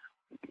ones.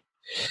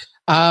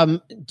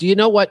 Do you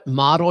know what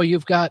model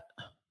you've got?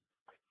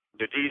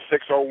 The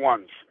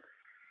D601s.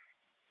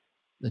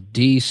 The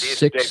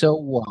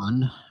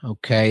D601.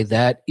 Okay,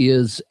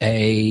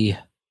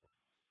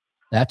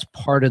 that's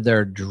part of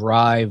their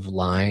drive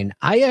line.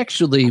 I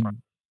actually,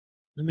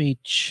 let me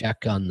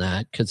check on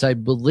that because I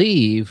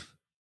believe.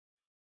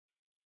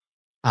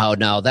 Oh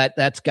no,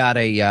 that's got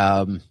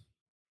a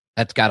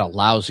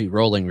lousy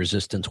rolling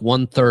resistance,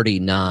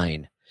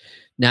 139.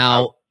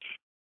 Now,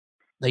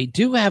 they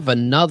do have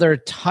another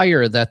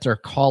tire that they're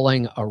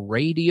calling a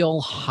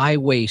radial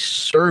highway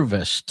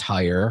service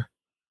tire.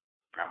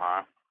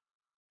 Uh-huh.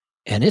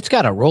 And it's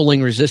got a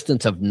rolling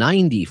resistance of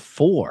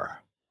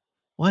 94.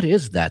 What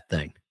is that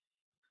thing?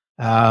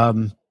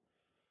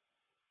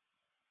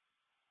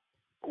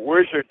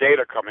 Where's your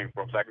data coming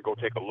from so I can go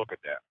take a look at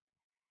that?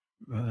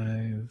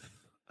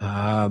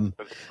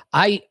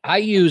 I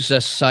use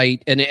a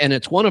site, and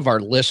it's one of our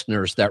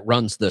listeners that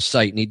runs the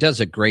site, and he does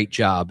a great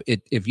job.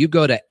 If you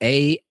go to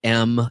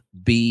AMBT.org,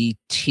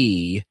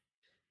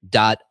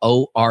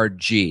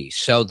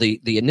 so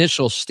the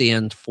initial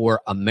stand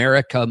for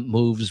America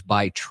Moves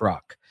by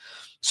Truck.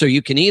 So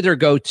you can either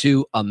go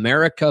to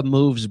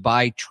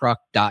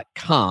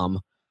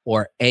americamovesbytruck.com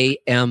or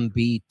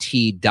AMBT.org,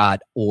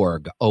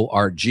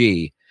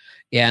 O-R-G.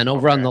 And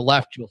over on the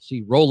left, you'll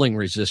see rolling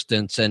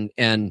resistance.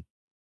 And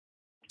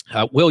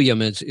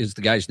William is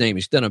the guy's name.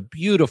 He's done a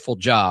beautiful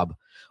job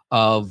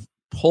of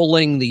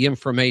pulling the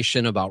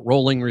information about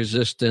rolling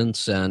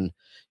resistance and,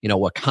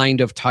 what kind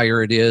of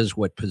tire it is,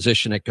 what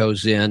position it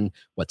goes in,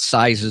 what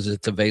sizes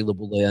it's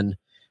available in.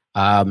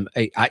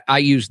 I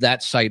use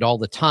that site all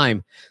the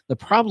time. The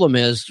problem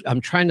is I'm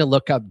trying to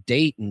look up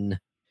Dayton,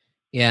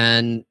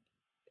 and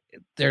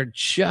they're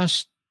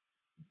just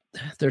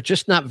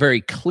not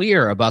very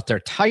clear about their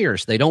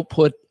tires. They don't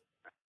put.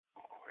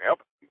 Yep,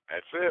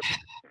 that's it.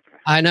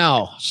 I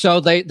know. So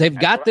they've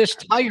got this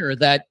tire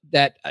that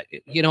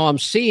I'm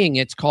seeing.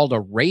 It's called a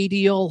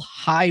radial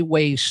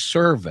highway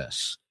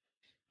service,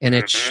 and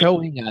it's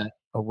showing a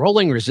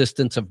rolling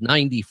resistance of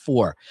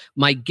 94.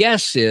 My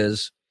guess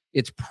is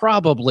it's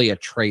probably a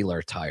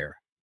trailer tire.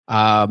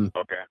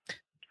 Okay.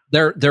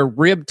 Their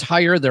rib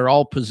tire, their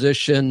all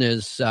position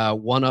is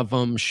one of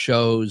them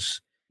shows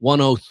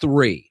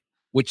 103,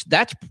 which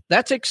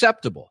that's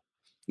acceptable.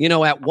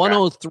 At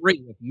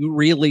 103, if you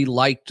really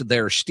liked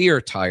their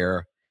steer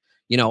tire,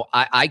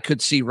 I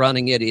could see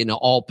running it in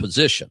all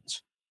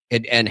positions,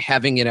 and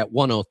having it at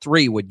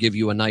 103 would give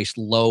you a nice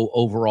low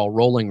overall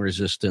rolling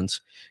resistance,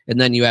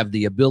 and then you have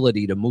the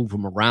ability to move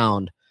them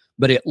around.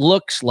 But it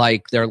looks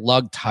like their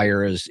lug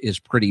tire is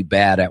pretty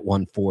bad at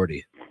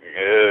 140.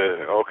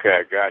 Yeah,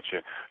 okay,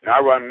 gotcha. Now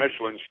I run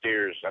Michelin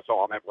steers. That's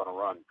all I'm ever going to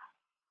run.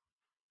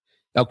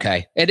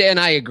 Okay, and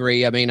I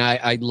agree. I mean,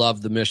 I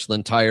love the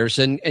Michelin tires,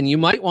 and you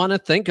might want to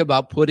think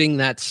about putting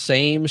that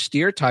same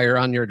steer tire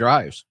on your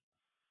drives.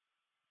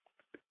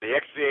 The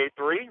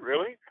XCA3,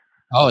 really?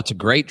 Oh, it's a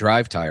great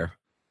drive tire.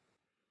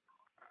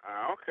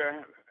 Okay,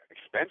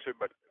 expensive,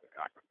 but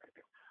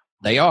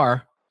they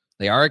are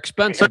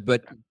expensive,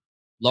 but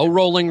low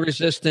rolling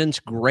resistance,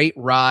 great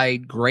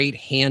ride, great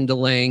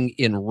handling.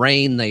 In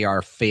rain, they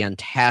are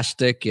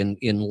fantastic.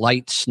 In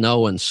light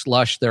snow and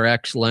slush, they're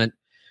excellent.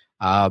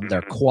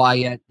 They're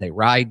quiet. They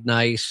ride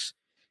nice.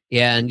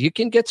 And you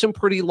can get some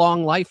pretty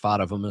long life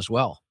out of them as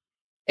well.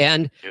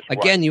 And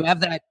again, you have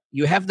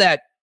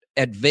that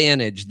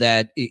advantage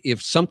that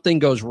if something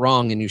goes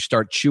wrong and you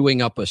start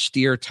chewing up a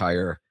steer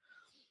tire,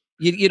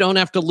 you don't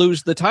have to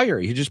lose the tire.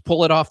 You just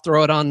pull it off,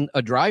 throw it on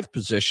a drive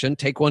position,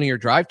 take one of your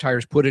drive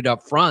tires, put it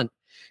up front.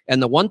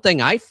 And the one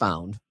thing I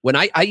found when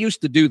I used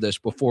to do this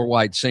before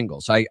wide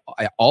singles, I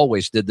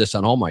always did this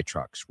on all my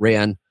trucks,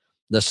 ran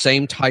the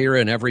same tire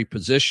in every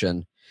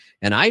position.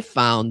 And I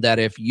found that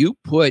if you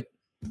put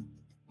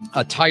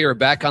a tire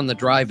back on the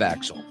drive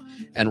axle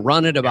and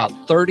run it about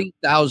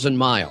 30,000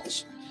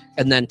 miles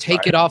and then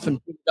take it off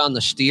and put it on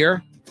the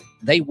steer,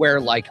 they wear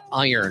like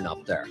iron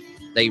up there.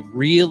 They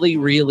really,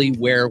 really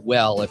wear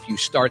well if you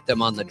start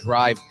them on the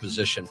drive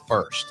position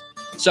first.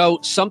 So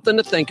something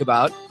to think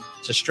about.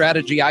 It's a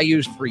strategy I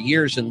used for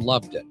years and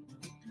loved it.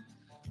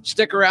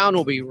 Stick around.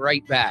 We'll be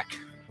right back.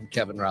 I'm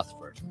Kevin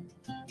Rutherford.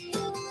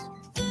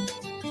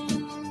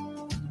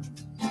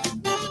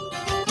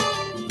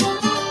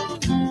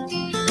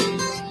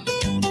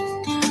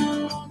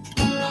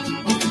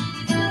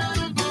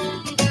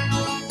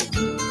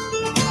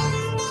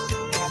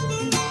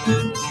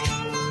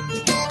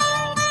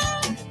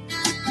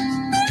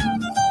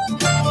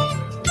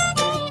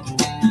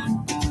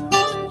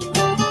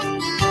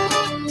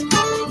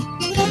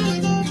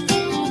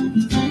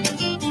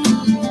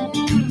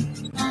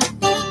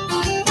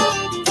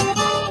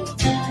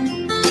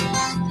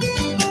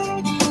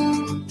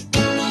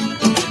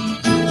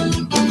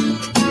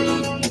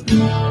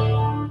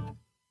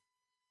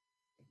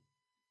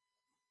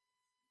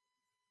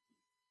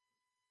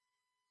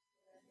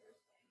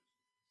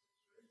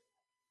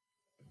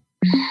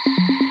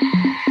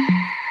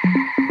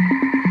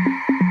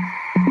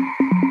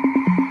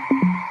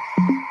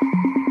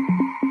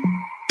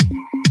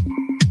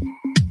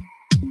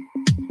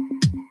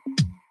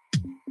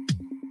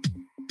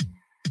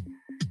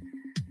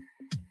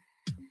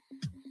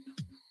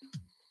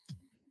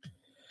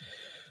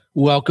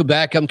 Welcome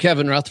back. I'm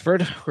Kevin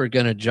Rutherford. We're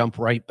going to jump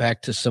right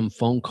back to some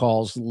phone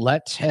calls.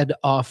 Let's head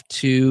off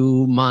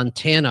to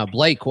Montana.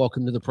 Blake,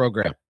 welcome to the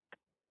program.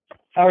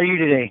 How are you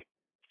today?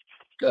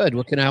 Good.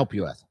 What can I help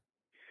you with?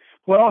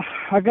 Well,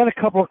 I've got a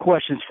couple of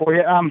questions for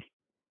you.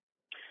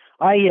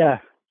 I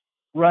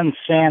run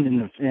sand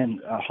in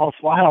haul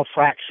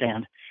frac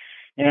sand,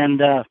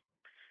 and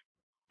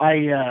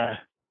I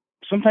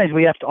sometimes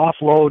we have to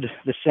offload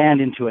the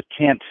sand into a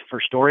tent for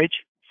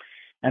storage,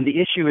 and the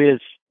issue is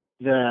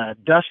the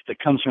dust that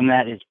comes from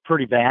that is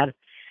pretty bad.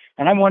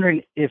 And I'm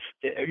wondering if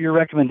your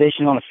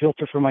recommendation on a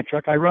filter for my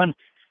truck. I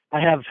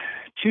have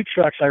 2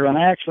 trucks I run.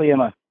 I actually am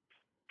a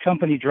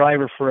company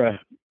driver for a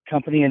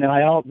company, and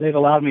they've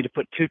allowed me to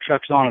put 2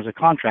 trucks on as a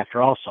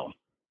contractor also,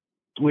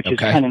 which is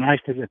kind of nice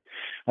because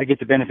I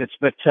get the benefits.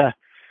 But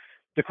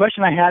the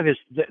question I have is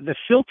the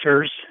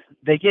filters,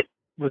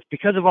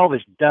 because of all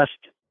this dust,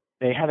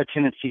 they have a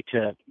tendency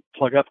to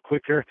plug up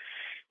quicker,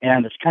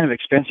 and it's kind of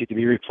expensive to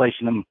be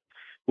replacing them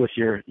with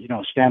your,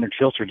 standard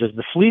filter. Does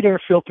the Fleet Air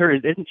filter,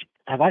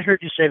 have I heard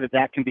you say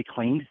that can be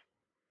cleaned?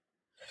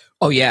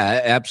 Oh,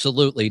 yeah,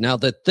 absolutely. Now,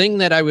 the thing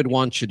that I would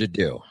want you to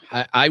do,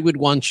 I would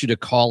want you to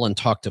call and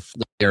talk to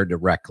Fleet Air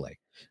directly.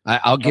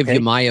 I'll give you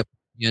my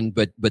opinion,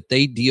 but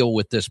they deal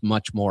with this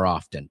much more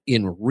often.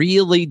 In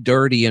really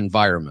dirty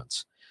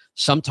environments,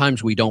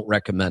 sometimes we don't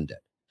recommend it.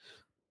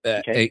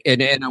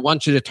 And I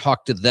want you to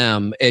talk to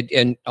them.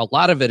 And a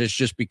lot of it is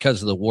just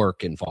because of the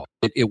work involved.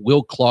 It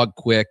will clog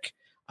quick.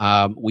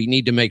 We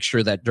need to make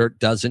sure that dirt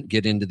doesn't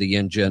get into the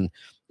engine.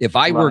 If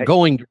I were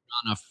going to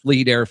run a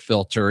Fleet Air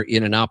filter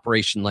in an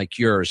operation like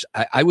yours,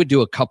 I would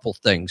do a couple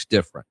things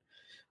different.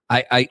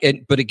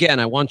 But again,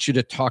 I want you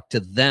to talk to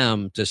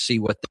them to see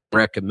what they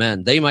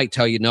recommend. They might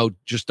tell you, no,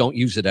 just don't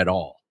use it at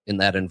all in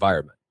that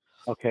environment.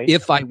 Okay.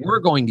 If I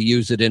were going to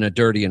use it in a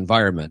dirty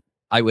environment,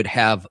 I would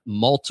have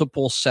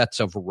multiple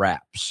sets of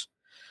wraps.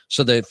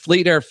 So the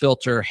Fleet Air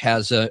filter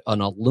has an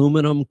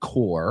aluminum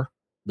core,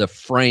 the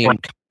frame,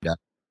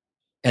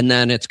 and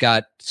then it's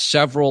got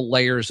several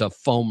layers of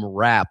foam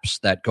wraps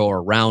that go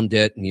around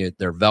it, and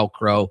they're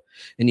Velcro,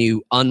 and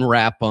you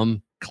unwrap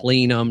them,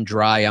 clean them,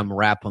 dry them,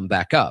 wrap them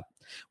back up.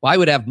 Well, I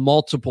would have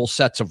multiple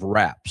sets of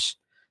wraps.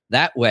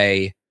 That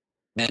way,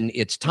 when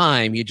it's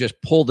time, you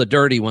just pull the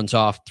dirty ones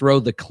off, throw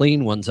the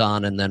clean ones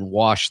on, and then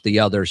wash the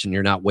others, and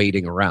you're not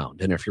waiting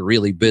around. And if you're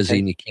really busy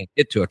and you can't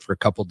get to it for a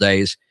couple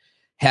days,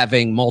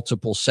 having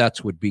multiple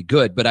sets would be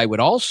good. But I would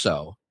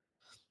also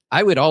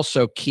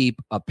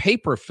keep a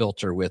paper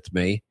filter with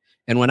me.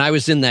 And when I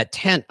was in that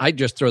tent, I'd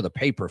just throw the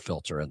paper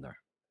filter in there.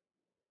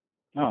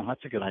 Oh,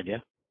 that's a good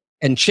idea.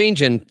 And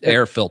changing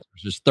air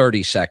filters is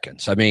 30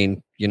 seconds. I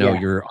mean,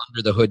 you're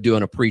under the hood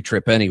doing a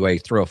pre-trip anyway,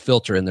 throw a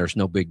filter in, there's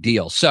no big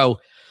deal. So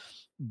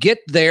get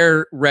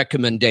their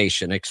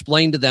recommendation,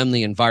 explain to them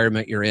the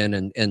environment you're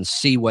in and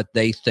see what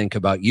they think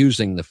about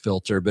using the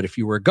filter. But if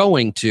you were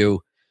going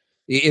to,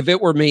 if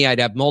it were me, I'd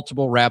have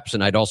multiple wraps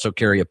and I'd also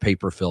carry a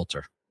paper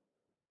filter.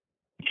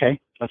 Okay,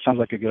 that sounds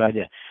like a good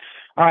idea.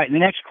 All right, the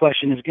next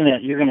question is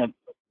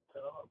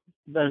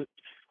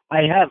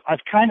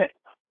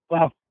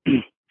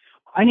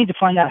I need to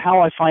find out how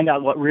I find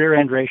out what rear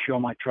end ratio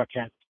my truck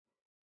has.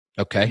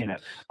 Okay.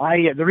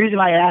 The reason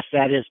I asked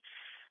that is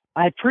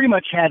I pretty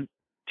much had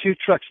 2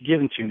 trucks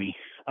given to me.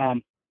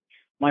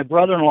 My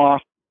brother-in-law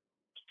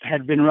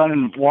had been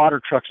running water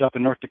trucks up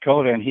in North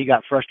Dakota, and he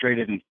got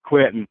frustrated and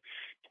quit. And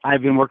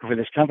I've been working for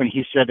this company.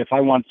 He said if I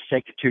wanted to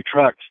take the 2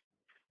 trucks,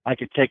 I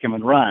could take them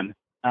and run.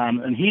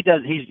 And he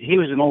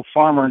was an old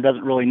farmer and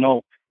doesn't really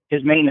know.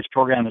 His maintenance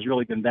program has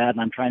really been bad,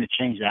 and I'm trying to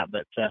change that.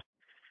 But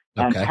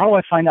how do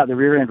I find out the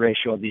rear end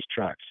ratio of these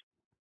trucks?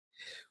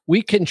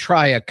 We can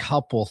try a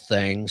couple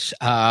things.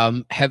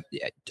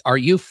 Are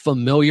you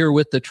familiar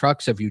with the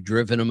trucks? Have you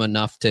driven them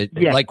enough to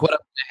like what I'm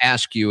going to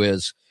ask you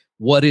is,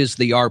 what is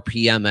the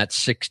RPM at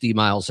 60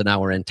 miles an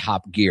hour in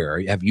top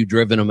gear? Have you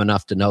driven them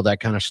enough to know that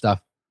kind of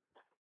stuff?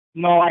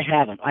 No, I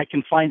haven't. I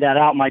can find that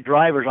out. My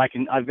drivers,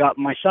 I've got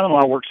my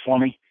son-in-law works for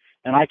me,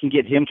 and I can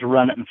get him to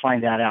run it and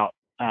find that out.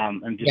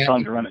 And just tell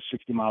him to run at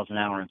 60 miles an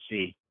hour and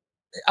see.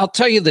 I'll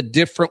tell you the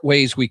different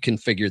ways we can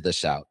figure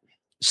this out.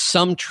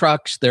 Some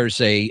trucks,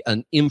 there's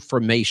an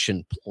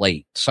information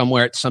plate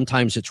somewhere.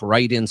 Sometimes it's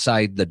right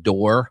inside the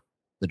door,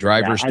 the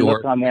driver's door. I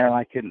looked on there and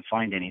I couldn't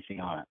find anything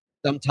on it.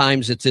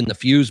 Sometimes it's in the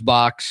fuse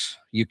box.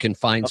 You can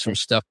find some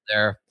stuff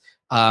there.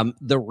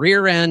 The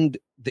rear end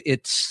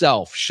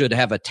itself should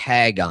have a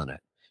tag on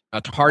it.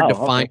 It's hard to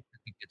find.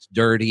 It's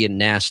dirty and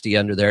nasty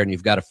under there, and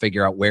you've got to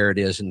figure out where it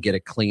is and get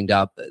it cleaned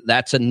up.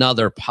 That's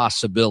another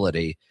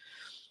possibility.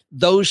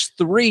 Those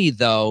 3,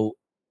 though,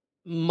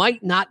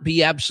 might not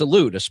be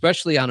absolute,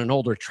 especially on an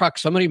older truck.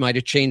 Somebody might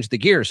have changed the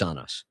gears on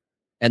us,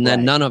 and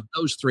then none of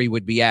those 3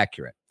 would be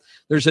accurate.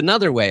 There's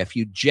another way. If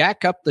you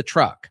jack up the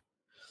truck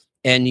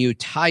and you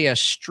tie a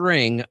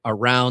string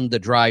around the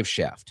drive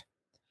shaft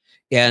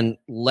and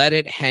let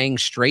it hang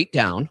straight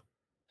down,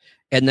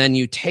 and then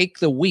you take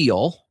the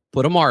wheel,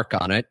 put a mark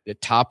on it,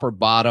 at top or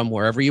bottom,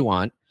 wherever you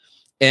want,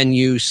 and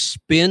you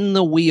spin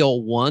the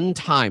wheel one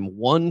time,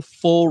 one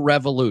full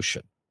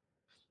revolution.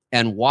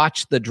 and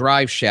watch the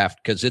drive shaft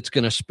because it's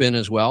going to spin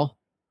as well.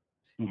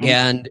 Mm-hmm.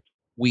 And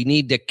we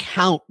need to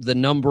count the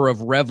number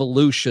of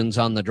revolutions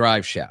on the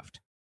drive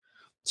shaft.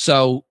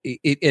 So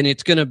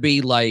it's going to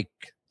be like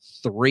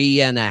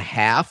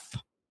 3.5.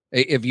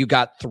 If you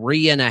got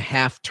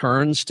 3.5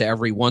 turns to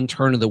every one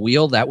turn of the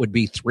wheel, that would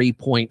be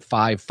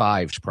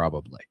 3.55s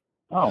probably.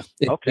 Oh, okay.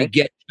 If we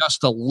get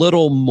just a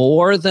little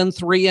more than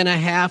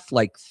 3.5,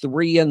 like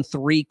 3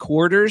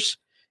 3/4,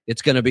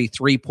 it's going to be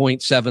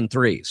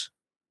 3.73s.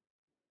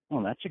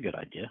 Oh, that's a good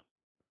idea.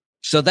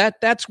 So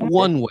that's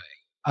one way.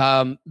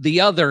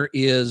 The other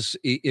is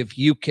if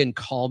you can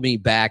call me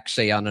back,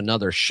 say on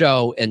another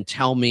show, and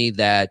tell me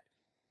that,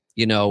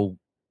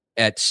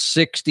 at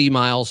 60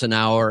 miles an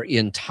hour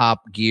in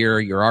top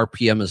gear, your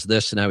RPM is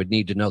this, and I would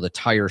need to know the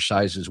tire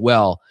size as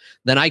well.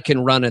 Then I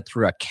can run it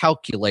through a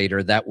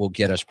calculator that will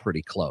get us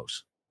pretty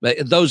close.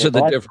 But those are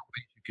the different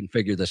ways you can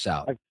figure this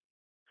out. I've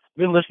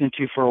been listening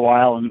to you for a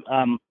while, and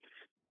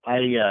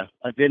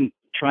I've been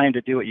trying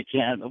to do what you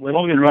can. We've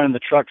only been running the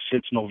truck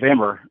since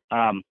November.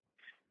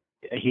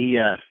 He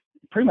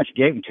pretty much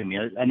gave them to me,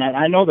 and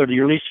I know they're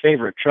your least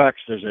favorite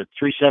trucks. There's a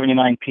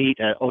 379 Pete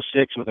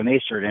 06 with an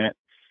ACER in it,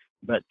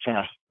 but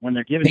when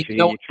they're given to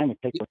you, you kind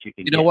of take what you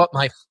can. You know what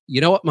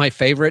my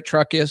favorite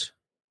truck is?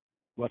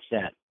 What's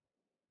that?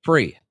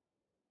 Free.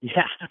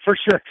 Yeah, for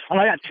sure. And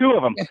I got 2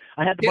 of them.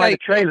 I had to buy the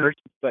trailers,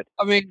 but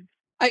I mean,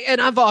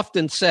 I've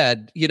often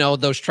said,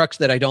 those trucks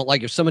that I don't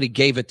like, if somebody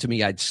gave it to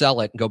me, I'd sell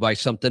it and go buy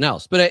something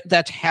else. But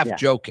that's half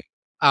joking.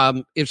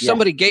 If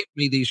somebody gave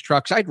me these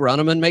trucks, I'd run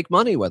them and make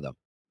money with them.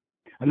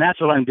 And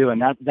that's what I'm doing.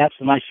 That's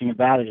the nice thing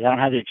about it. I don't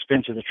have the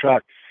expense of the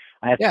truck.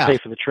 I have to pay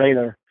for the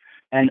trailer.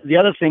 And the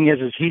other thing is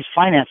he's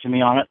financing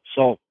me on it.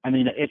 So, I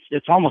mean,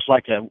 it's almost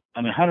like a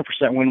 100%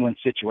 win-win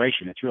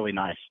situation. It's really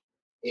nice.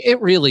 It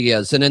really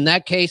is. And in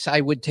that case, I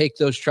would take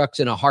those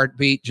trucks in a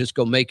heartbeat, just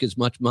go make as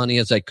much money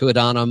as I could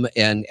on them.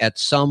 And at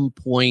some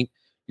point,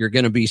 you're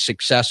going to be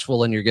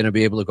successful and you're going to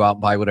be able to go out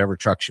and buy whatever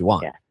trucks you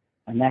want. Yeah.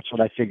 And that's what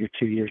I figured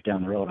 2 years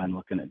down the road, I'm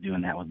looking at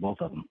doing that with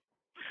both of them.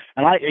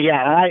 And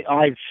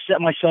I've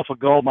set myself a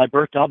goal. My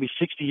birthday, I'll be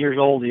 60 years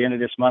old at the end of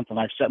this month. And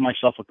I've set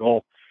myself a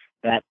goal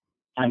that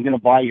I'm going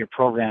to buy your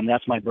program.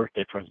 That's my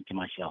birthday present to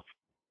myself.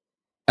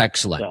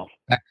 Excellent.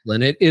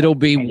 Excellent. It'll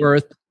be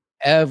worth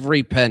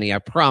every penny. I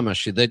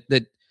promise you that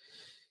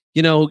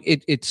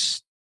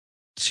it's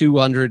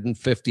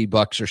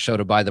 $250 or so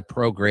to buy the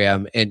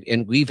program.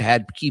 And we've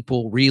had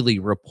people really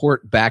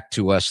report back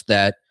to us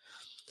that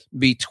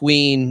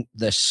between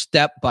the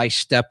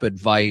step-by-step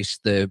advice,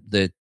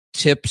 the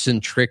tips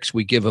and tricks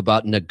we give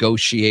about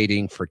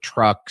negotiating for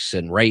trucks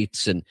and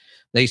rates, and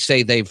they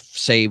say they've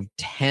saved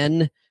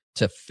 $10,000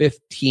 to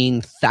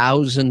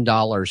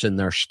 $15,000 in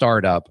their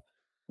startup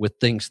with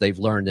things they've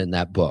learned in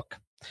that book.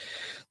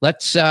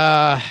 Let's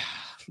go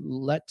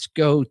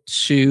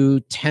to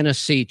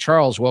Tennessee.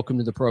 Charles, welcome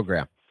to the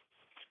program.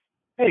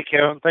 Hey,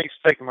 Kevin. Thanks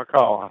for taking my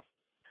call.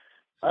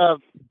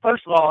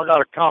 First of all, I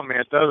got a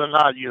comment. The other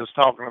night you was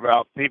talking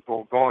about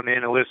people going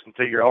in and listening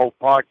to your old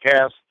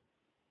podcast.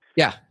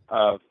 Yeah.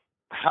 I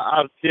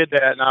did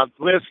that, and I've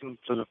listened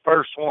to the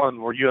first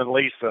one where you and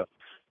Lisa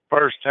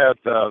first had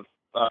the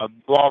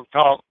blog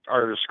talk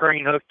or the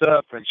screen hooked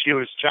up, and she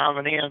was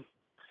chiming in.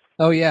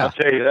 Oh, yeah. I'll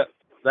tell you,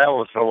 that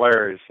was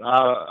hilarious.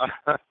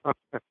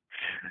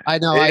 I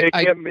know.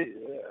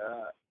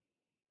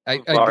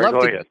 I'd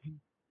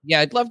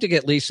love to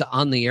get Lisa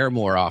on the air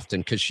more often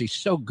because she's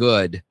so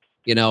good,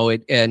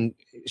 and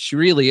she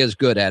really is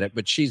good at it,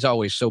 but she's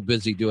always so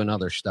busy doing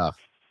other stuff.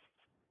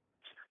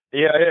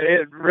 Yeah,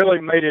 it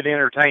really made it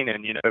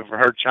entertaining, for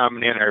her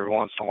chiming in every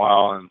once in a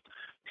while and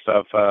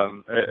stuff.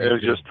 It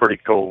was just pretty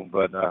cool.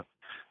 But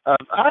I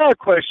had a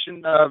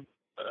question. I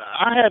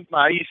had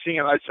my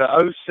ECM, it's a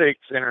 06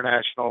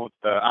 International with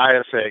the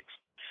ISX.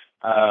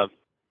 I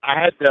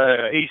had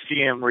the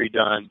ECM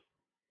redone.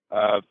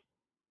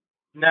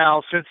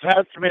 Now, since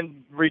that's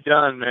been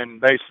redone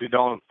and basically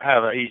don't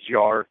have an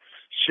EGR,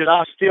 should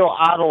I still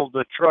idle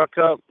the truck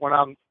up when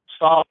I'm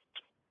stopped,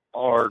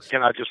 or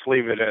can I just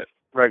leave it at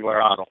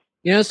regular idle?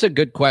 Yeah, that's a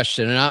good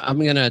question. And I'm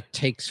going to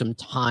take some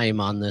time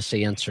on this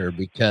answer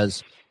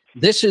because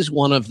this is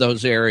one of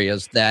those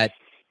areas that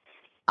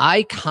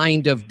I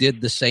kind of did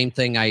the same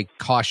thing I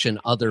caution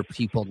other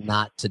people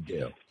not to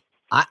do.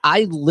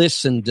 I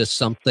listened to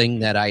something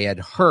that I had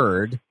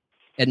heard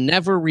and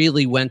never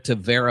really went to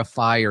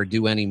verify or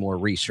do any more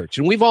research.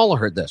 And we've all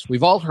heard this.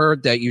 We've all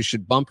heard that you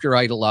should bump your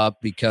idle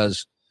up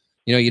because,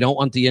 you don't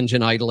want the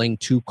engine idling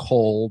too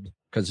cold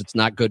because it's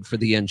not good for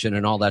the engine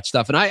and all that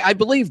stuff. And I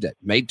believed it.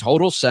 Made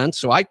total sense.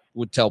 So I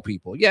would tell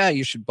people, yeah,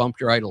 you should bump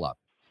your idle up.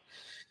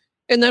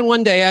 And then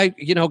one day I,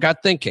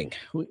 got thinking,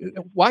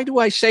 why do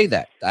I say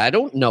that? I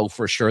don't know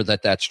for sure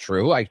that that's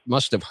true. I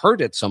must have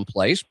heard it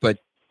someplace, but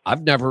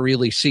I've never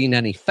really seen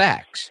any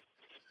facts.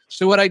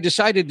 So what I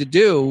decided to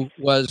do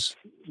was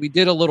we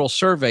did a little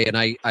survey, and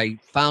I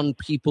found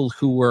people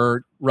who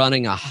were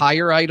running a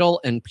higher idle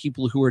and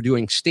people who were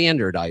doing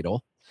standard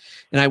idle.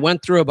 And I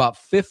went through about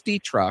 50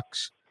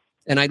 trucks,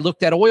 and I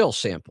looked at oil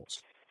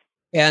samples.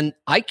 And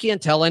I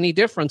can't tell any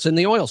difference in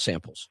the oil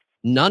samples.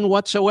 None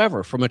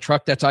whatsoever from a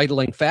truck that's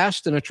idling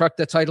fast and a truck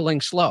that's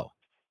idling slow.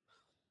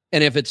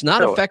 And if it's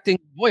not affecting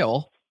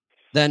oil,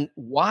 then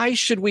why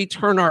should we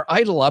turn our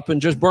idle up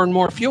and just burn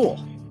more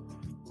fuel?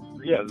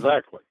 Yeah,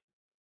 exactly.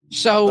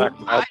 So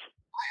exactly.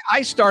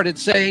 I started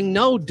saying,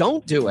 no,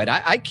 don't do it.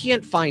 I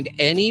can't find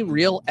any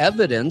real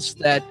evidence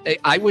that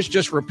I was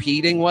just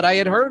repeating what I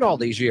had heard all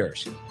these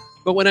years.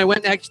 But when I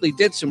went and actually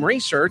did some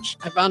research,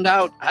 I found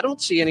out I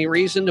don't see any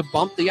reason to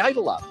bump the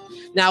idle up.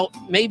 Now,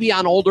 maybe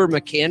on older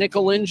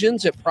mechanical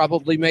engines, it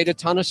probably made a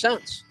ton of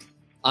sense.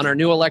 On our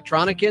new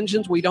electronic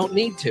engines, we don't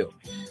need to.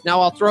 Now,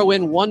 I'll throw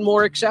in one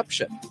more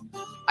exception.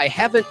 I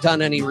haven't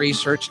done any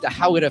research to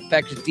how it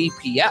affects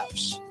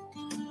DPFs.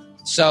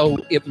 So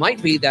it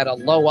might be that a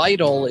low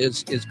idle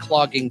is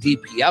clogging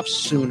DPFs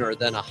sooner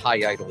than a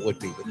high idle would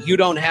be. But you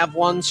don't have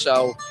one,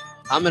 so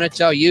I'm going to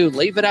tell you,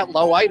 leave it at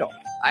low idle.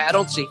 I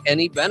don't see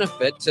any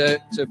benefit to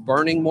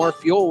burning more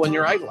fuel when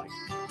you're idling.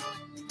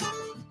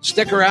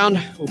 Stick around.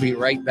 We'll be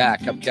right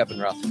back. I'm Kevin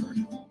Rutherford.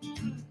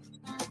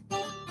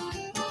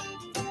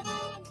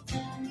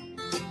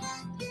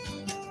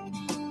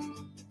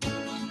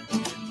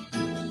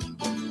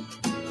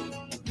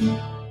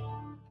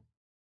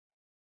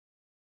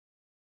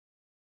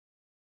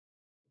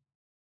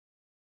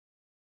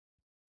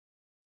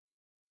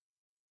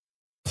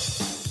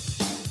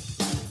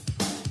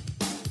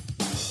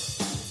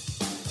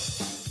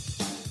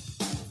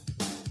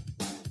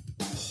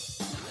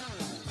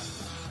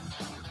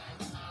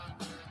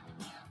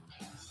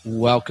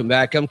 Welcome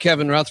back. I'm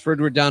Kevin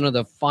Rutherford. We're down to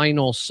the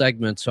final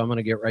segment, so I'm going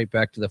to get right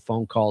back to the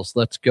phone calls.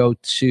 Let's go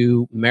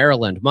to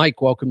Maryland.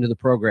 Mike, welcome to the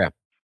program.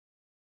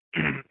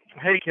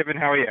 Hey, Kevin.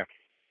 How are you?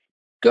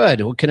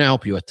 Good. What can I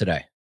help you with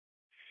today?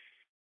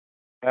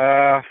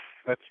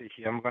 Let's see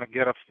here. I'm going to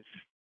get off this.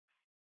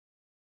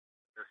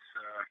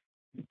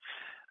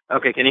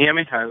 Okay, can you hear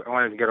me? I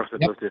wanted to get off the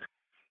Bluetooth.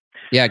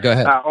 Yeah, go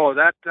ahead.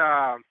 That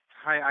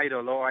high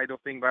idle, low idle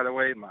thing, by the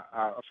way,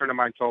 a friend of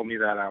mine told me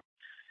that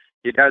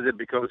he does it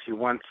because he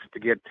wants to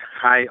get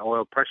high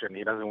oil pressure, and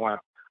he doesn't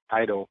want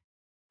idle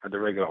at the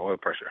regular oil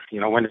pressure.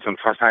 You know, when it's on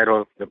fast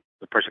idle, the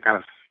pressure kind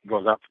of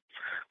goes up.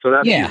 So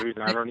that's the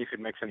reason. I don't know if it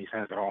makes any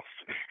sense at all.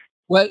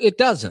 Well, it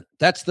doesn't.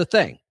 That's the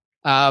thing.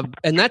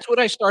 And that's what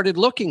I started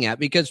looking at,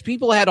 because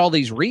people had all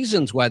these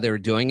reasons why they were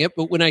doing it.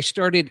 But when I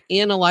started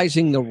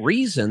analyzing the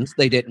reasons,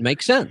 they didn't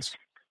make sense.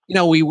 You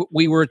know,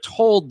 we were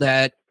told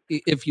that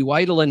if you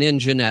idle an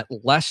engine at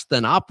less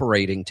than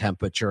operating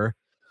temperature,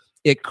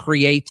 it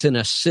creates an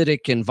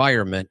acidic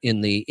environment in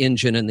the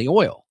engine and the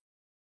oil.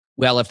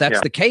 Well, if that's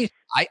the case,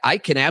 I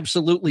can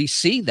absolutely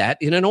see that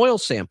in an oil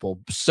sample.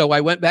 So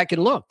I went back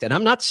and looked, and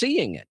I'm not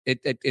seeing it.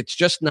 It's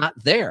just not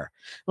there.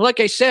 Like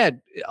I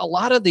said, a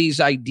lot of these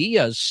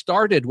ideas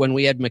started when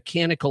we had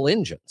mechanical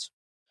engines.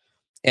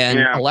 And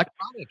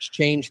electronics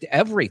changed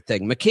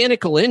everything.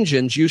 Mechanical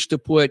engines used to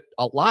put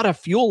a lot of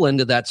fuel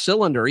into that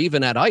cylinder,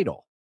 even at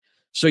idle.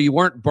 So you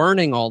weren't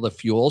burning all the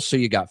fuel. So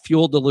you got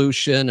fuel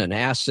dilution and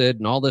acid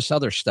and all this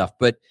other stuff.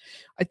 But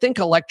I think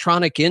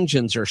electronic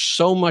engines are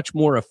so much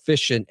more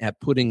efficient at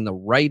putting the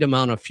right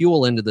amount of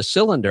fuel into the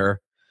cylinder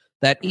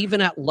that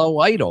even at low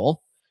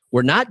idle,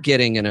 we're not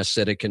getting an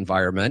acidic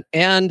environment.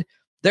 And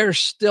there's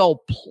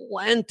still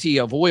plenty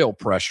of oil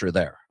pressure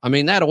there. I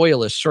mean, that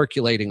oil is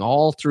circulating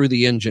all through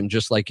the engine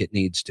just like it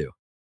needs to.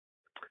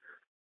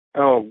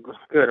 Oh,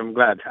 good. I'm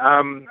glad.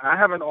 I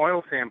have an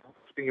oil sample,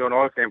 speaking of an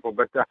oil sample,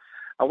 but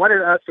I wanted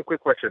to ask a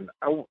quick question.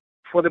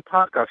 For the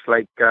podcast,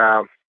 like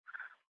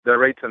the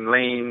rates and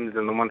lanes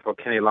and the one for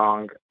Kenny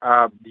Long,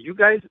 do you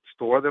guys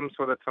store them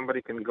so that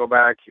somebody can go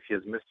back if he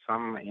has missed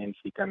some and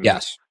he can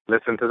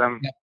listen to them?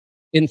 Yeah.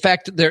 In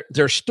fact,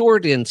 they're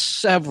stored in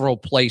several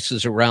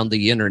places around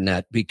the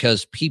internet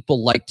because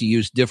people like to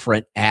use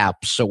different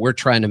apps. So we're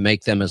trying to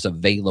make them as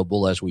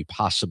available as we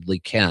possibly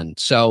can.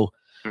 So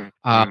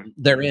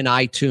they're in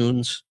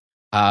iTunes.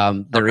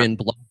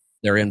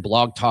 They're in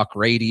Blog Talk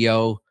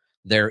Radio.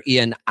 They're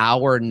in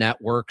our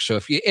network. So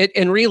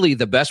and really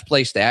the best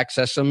place to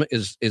access them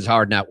is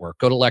our network.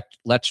 Go to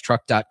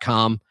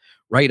letstruck.com.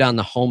 Right on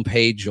the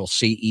homepage, you'll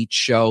see each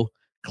show.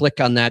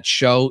 Click on that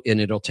show, and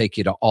it'll take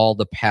you to all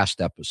the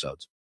past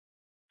episodes.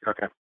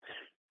 Okay.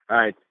 All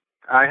right.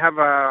 I have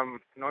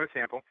another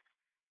sample.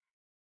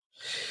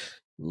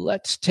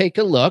 Let's take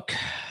a look.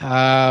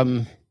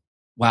 Wow.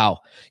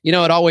 You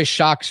know, it always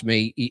shocks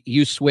me.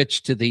 You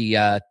switch to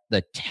the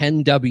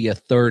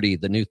 10W30,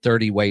 the new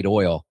 30-weight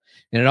oil,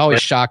 and it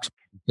always shocks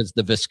me because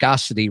the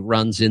viscosity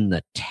runs in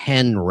the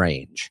 10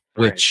 range,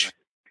 which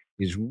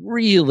is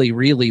really,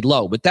 really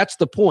low. But that's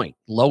the point.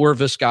 Lower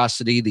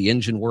viscosity, the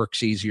engine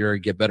works easier, you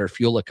get better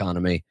fuel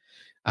economy.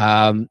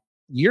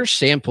 Your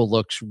sample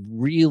looks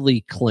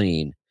really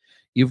clean.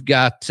 You've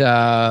got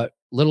a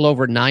little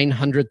over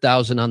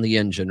 900,000 on the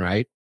engine,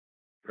 right?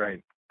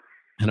 Right.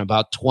 And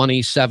about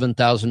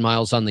 27,000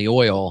 miles on the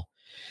oil.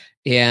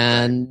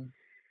 And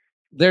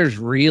there's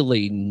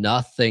really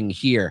nothing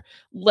here.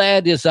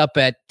 Lead is up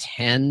at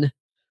 10.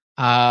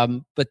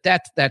 But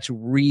that's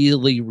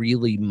really,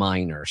 really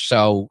minor.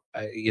 So,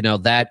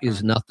 that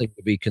is nothing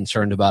to be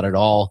concerned about at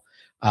all.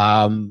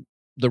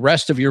 the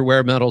rest of your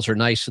wear metals are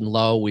nice and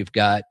low. We've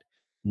got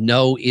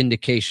no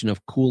indication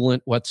of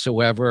coolant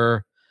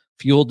whatsoever.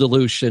 Fuel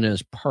dilution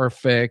is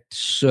perfect.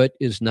 Soot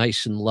is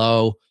nice and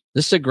low.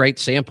 This is a great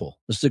sample.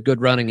 This is a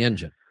good running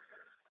engine.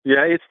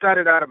 Yeah, it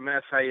started out a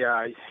mess.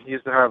 I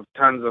used to have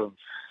tons of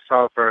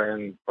sulfur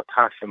and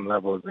potassium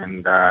levels, and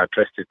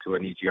addressed it to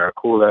an EGR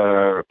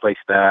cooler,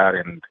 replaced that,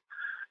 and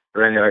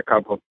ran a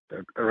couple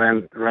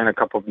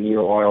of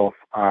new oil.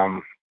 I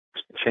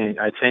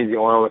changed the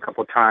oil a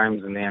couple of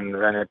times, and then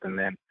ran it, and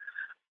then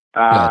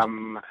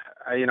I'm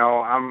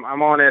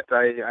on it.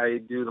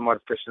 I do the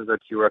modifications that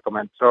you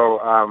recommend.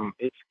 So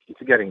it's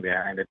getting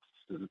there, and it's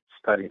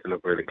starting to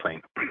look really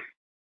clean.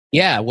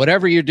 Yeah,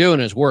 whatever you're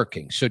doing is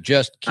working. So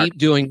just keep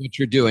doing what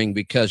you're doing,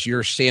 because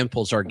your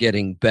samples are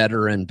getting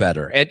better and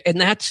better. And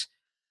that's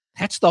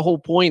the whole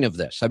point of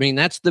this. I mean,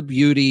 that's the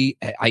beauty.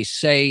 I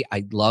say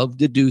I love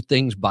to do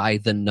things by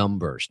the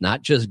numbers,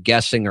 not just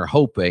guessing or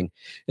hoping.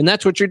 And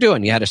that's what you're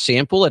doing. You had a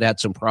sample, it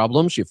had some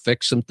problems, you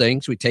fix some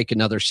things, we take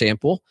another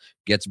sample,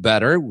 gets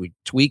better, we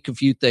tweak a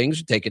few things,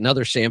 we take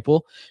another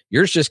sample.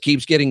 Yours just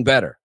keeps getting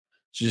better.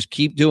 So just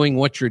keep doing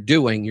what you're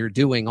doing. You're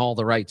doing all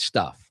the right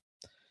stuff.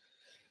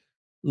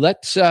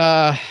 Let's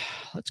go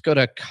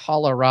to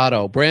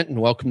Colorado. Brenton,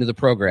 welcome to the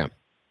program.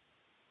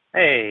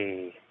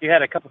 Hey, you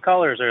had a couple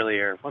callers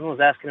earlier. One was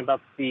asking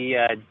about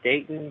the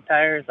Dayton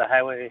tires, the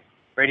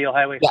radial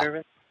highway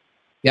service.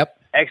 Yep.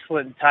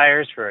 Excellent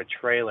tires for a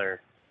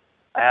trailer.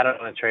 I had it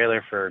on a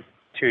trailer for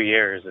 2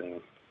 years, and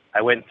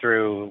I went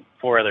through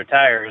 4 other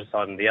tires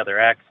on the other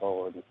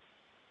axle, and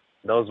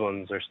those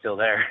ones are still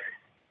there.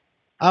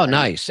 Oh,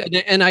 nice.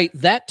 And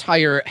that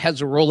tire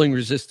has a rolling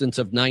resistance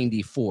of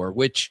 94,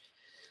 which,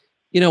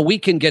 we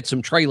can get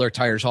some trailer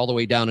tires all the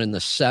way down in the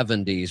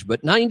 70s,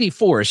 but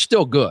 94 is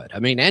still good. I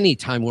mean,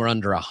 anytime we're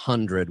under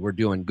 100, we're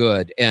doing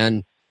good.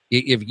 And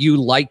if you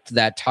liked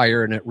that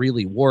tire and it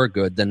really wore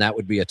good, then that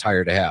would be a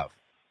tire to have.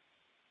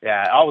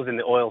 Yeah, I was in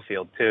the oil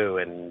field too,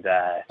 and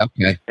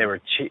okay, they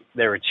were cheap.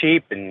 They were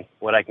cheap, and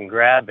what I can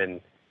grab, and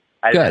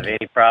I didn't have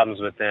any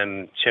problems with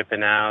them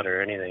chipping out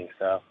or anything.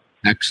 So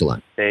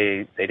excellent.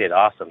 They did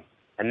awesome.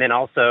 And then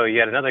also you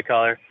had another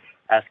caller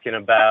asking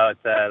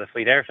about the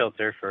Fleet air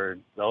filter for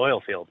the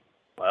oil field.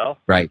 Well,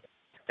 right.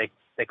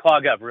 They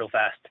clog up real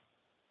fast.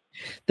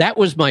 That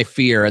was my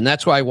fear, and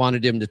that's why I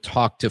wanted him to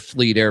talk to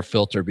Fleet Air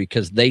Filter,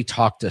 because they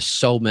talk to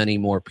so many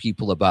more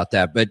people about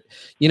that. But,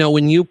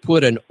 when you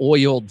put an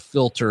oiled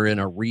filter in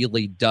a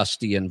really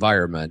dusty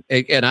environment,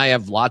 and I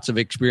have lots of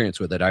experience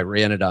with it. I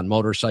ran it on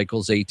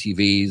motorcycles,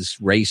 ATVs,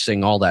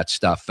 racing, all that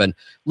stuff. And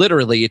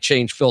literally you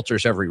change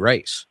filters every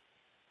race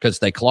because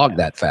they clog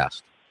that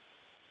fast.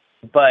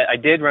 But I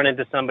did run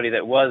into somebody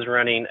that was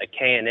running a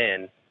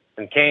K&N,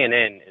 and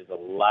K&N is a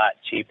lot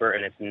cheaper,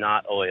 and it's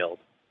not oiled.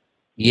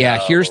 Yeah,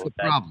 here's the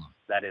problem.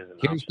 That is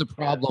here's the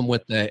problem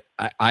with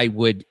I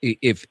would,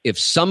 if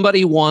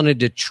somebody wanted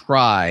to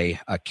try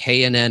a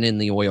K&N in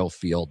the oil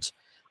fields,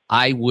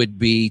 I would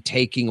be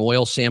taking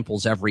oil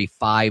samples every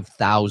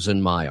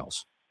 5,000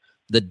 miles.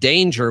 The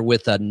danger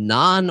with a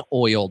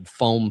non-oiled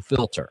foam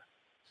filter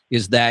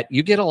is that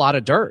you get a lot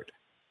of dirt.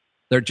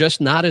 They're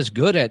just not as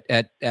good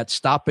at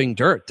stopping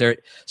dirt.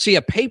 See,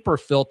 a paper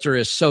filter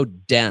is so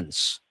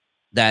dense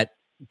that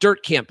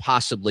dirt can't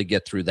possibly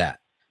get through that.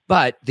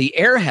 But the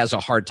air has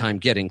a hard time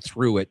getting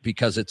through it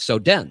because it's so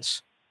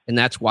dense. And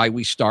that's why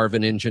we starve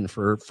an engine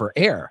for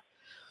air.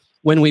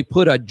 When we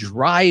put a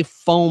dry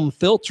foam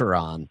filter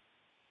on,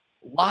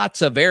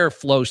 lots of air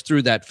flows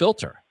through that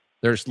filter.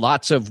 There's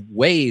lots of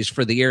ways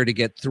for the air to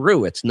get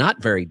through. It's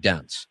not very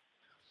dense.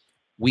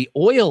 We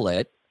oil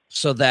it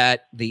so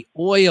that the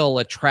oil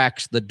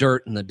attracts the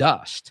dirt and the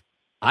dust.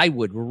 I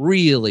would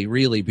really,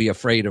 really be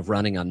afraid of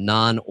running a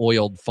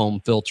non-oiled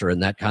foam filter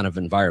in that kind of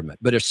environment.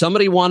 But if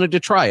somebody wanted to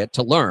try it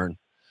to learn,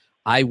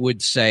 I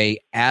would say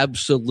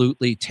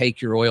absolutely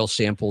take your oil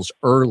samples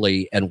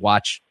early and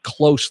watch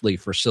closely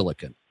for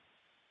silicon.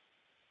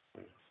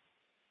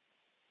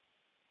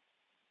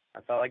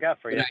 That's all I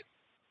got for you.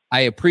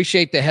 I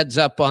appreciate the heads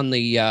up on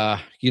the,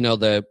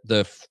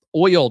 the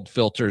oiled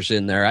filters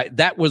in there.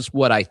 That was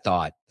what I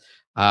thought.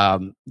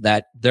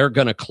 That they're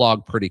going to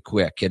clog pretty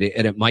quick, and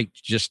it might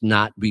just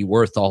not be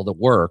worth all the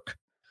work.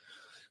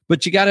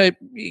 But you got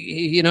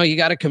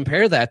to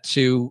compare that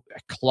to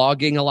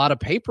clogging a lot of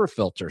paper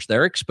filters.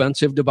 They're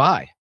expensive to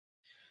buy.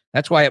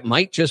 That's why it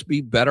might just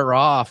be better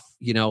off,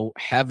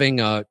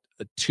 having a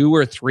 2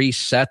 or 3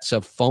 sets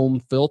of foam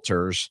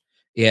filters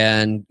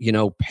and,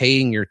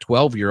 paying your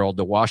 12-year-old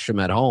to wash them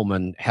at home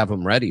and have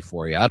them ready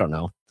for you. I don't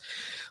know.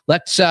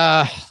 Let's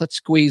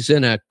squeeze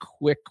in a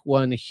quick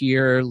one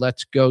here.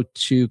 Let's go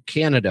to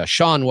Canada.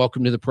 Sean,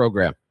 welcome to the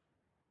program.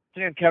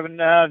 Kevin,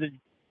 the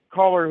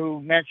caller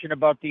who mentioned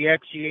about the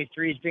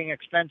XEA3s being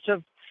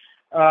expensive.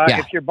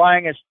 If you're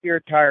buying a steer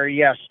tire,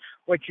 yes.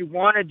 What you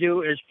want to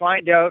do is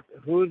find out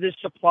who the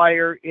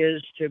supplier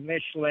is to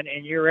Michelin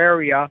in your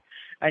area,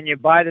 and you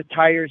buy the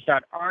tires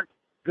that aren't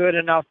good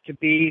enough to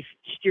be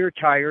steer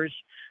tires,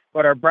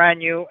 but are brand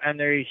new, and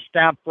they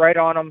stamp right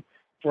on them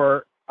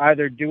for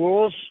either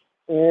duals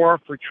or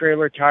for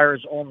trailer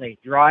tires only,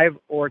 drive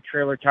or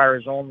trailer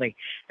tires only.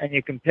 And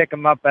you can pick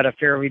them up at a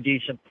fairly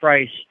decent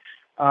price.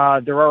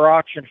 There are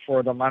auctions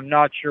for them. I'm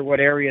not sure what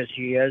areas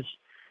he is,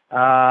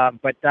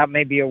 but that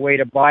may be a way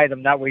to buy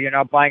them. That way you're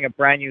not buying a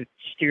brand new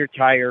steer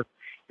tire.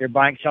 You're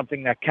buying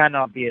something that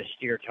cannot be a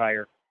steer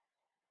tire.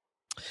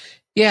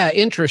 Yeah,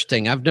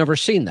 interesting. I've never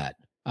seen that.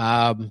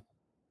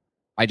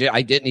 I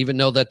didn't even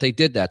know that they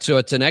did that. So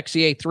it's an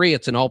XEA3,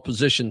 it's an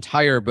all-position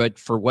tire, but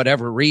for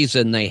whatever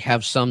reason, they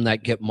have some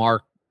that get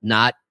marked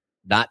not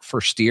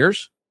for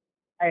steers?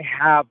 I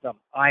have them.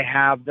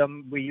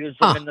 We use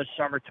them in the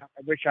summertime.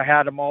 I wish I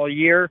had them all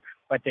year,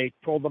 but they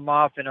pulled them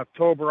off in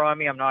October on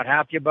me. I'm not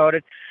happy about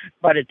it,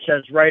 but it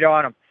says right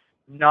on them,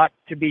 not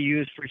to be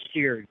used for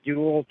steer,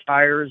 dual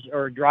tires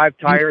or drive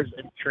tires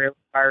and trailer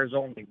tires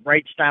only.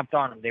 Right stamped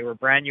on them. They were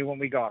brand new when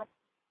we got them.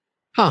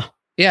 Huh.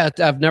 Yeah,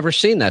 I've never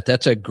seen that.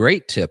 That's a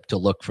great tip to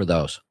look for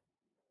those.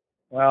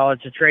 Well,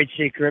 it's a trade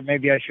secret.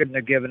 Maybe I shouldn't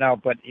have given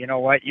out, but you know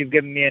what? You've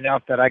given me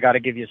enough that I got to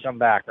give you some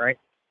back, right?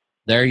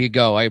 There you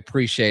go. I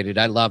appreciate it.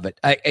 I love it.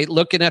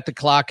 Looking at the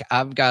clock,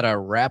 I've got to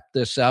wrap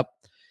this up.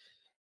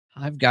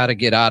 I've got to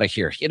get out of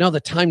here. You know, the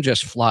time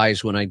just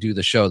flies when I do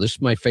the show. This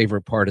is my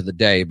favorite part of the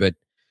day, but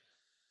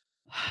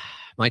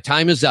my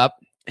time is up.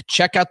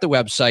 Check out the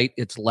website.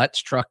 It's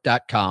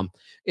letstruck.com.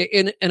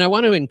 And I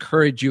want to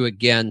encourage you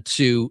again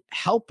to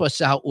help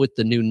us out with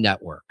the new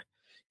network.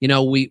 You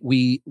know,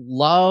 we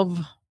love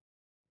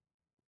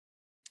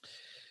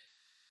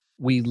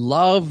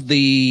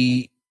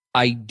the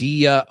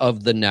idea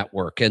of the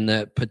network and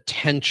the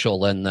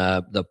potential and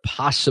the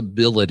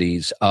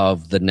possibilities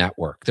of the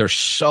network. There's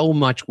so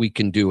much we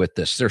can do with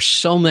this. There's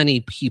so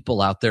many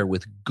people out there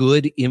with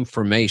good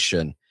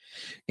information,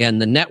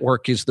 and the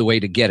network is the way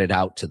to get it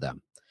out to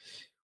them.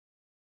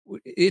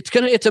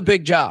 It's a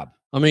big job.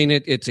 I mean,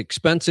 it's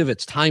expensive.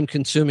 It's time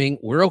consuming.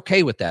 We're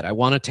okay with that. I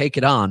want to take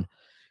it on,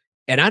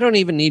 and I don't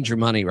even need your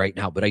money right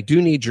now, but I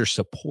do need your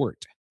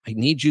support. I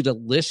need you to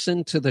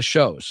listen to the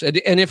shows.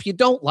 And if you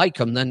don't like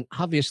them, then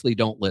obviously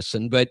don't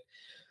listen, but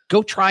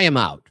go try them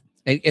out.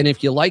 And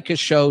if you like a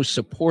show,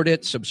 support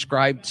it,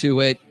 subscribe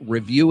to it,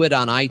 review it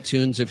on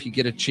iTunes if you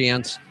get a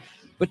chance,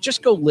 but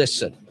just go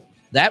listen.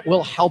 That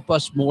will help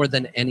us more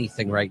than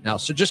anything right now.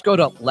 So just go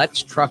to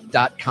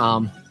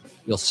letstruck.com.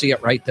 You'll see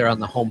it right there on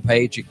the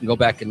homepage. You can go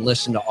back and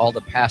listen to all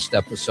the past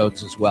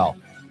episodes as well.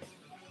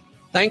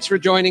 Thanks for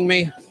joining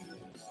me.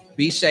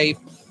 Be safe,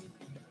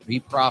 be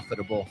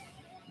profitable,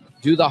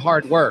 do the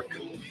hard work,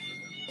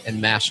 and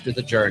master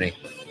the journey.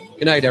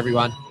 Good night,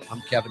 everyone.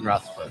 I'm Kevin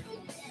Rutherford.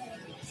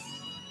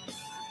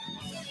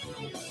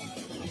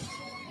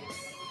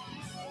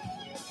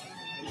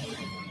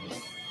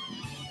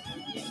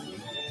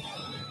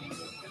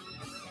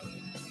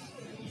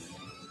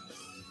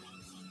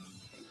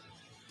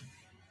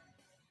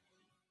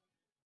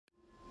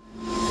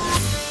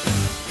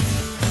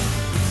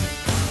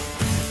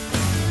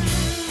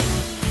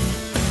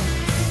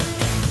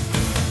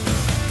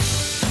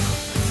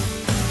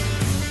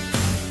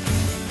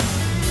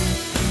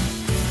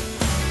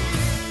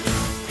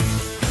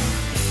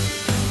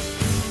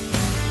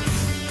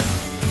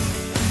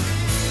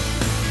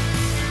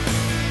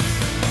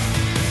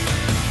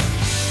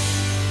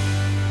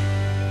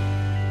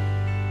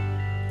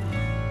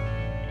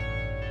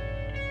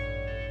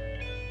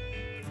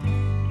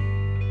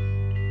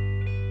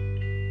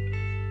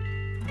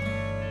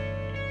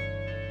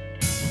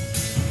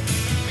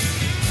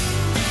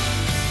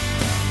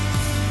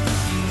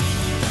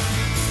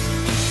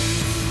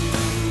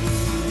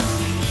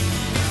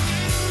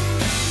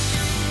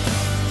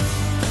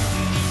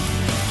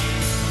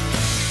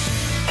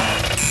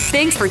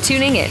 Thanks for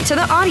tuning in to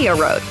the Audio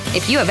Road.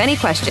 If you have any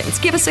questions,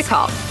 give us a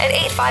call at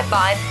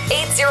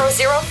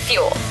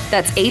 855-800-FUEL.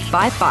 That's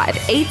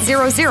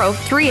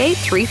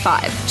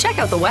 855-800-3835. Check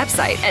out the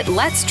website at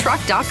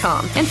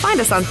letstruck.com and find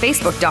us on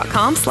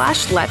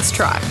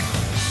facebook.com/letstruck.